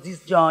 because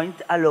this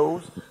joint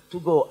allows to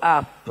go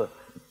up,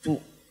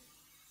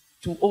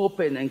 to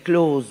open and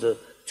close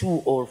 2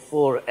 or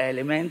 4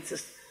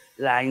 elements,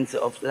 lines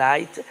of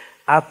light,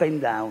 up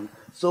and down.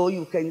 So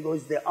you can go,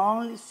 it's the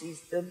only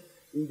system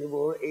in the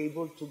world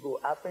able to go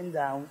up and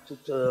down, to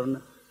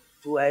turn,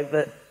 to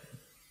have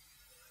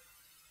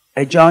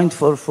a joint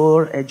for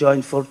 4, a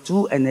joint for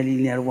 2, and a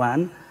linear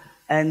one.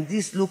 And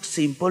this looks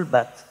simple,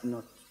 but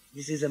not.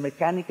 This is a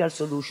mechanical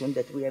solution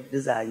that we have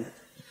designed.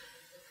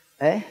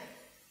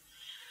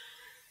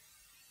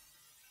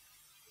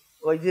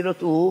 Vuoi dirlo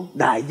tu?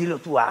 Dai,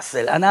 dillo tu,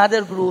 Hassel.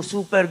 Another group,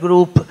 super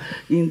group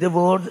in the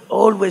world,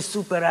 always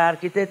super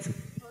architects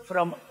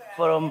from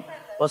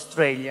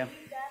Australia.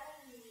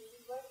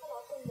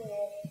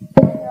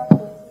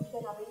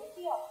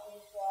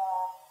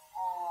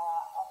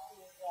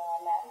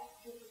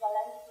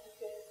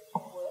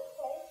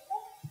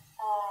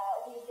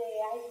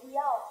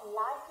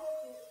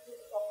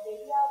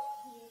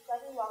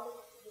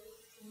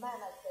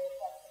 Manage their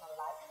personal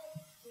life,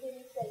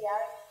 even if they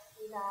are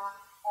in a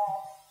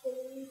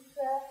space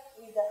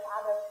with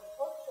other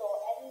people,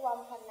 so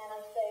everyone can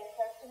manage their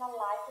personal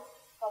life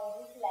from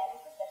this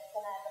lens that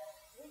can have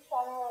which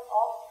are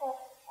of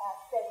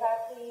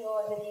severity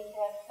or the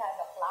different kind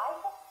of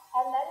life,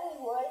 and then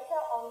we work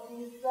on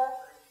this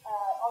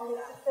on the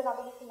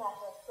sustainability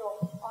measures,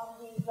 so on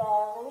this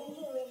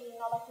really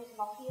innovative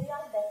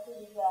material that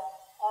is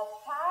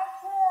part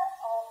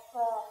of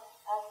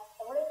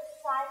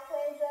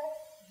recycled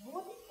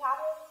wood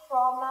coming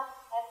from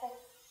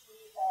FSC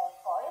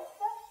forest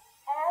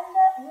and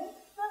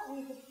mixed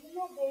with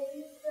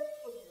bio-based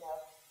polymer.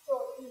 So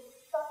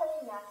it's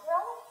totally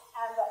natural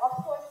and of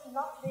course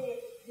not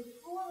the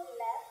full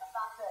length,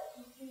 but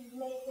it is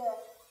made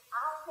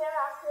after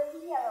a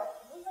year of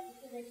use.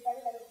 This is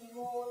a very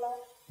small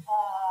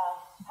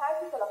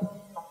particle of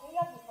this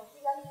material. This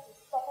material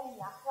is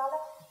totally natural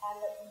and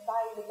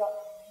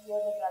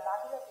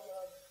biodegradable.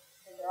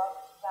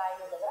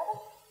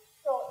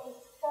 So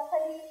it's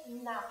totally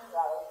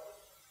natural.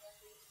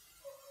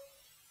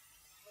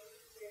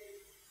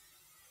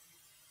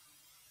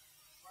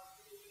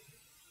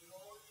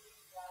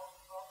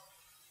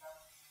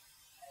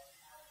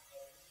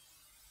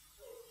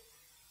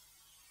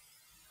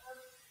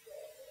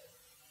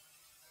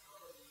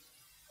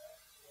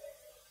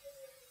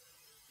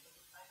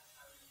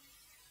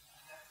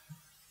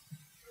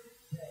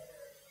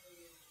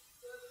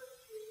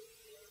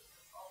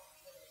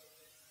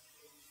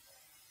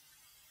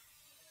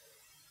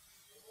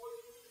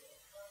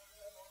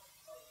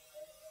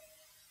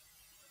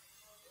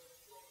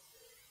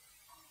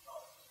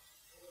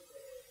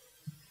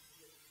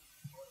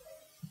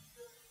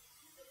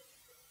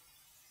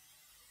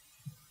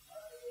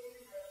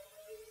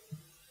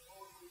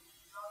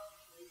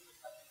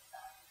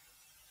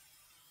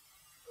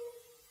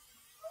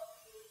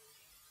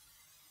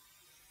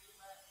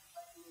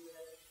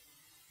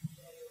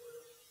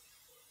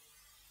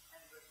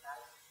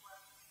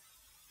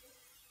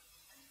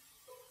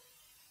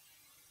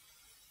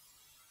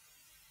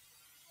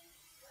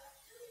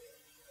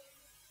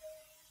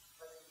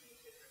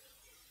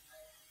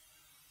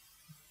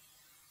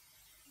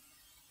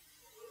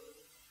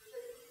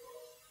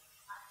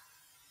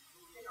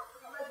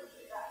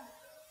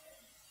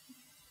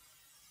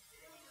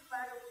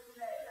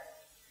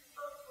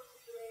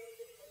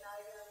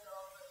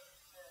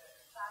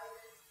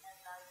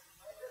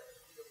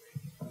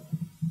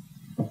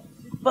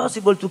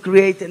 Possible to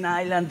create an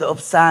island of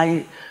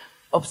silence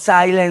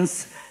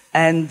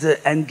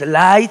and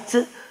light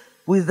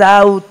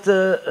without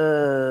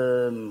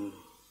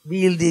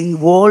building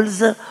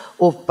walls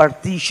of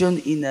partition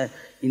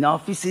in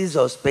offices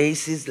or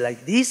spaces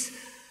like this,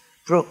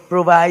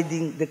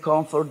 providing the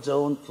comfort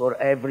zone for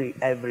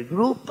every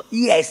group.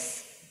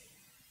 Yes,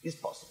 it's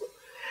possible.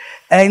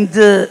 And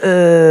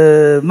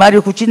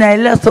Mario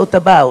Cucinella thought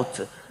about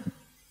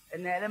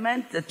an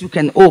element that you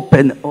can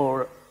open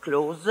or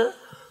close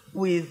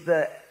with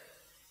a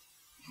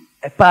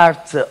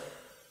part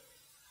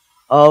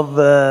of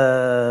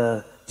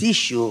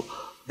tissue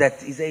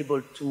that is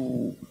able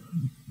to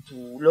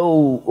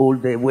low all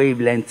the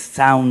wavelength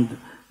sound,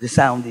 the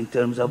sound in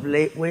terms of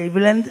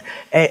wavelength,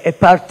 a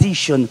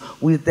partition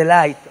with the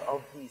light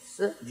of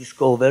this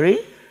discovery,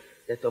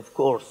 that of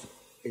course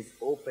is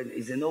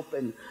an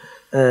open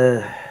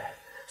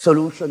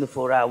solution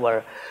for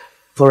our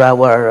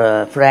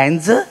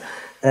friends,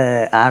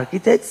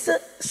 architects.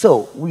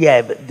 So we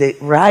have the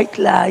right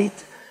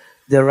light,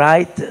 the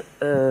right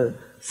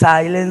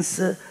silence,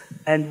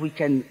 and we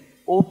can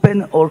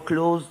open or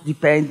close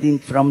depending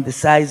from the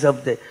size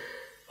of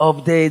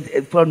from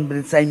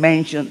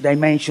the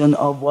dimension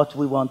of what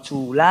we want to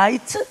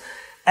light,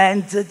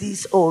 and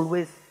this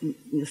always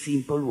in a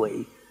simple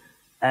way.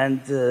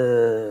 And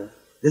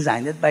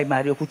designed by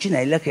Mario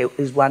Cucinella, who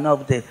is one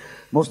of the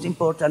most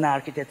important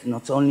architects,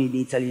 not only in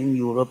Italy and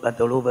Europe, but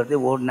all over the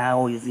world.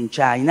 Now he's in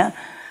China,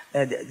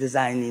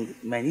 designing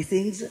many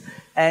things.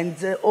 And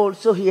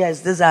also he has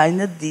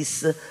designed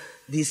these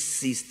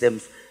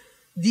systems.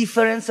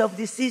 Difference of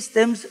these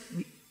systems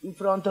in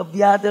front of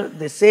the other,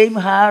 the same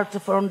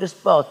heart from the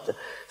spot,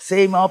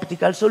 same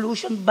optical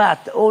solution,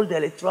 but all the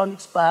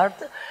electronics part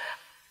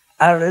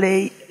are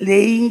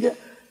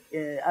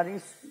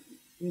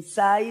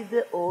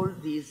inside all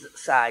these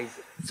size.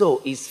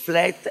 So it's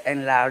flat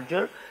and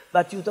larger,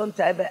 but you don't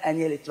have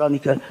any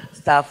electronic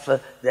stuff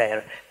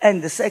there.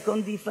 And the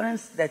second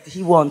difference, that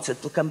he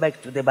wanted to come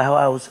back to the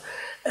Bauhaus,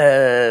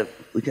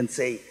 we can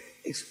say,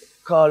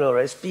 color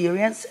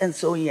experience, and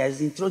so he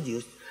has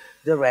introduced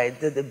the red,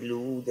 the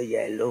blue, the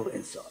yellow,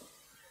 and so on.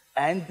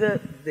 And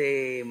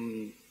the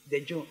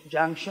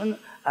junctions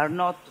are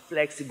not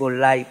flexible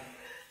like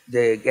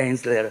the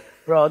Gensler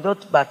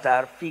product, but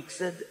are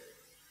fixed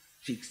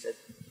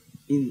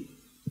in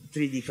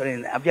three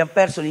different. Abbiamo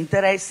perso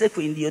l'interesse,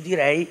 quindi io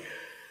direi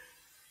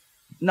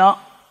no,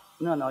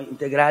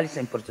 integralis è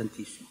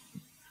importantissimo.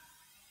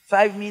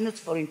 5 minutes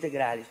for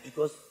integralis,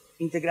 because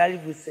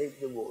integralis will save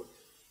the world.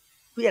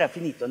 Qui era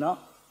finito, no?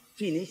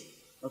 Finished?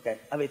 Ok,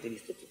 avete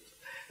visto tutto.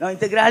 No,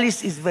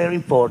 integralis is very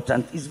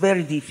important, it's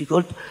very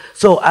difficult.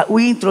 So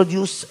we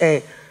introduce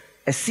a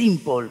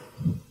simple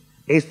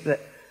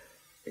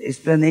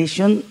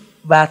explanation,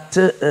 but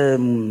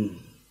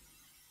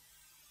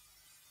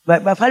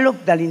ma fallo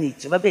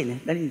dall'inizio, va bene?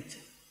 Dall'inizio.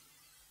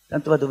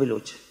 Tanto vado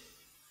veloce.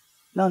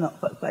 No,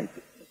 vai.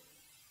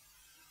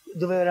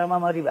 Dove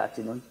eravamo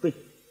arrivati noi? Qui.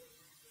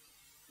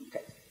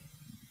 Ok.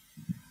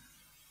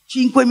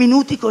 5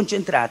 minuti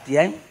concentrati,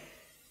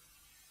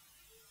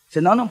 Se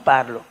no non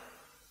parlo.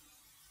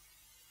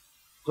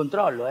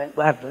 Controllo,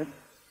 guarda.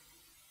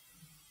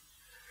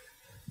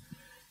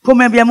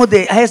 Come abbiamo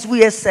detto, as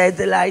we have said,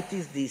 the light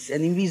is this,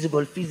 an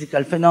invisible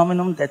physical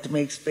phenomenon that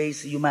makes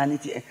space,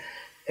 humanity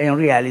and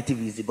reality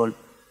visible.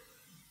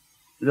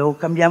 Lo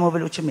cambiamo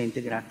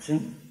velocemente, grazie.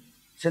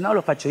 Se no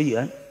lo faccio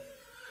io,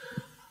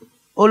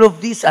 All of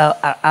these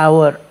are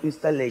our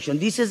installation.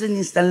 This is an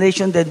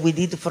installation that we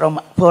did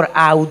for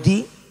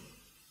Audi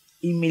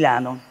in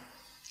Milano.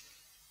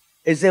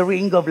 It's a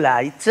ring of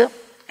light.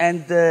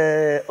 And,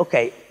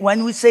 okay,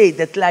 when we say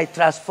that light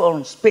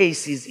transforms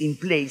spaces in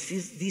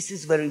places, this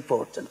is very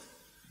important.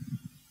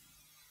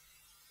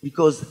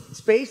 Because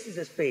space is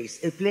a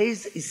space. A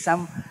place is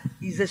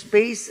a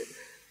space,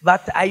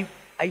 but I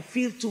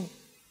feel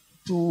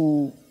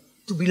to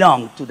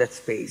belong to that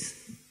space.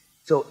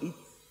 So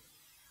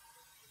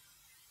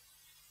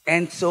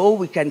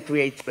we can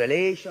create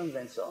relations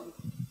and so on.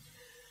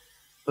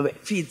 It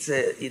feeds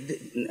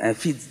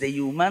the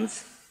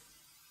humans.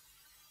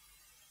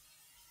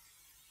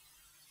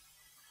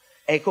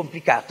 È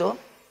complicato?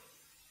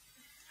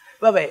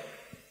 Vabbè,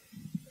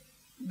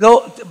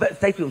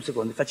 stai qui un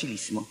secondo, è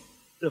facilissimo.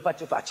 Lo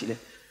faccio facile.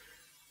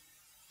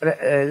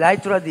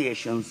 Light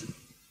radiations,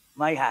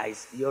 my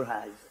eyes, your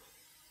eyes.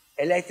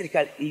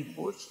 Electrical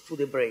impulse to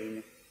the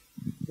brain.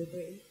 The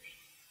brain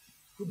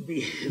could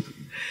be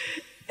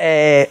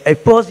a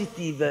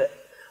positive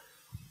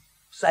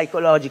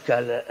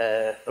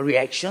psychological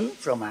reaction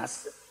from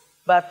us,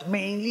 but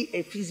mainly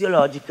a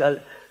physiological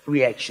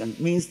reaction.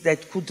 Means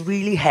that could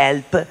really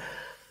help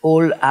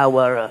all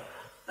our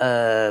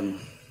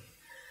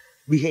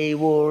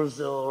behaviors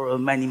or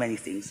many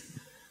things.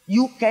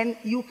 You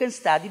can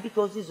study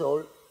because it's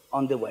all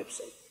on the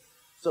website.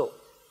 So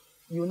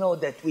you know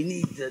that we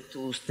need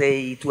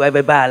to have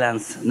a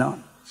balance, no?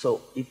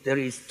 So if there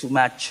is too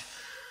much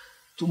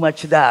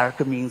dark,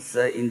 means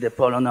in the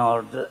Pole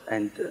North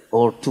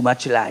or too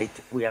much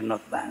light, we are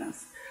not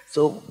balanced.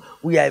 So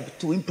we have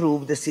to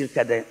improve the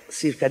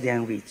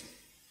circadian rhythm.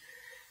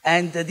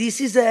 And this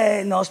is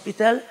an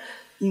hospital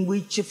in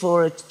which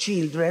for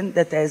children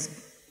that has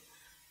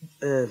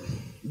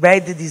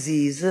bad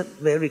disease,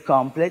 very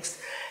complex,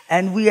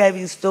 and we have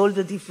installed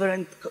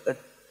different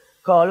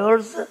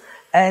colors.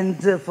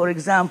 And for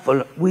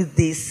example, with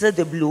this,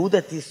 the blue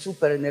that is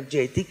super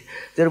energetic,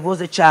 there was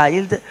a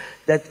child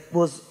that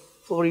was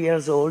 4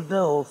 years old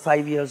or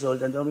 5 years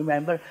old, I don't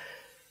remember,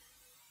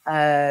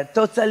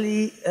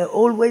 totally,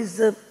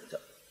 always,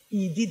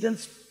 he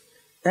didn't,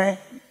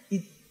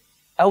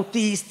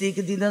 autistic,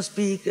 didn't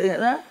speak,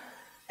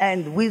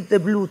 and with the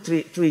blue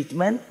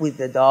treatment, with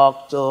the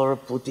doctor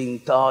putting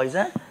toys,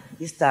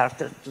 he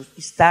started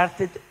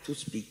to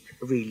speak,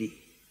 really.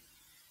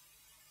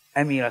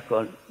 A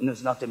miracle. No,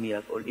 it's not a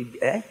miracle.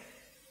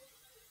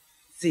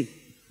 See,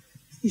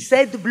 he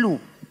said blue.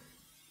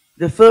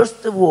 The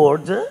first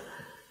word,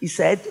 he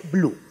said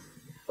blue.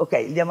 Ok,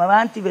 andiamo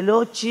avanti,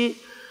 veloci.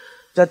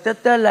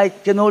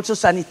 Like can also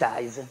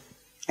sanitize.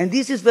 And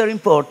this is very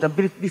important.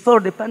 Before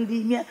the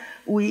pandemic,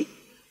 we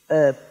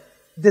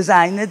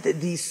designed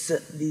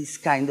this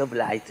kind of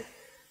light,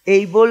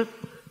 able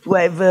to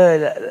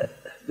have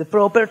the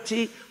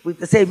property with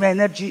the same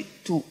energy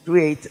to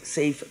create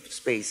safe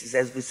spaces,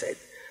 as we said.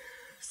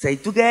 Stay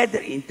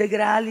together,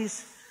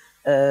 integralis.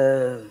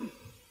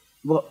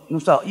 Non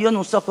so, io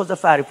non so cosa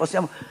fare,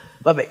 possiamo...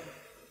 Vabbè,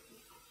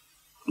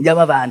 andiamo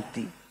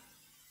avanti.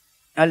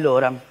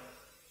 Allora,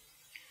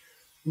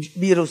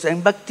 virus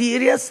and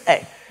bacteria.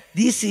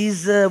 This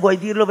is, vuoi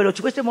dirlo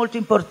veloce? Questo è molto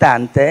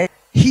importante.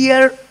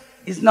 Here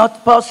is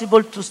not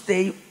possible to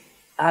stay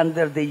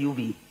under the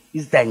UV.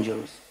 It's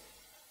dangerous.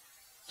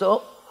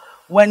 So,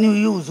 when you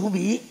use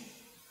UV,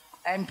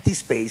 empty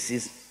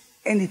spaces,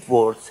 and it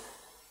works.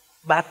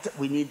 But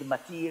we need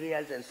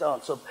materials and so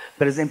on. So,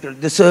 per esempio,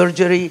 the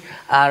surgery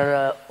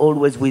are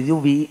always with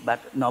UV,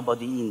 but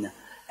nobody in.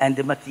 And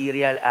the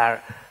material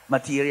are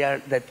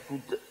material that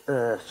could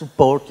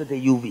support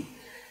the UV.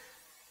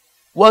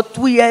 What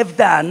we have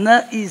done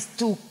is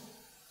to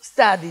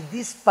study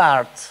this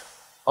part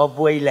of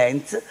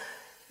wavelength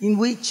in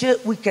which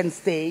we can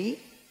stay,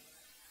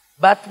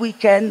 but we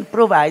can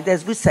provide,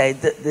 as we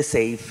said, the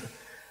safe.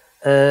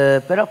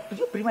 Però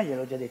io prima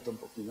gliel'ho già detto un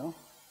pochino.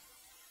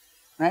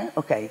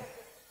 Ok.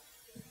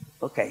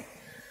 Ok.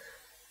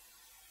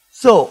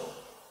 So,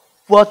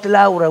 what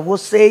Laura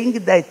was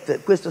saying,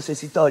 that questo se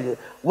si toglie,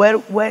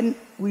 when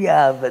we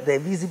have the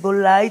visible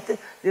light,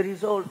 there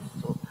is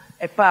also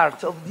a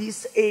part of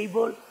this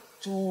able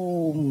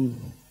to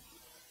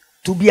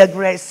be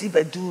aggressive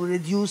and to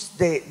reduce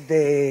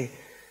the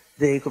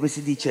come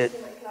si dice?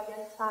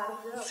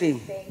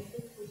 Sì.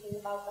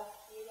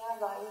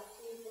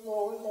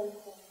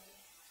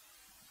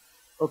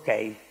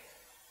 Ok.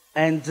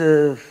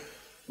 And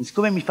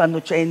siccome mi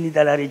fanno cenni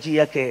dalla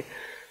regia che...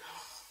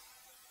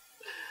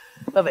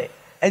 Vabbè.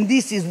 And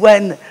this is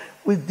when,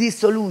 with this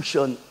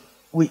solution,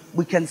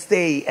 we can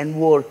stay and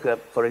work,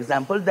 for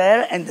example,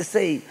 there, and the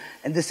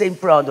same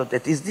product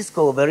that is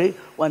discovery,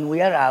 when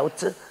we are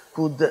out,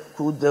 could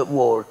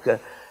work.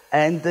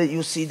 And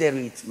you see the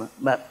rhythm.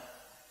 But,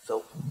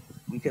 so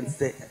we can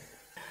stay.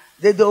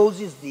 The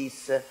dose is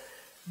this.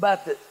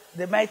 But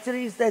the matter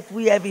is that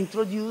we have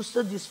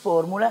introduced this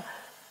formula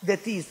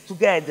that is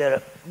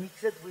together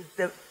mixed with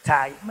the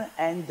time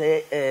and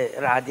the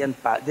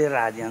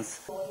radiance.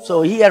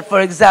 So here,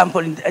 for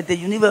example, at the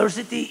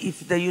university,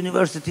 if the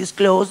university is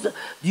closed,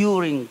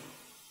 during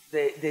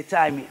the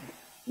time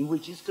in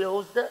which it's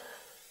closed,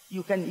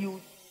 you can use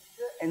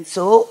it, and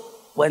so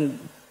when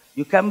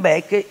you come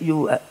back,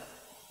 you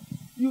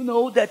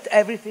know that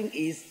everything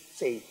is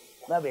safe.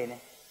 Va bene?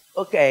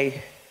 Ok,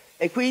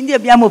 e quindi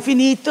abbiamo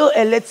finito,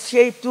 e let's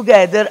shape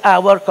together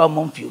our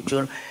common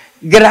future.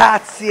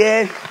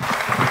 Grazie.